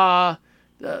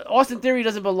 Austin Theory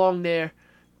doesn't belong there.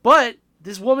 But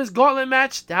this women's gauntlet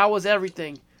match, that was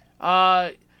everything.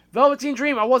 Velveteen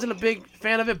Dream, I wasn't a big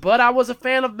fan of it, but I was a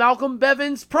fan of Malcolm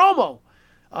Bevan's promo.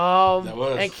 That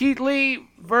was. And Keith Lee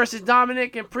versus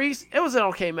Dominic and Priest, it was an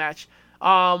okay match.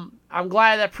 I'm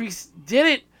glad that Priest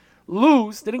didn't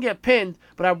get pinned,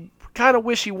 but I kind of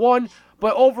wish he won.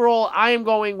 But overall, I am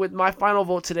going with my final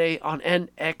vote today on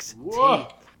NXT. Whoa.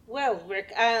 Well,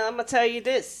 Rick, I'm going to tell you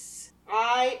this.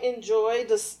 I enjoyed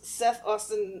the Seth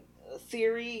Austin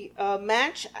Theory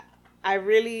match. I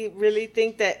really, really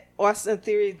think that Austin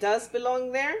Theory does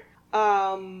belong there.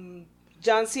 John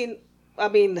Cena,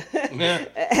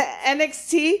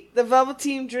 NXT, the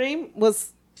Velveteen Dream,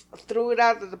 threw it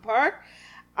out of the park.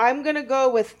 I'm going to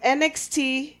go with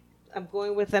NXT. I'm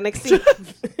going with NXT.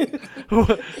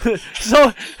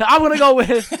 So I'm going to go with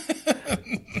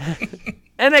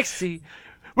NXT.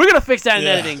 We're going to fix that in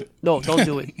editing. No, don't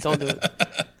do it. Don't do it.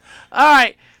 All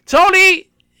right. Tony,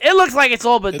 it looks like it's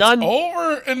all but done.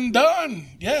 Over and done.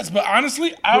 Yes, but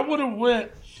honestly, I would have went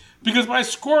because my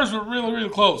scores were really, really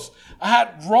close. I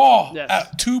had Raw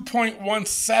at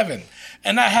 2.17,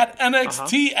 and I had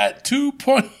NXT at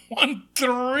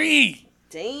 2.13.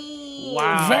 Dang.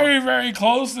 Wow. Very, very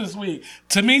close this week.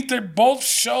 To me, both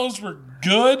shows were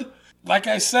good. Like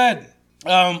I said,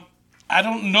 I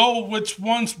don't know which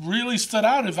ones really stood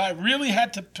out. If I really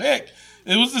had to pick,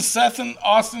 it was the Seth and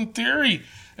Austin Theory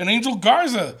and Angel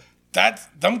Garza.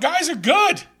 Them guys are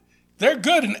good. They're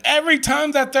good. And every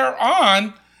time that they're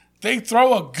on, they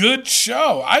throw a good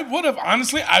show. I would have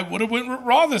went with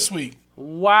Raw this week.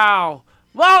 Wow.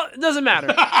 Well, it doesn't matter.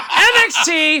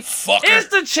 NXT is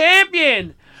the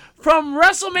champion. From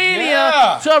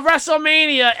WrestleMania to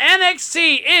WrestleMania,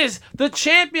 NXT is the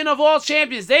champion of all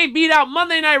champions. They beat out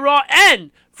Monday Night Raw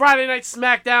and Friday Night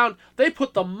SmackDown. They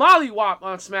put the mollywop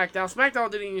on SmackDown.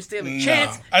 SmackDown didn't even stand a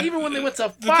chance, even when they went to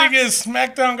Fox. The thing is,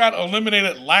 SmackDown got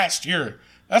eliminated last year.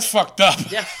 That's fucked up.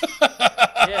 Yeah,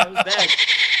 it was bad.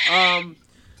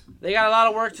 They got a lot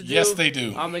of work to do. Yes, they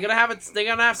do. They're gonna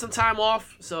have some time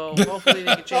off, so hopefully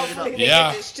they can change it up.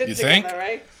 Yeah, you think?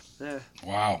 Right? Yeah.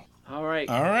 Wow. All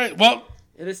right. Well,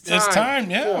 it's time.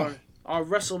 For our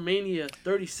WrestleMania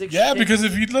 36. Yeah, because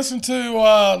if you listen to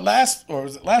last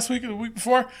week or the week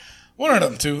before, one of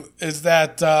them two is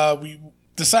that we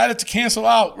decided to cancel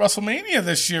out WrestleMania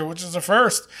this year, which is the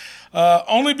first,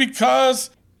 only because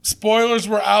spoilers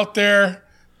were out there.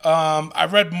 I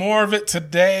read more of it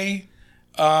today.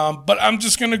 But I'm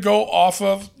just going to go off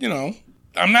of,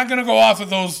 I'm not going to go off of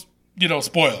those,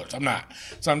 spoilers. I'm not.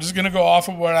 So I'm just going to go off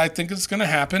of what I think is going to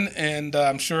happen. And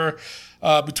I'm sure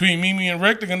between Mimi and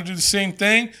Rick, they're going to do the same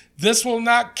thing. This will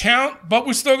not count, but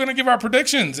we're still going to give our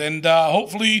predictions. And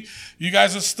hopefully you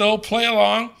guys will still play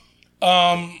along.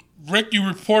 Rick, you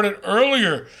reported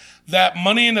earlier that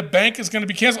Money in the Bank is going to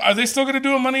be canceled. Are they still going to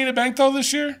do a Money in the Bank, though,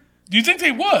 this year? Do you think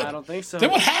they would? I don't think so. They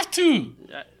would have to.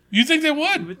 You think they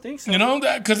would? You would think so.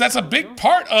 Because that's a big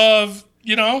part of,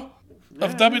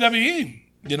 of WWE.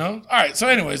 All right. So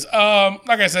anyways,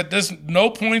 like I said, there's no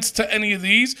points to any of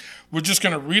these. We're just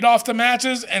going to read off the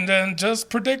matches and then just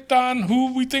predict on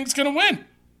who we think is going to win.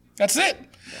 That's it.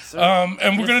 Yes,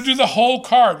 and we're going to do the whole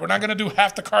card. We're not going to do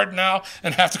half the card now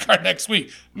and half the card next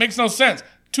week. Makes no sense.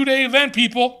 2-day event,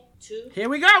 people. Here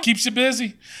we go. Keeps you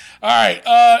busy. All right.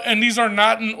 And these are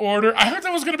not in order. I heard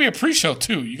there was going to be a pre-show,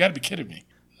 too. You got to be kidding me.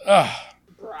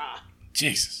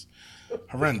 Jesus.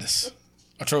 Horrendous.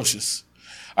 Atrocious.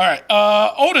 All right.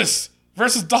 Otis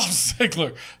versus Dolph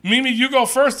Ziggler. Mimi, you go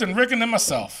first, and Rick and then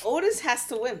myself. Otis has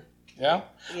to win. Yeah?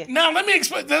 Now, let me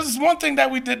explain. This is one thing that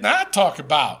we did not talk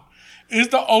about. Is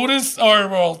the Otis,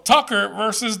 Tucker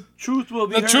versus Truth Will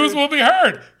Be Heard. Truth Will Be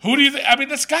Heard. Who do you think? I mean,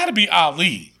 that's got to be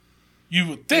Ali. You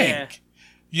would think.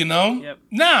 Yeah. Yep.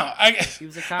 Now, he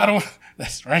was a cop.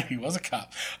 That's right, he was a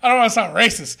cop. I don't want to sound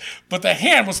racist, but the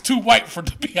hand was too white for it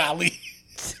to be Ali.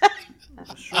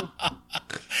 That's true.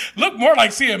 Looked more like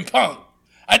CM Punk.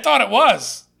 I thought it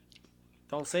was.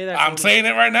 Don't say that. I'm saying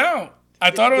it right now.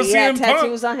 I thought it was CM Punk. He had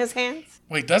tattoos on his hands?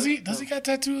 Wait, does he? Does he got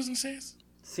tattoos on his hands?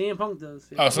 CM Punk does.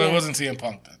 Yeah. Oh, so it wasn't CM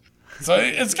Punk then. So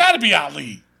it's got to be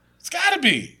Ali. It's got to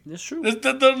be. That's true.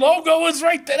 The logo is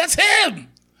right there. That's him.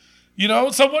 You know,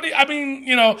 so what do you, I mean,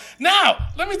 you know, now,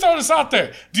 let me throw this out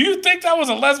there. Do you think that was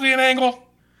a lesbian angle?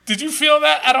 Did you feel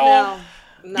that at all?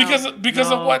 No.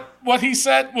 Because of what he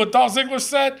said, what Dolph Ziggler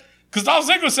said? Because Dolph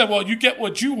Ziggler said, well, you get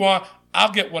what you want,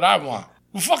 I'll get what I want.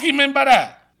 What the fuck he meant by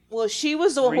that? Well, she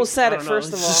was the one who said it,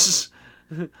 first of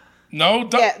all.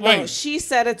 Wait. She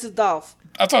said it to Dolph.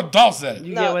 I thought Dolph said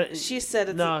it. She said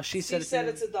it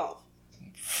to Dolph.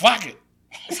 Fuck it.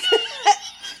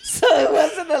 So it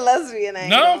wasn't a lesbian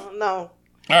angle. No. All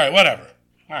right, whatever.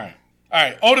 All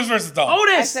right. Otis versus Dolph.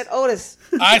 I said Otis.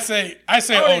 I say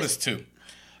Otis too.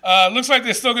 Looks like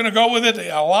they're still gonna go with it.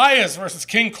 Elias versus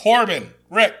King Corbin.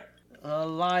 Rick.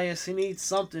 Elias, he needs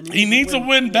something. He needs a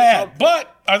win bad.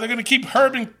 But are they gonna keep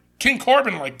herbing King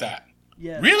Corbin like that?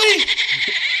 Yeah. Really?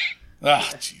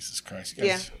 Jesus Christ, you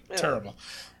guys are terrible.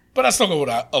 But I still go with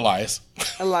Elias.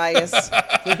 All right,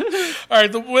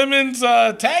 the women's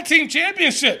tag team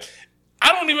championship.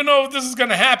 I don't even know if this is going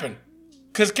to happen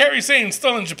because Kairi Sane's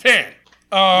still in Japan.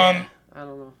 I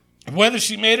don't know. Whether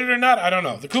she made it or not, I don't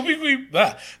know. The Kabuki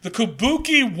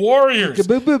Warriors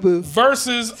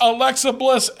versus Alexa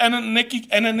Bliss and a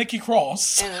Nikki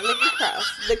Cross.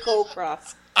 Nicole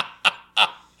Cross.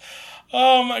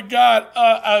 Oh my God,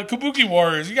 Kabuki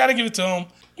Warriors! You got to give it to them.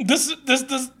 This is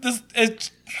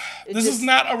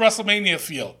not a WrestleMania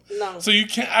feel. No. So you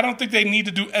can't. I don't think they need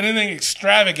to do anything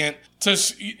extravagant to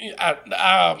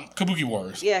Kabuki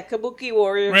Warriors. Yeah, Kabuki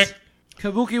Warriors. Rick.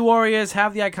 Kabuki Warriors,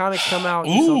 have the Iconics come out.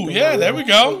 Ooh, yeah, there we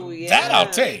go. Ooh, yeah. That I'll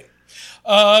take.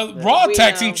 Raw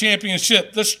Tag Team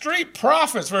Championship: The Street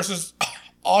Profits versus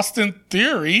Austin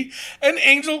Theory and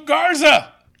Angel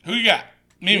Garza. Who you got?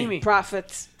 Mimi.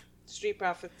 Profits. Street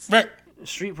Profits. Rick.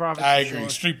 Street Profits. I agree. Sure.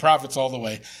 Street Profits all the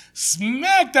way.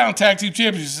 Smackdown Tag Team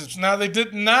Championships. Now, they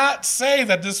did not say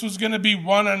that this was going to be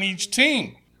one on each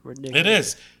team. Ridiculous. It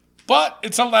is. But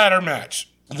it's a ladder match.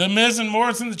 The Miz and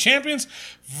Morrison, the champions,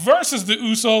 versus the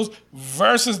Usos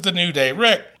versus the New Day.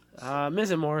 Rick.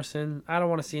 Miz and Morrison. I don't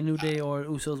want to see a New Day or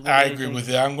Usos win I anything. agree with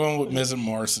you. I'm going with Miz and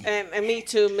Morrison. And me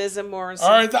too, Miz and Morrison.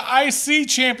 All right, the IC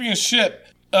Championship.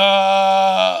 Sami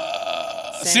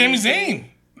Zayn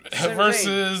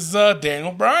versus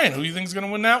Daniel Bryan. Who do you think is going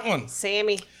to win that one?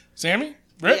 Sammy?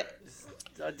 Rick?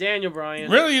 Yeah. Daniel Bryan.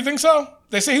 Really? You think so?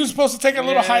 They say he was supposed to take a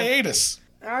little hiatus.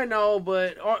 I know,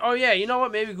 but yeah, you know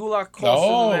what? Maybe Gulak costs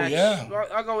him the match. Yeah.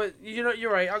 I'll go with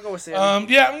you're right. I'll go with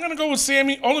Sammy. Yeah, I'm gonna go with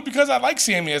Sammy only because I like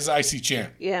Sammy as IC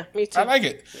champ. Yeah, me too. I like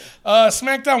it.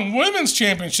 SmackDown Women's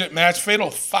Championship match, Fatal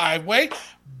 5-Way.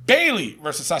 Bayley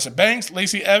versus Sasha Banks.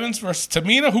 Lacey Evans versus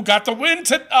Tamina, who got the win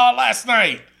last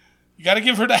night. You got to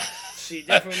give her that. She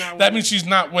definitely not winning. That means she's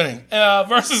not winning.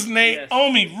 Versus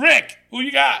Naomi. Yes. Rick, who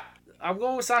you got? I'm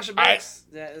going with Sasha Banks.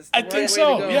 I think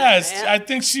so. Yes, I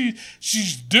think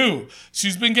she's due.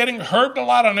 She's been getting herbed a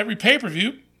lot on every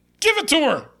pay-per-view. Give it to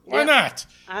her. Why not?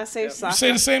 I say Sasha. You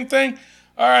say the same thing?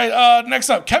 All right,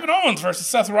 next up, Kevin Owens versus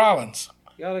Seth Rollins.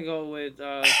 You gotta go with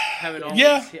Kevin Owens.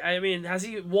 Yeah. I mean, has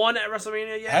he won at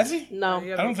WrestleMania yet? Has he? No.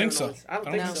 I don't think so. I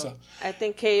don't think so. I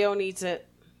think KO needs it.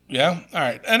 Yeah? All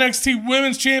right. NXT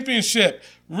Women's Championship.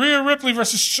 Rhea Ripley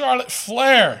versus Charlotte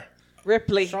Flair.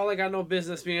 Ripley. Charlotte got no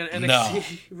business being an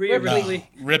NXT. No. Rhea Ripley.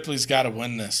 No. Ripley's got to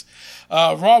win this.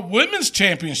 Raw Women's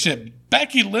Championship.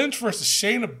 Becky Lynch versus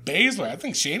Shayna Baszler. I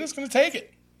think Shayna's going to take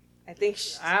it. I think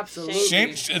absolutely.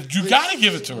 You got to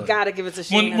give it to her. Got to give it to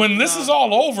Shayna. When this is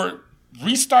all over,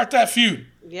 restart that feud.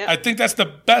 Yep. I think that's the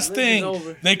best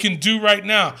thing they can do right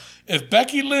now. If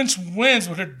Becky Lynch wins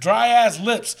with her dry ass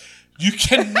lips, you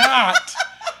cannot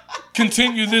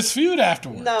continue this feud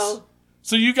afterwards. No.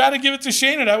 So you got to give it to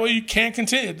Shayna. That way you can't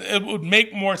continue. It would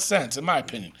make more sense, in my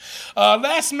opinion.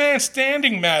 Last man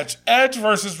standing match: Edge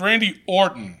versus Randy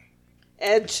Orton.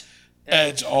 Edge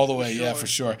all the way, yeah, for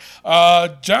sure.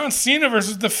 John Cena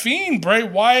versus The Fiend, Bray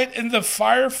Wyatt in the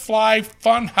Firefly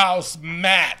Funhouse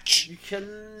match. You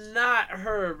cannot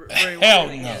hurt Bray Wyatt. Hell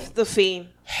no. The Fiend.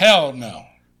 Hell no.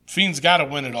 Fiend's got to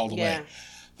win it all the way.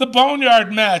 The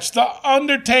Boneyard match: The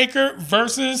Undertaker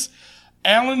versus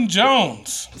Alan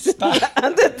Jones.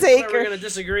 Undertaker. We're going to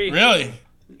disagree. Really?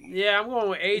 Yeah, I'm going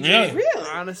with AJ. Really?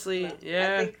 Honestly,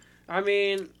 yeah. I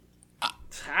mean,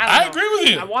 I agree with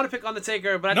you. I want to pick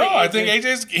Undertaker, but I think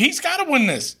he's got to win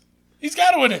this. He's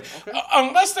got to win it. Okay.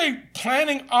 Unless they're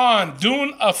planning on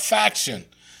doing a faction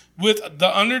with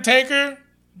The Undertaker,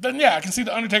 then yeah, I can see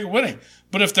The Undertaker winning.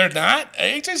 But if they're not,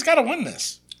 AJ's got to win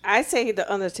this. I say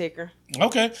The Undertaker.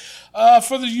 Okay.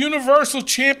 For the Universal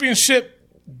Championship,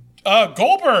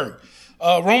 Goldberg.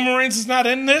 Roman Reigns is not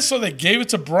in this, so they gave it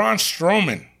to Braun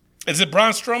Strowman. Is it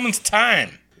Braun Strowman's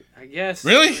time? I guess.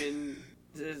 Really? I mean,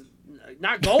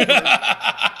 not Goldberg.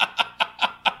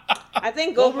 I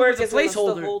think Goldberg is going to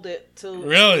placeholder. hold it till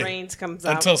Really? Reigns comes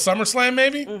out. Until SummerSlam,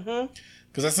 maybe? Mm-hmm.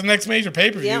 Because that's the next major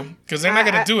pay-per-view. Because they're not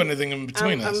going to do anything in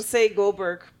between us. I'm say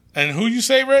Goldberg. And who you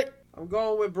say, Rick? I'm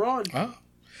going with Braun. Huh?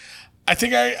 I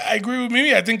think I agree with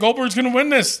Mimi. I think Goldberg's going to win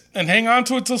this and hang on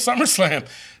to it till SummerSlam.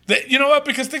 You know what?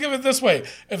 Because think of it this way.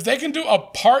 If they can do a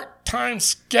part-time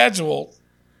schedule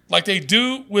like they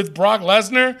do with Brock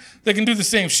Lesnar, they can do the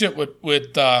same shit with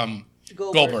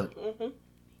Goldberg. Mm-hmm.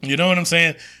 You know what I'm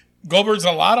saying? Goldberg's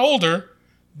a lot older,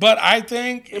 but I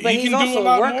think he can do a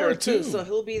lot more too. So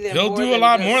he'll be there. He'll do a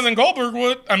lot more than Goldberg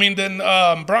would. I mean, than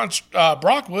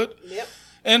Brock would. Yep.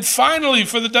 And finally,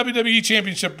 for the WWE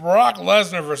Championship, Brock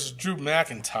Lesnar versus Drew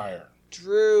McIntyre.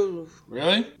 Drew.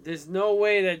 Really? There's no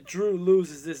way that Drew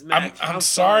loses this match. I'm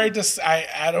sorry to say,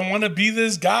 I don't want to be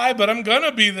this guy, but I'm going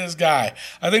to be this guy.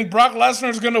 I think Brock Lesnar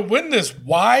is going to win this.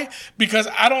 Why? Because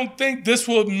I don't think this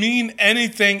will mean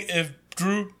anything if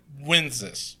Drew wins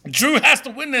this. Drew has to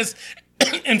win this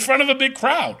in front of a big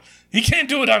crowd. He can't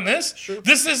do it on this. Sure.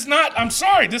 This is not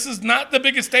the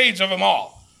biggest stage of them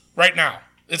all right now.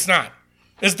 It's not.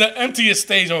 It's the emptiest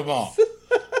stage of them all.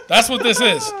 That's what this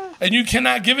is. And you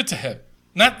cannot give it to him.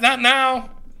 Not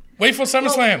now. Wait for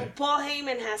SummerSlam. Well, Paul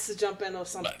Heyman has to jump in or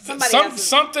something.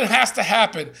 Something has to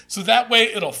happen. So that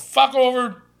way it'll fuck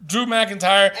over Drew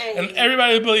McIntyre and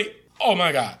everybody will be, oh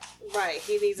my God. Right.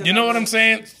 He needs You know what I'm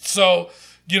saying? So,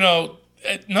 no.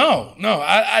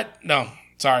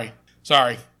 Sorry.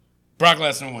 Brock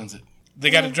Lesnar wins it. They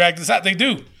got to drag this out. They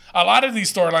do. A lot of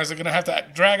these storylines are going to have to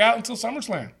drag out until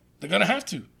SummerSlam. They're going to have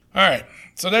to. All right.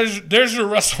 So there's your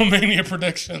WrestleMania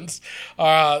predictions.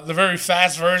 The very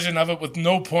fast version of it with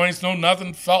no points, no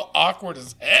nothing. Felt awkward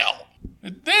as hell.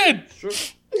 It did. Sure.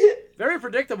 Very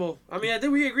predictable. I mean, I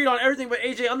think we agreed on everything but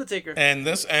AJ Undertaker. And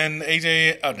this and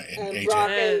AJ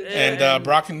and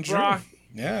Brock and Drew. Brock.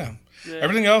 Yeah.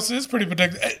 Everything else is pretty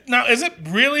predictable. Now, is it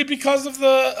really because of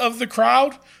the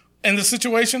crowd and the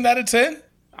situation that it's in?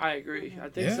 I agree. I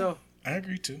think so. I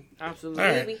agree too. Absolutely. All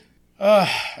right.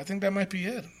 I think that might be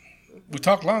it. We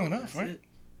talked long enough, right?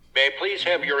 May I please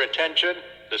have your attention?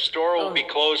 The store will be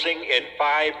closing in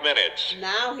 5 minutes.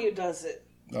 Now he does it.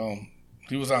 Oh,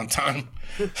 he was on time.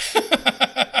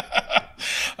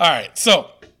 All right.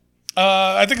 So,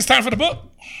 I think it's time for the book.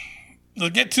 We'll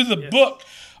get to the book.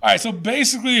 All right. So,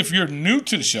 basically, if you're new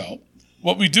to the show,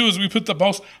 what we do is we put the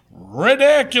most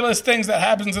ridiculous things that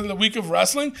happens in the week of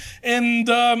wrestling,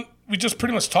 and we just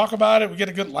pretty much talk about it. We get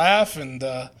a good laugh, and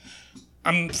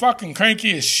I'm fucking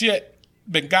cranky as shit.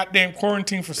 Been goddamn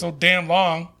quarantined for so damn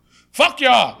long. Fuck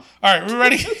y'all. All right, we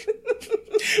ready?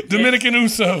 Dominican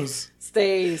Usos.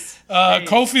 Stays.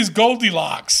 Kofi's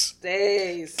Goldilocks.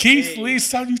 Stays. Keith Lee's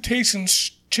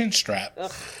Salutations chin strap.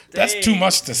 That's too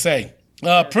much to say.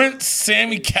 Prince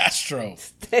Sammy Castro.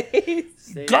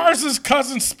 Stays. Garza's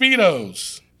cousin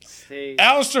Speedos. Stays.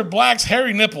 Aleister Black's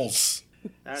hairy nipples.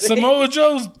 Samoa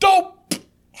Joe's dope.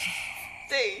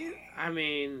 Stays. I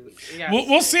mean,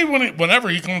 we'll see whenever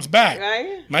he comes back.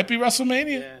 Right? Might be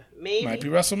WrestleMania. Yeah. Maybe. Might be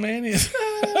WrestleMania.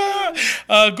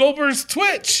 Goldberg's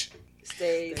Twitch.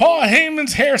 Stays. Paul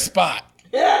Heyman's hair spot.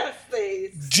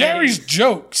 Stays. Jerry's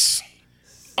jokes.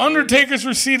 Undertaker's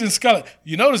receding skeleton.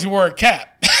 You notice he wore a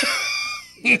cap.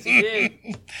 Yes, he did.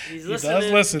 He's listening. He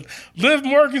does listen. Liv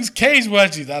Morgan's cage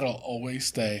wedgie. That'll always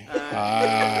stay.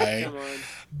 Aye. Come on.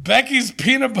 Becky's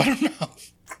peanut butter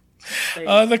mouth.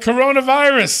 The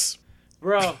coronavirus.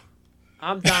 Bro,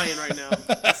 I'm dying right now.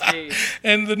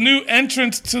 And the new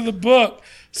entrance to the book,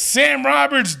 Sam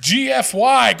Roberts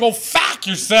GFY. Go fuck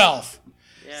yourself.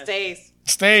 Yes.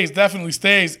 Stays. Definitely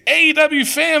stays. AEW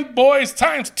fanboys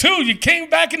 ×2. You came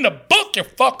back in the book, you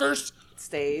fuckers.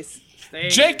 Stays.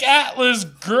 Jake Atlas,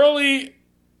 girly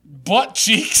butt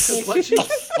cheeks. What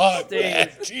the fuck, man?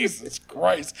 Jesus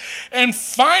Christ. And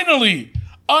finally,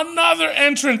 another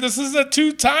entrant. This is a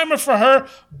 2-timer for her.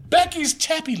 Becky's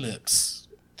chappy lips.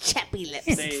 Chappy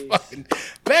lips.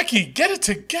 Becky, get it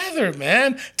together,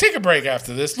 man. Take a break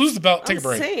after this. Lose the belt. Take a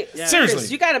break. Seriously.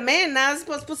 You got a man now. You're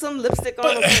supposed to put some lipstick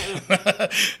on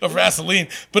of Vaseline.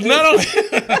 But not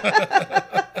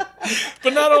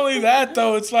only that,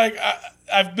 though, it's like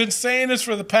I've been saying this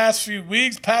for the past few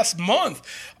weeks, past month.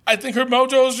 I think her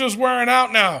mojo is just wearing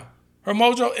out now. Her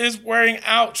mojo is wearing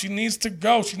out. She needs to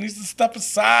go. She needs to step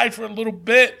aside for a little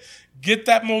bit, get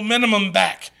that momentum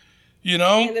back, you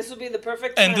know? And this will be the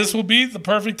perfect time. And this will be the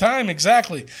perfect time,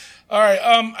 exactly. All right,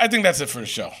 I think that's it for the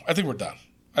show. I think we're done.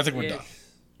 done.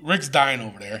 Rick's dying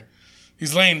over there.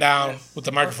 He's laying down with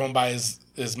the microphone by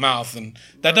his mouth, and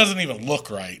that doesn't even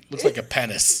look right. Looks like a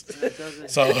penis.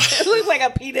 So it looks like a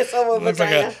penis over a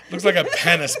vagina. Looks like a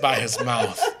penis by his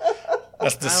mouth.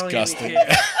 That's disgusting.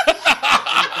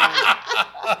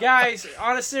 Guys,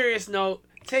 on a serious note,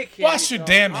 take care. Wash your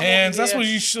damn hands. That's what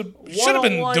you should have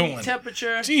been doing.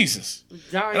 Temperature. Jesus.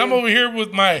 And I'm over here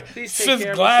with my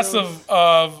fifth glass of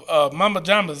Mama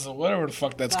Jambas or whatever the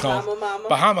fuck that's called.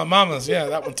 Bahama Mamas. Yeah,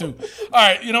 that one too. All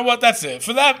right, you know what? That's it.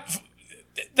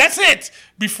 That's it.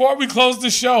 Before we close the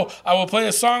show, I will play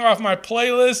a song off my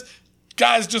playlist.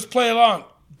 Guys, just play along.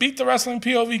 Beat the Wrestling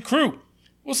POV crew.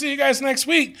 We'll see you guys next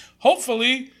week.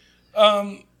 Hopefully,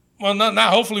 well,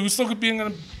 not hopefully. We still could be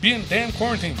in damn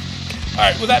quarantine. All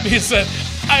right, with that being said,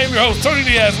 I am your host, Tony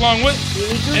Diaz, along with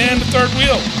and the third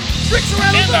wheel.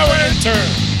 And our intern.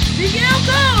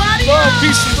 Love,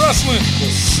 peace, and wrestling.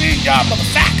 We'll see y'all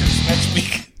motherfuckers next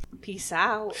week. Peace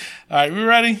out. All right, we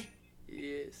ready?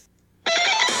 Yes.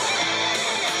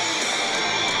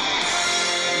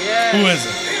 Yes. Who is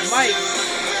it? Mike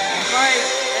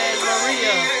and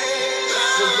Maria.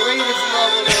 The greatest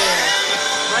love of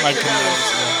all. Mike Canales.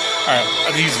 All right,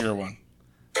 an easier one.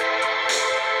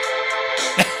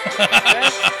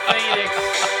 Phoenix.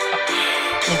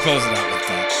 We'll close it out with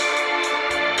that.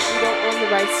 We don't own the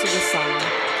rights to the song.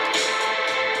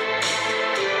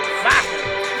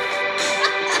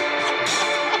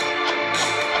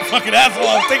 Fucking asshole, I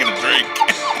was taking a drink.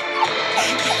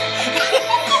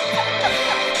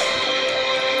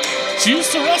 She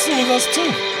used to wrestle with us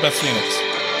too, Beth Phoenix.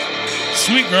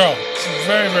 Sweet girl. She's a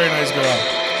very, very nice girl.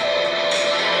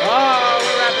 Oh,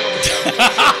 we're wrapping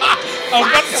up. I was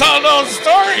about to tell another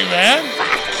story, man.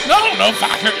 No,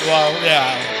 fuck her. Well,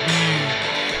 yeah.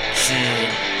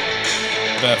 Shit.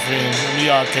 Beth Phoenix, let me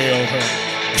RKO her.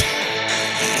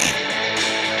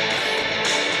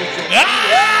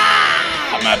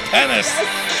 My penis.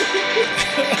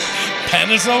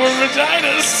 Penis over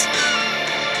vaginas.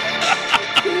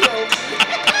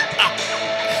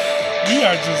 We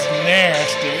are just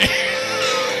nasty.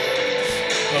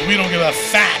 But we don't give a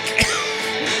fuck.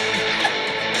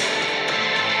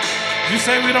 You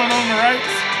say we don't own the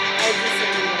rights?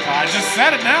 I just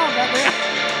said it now, goddamn.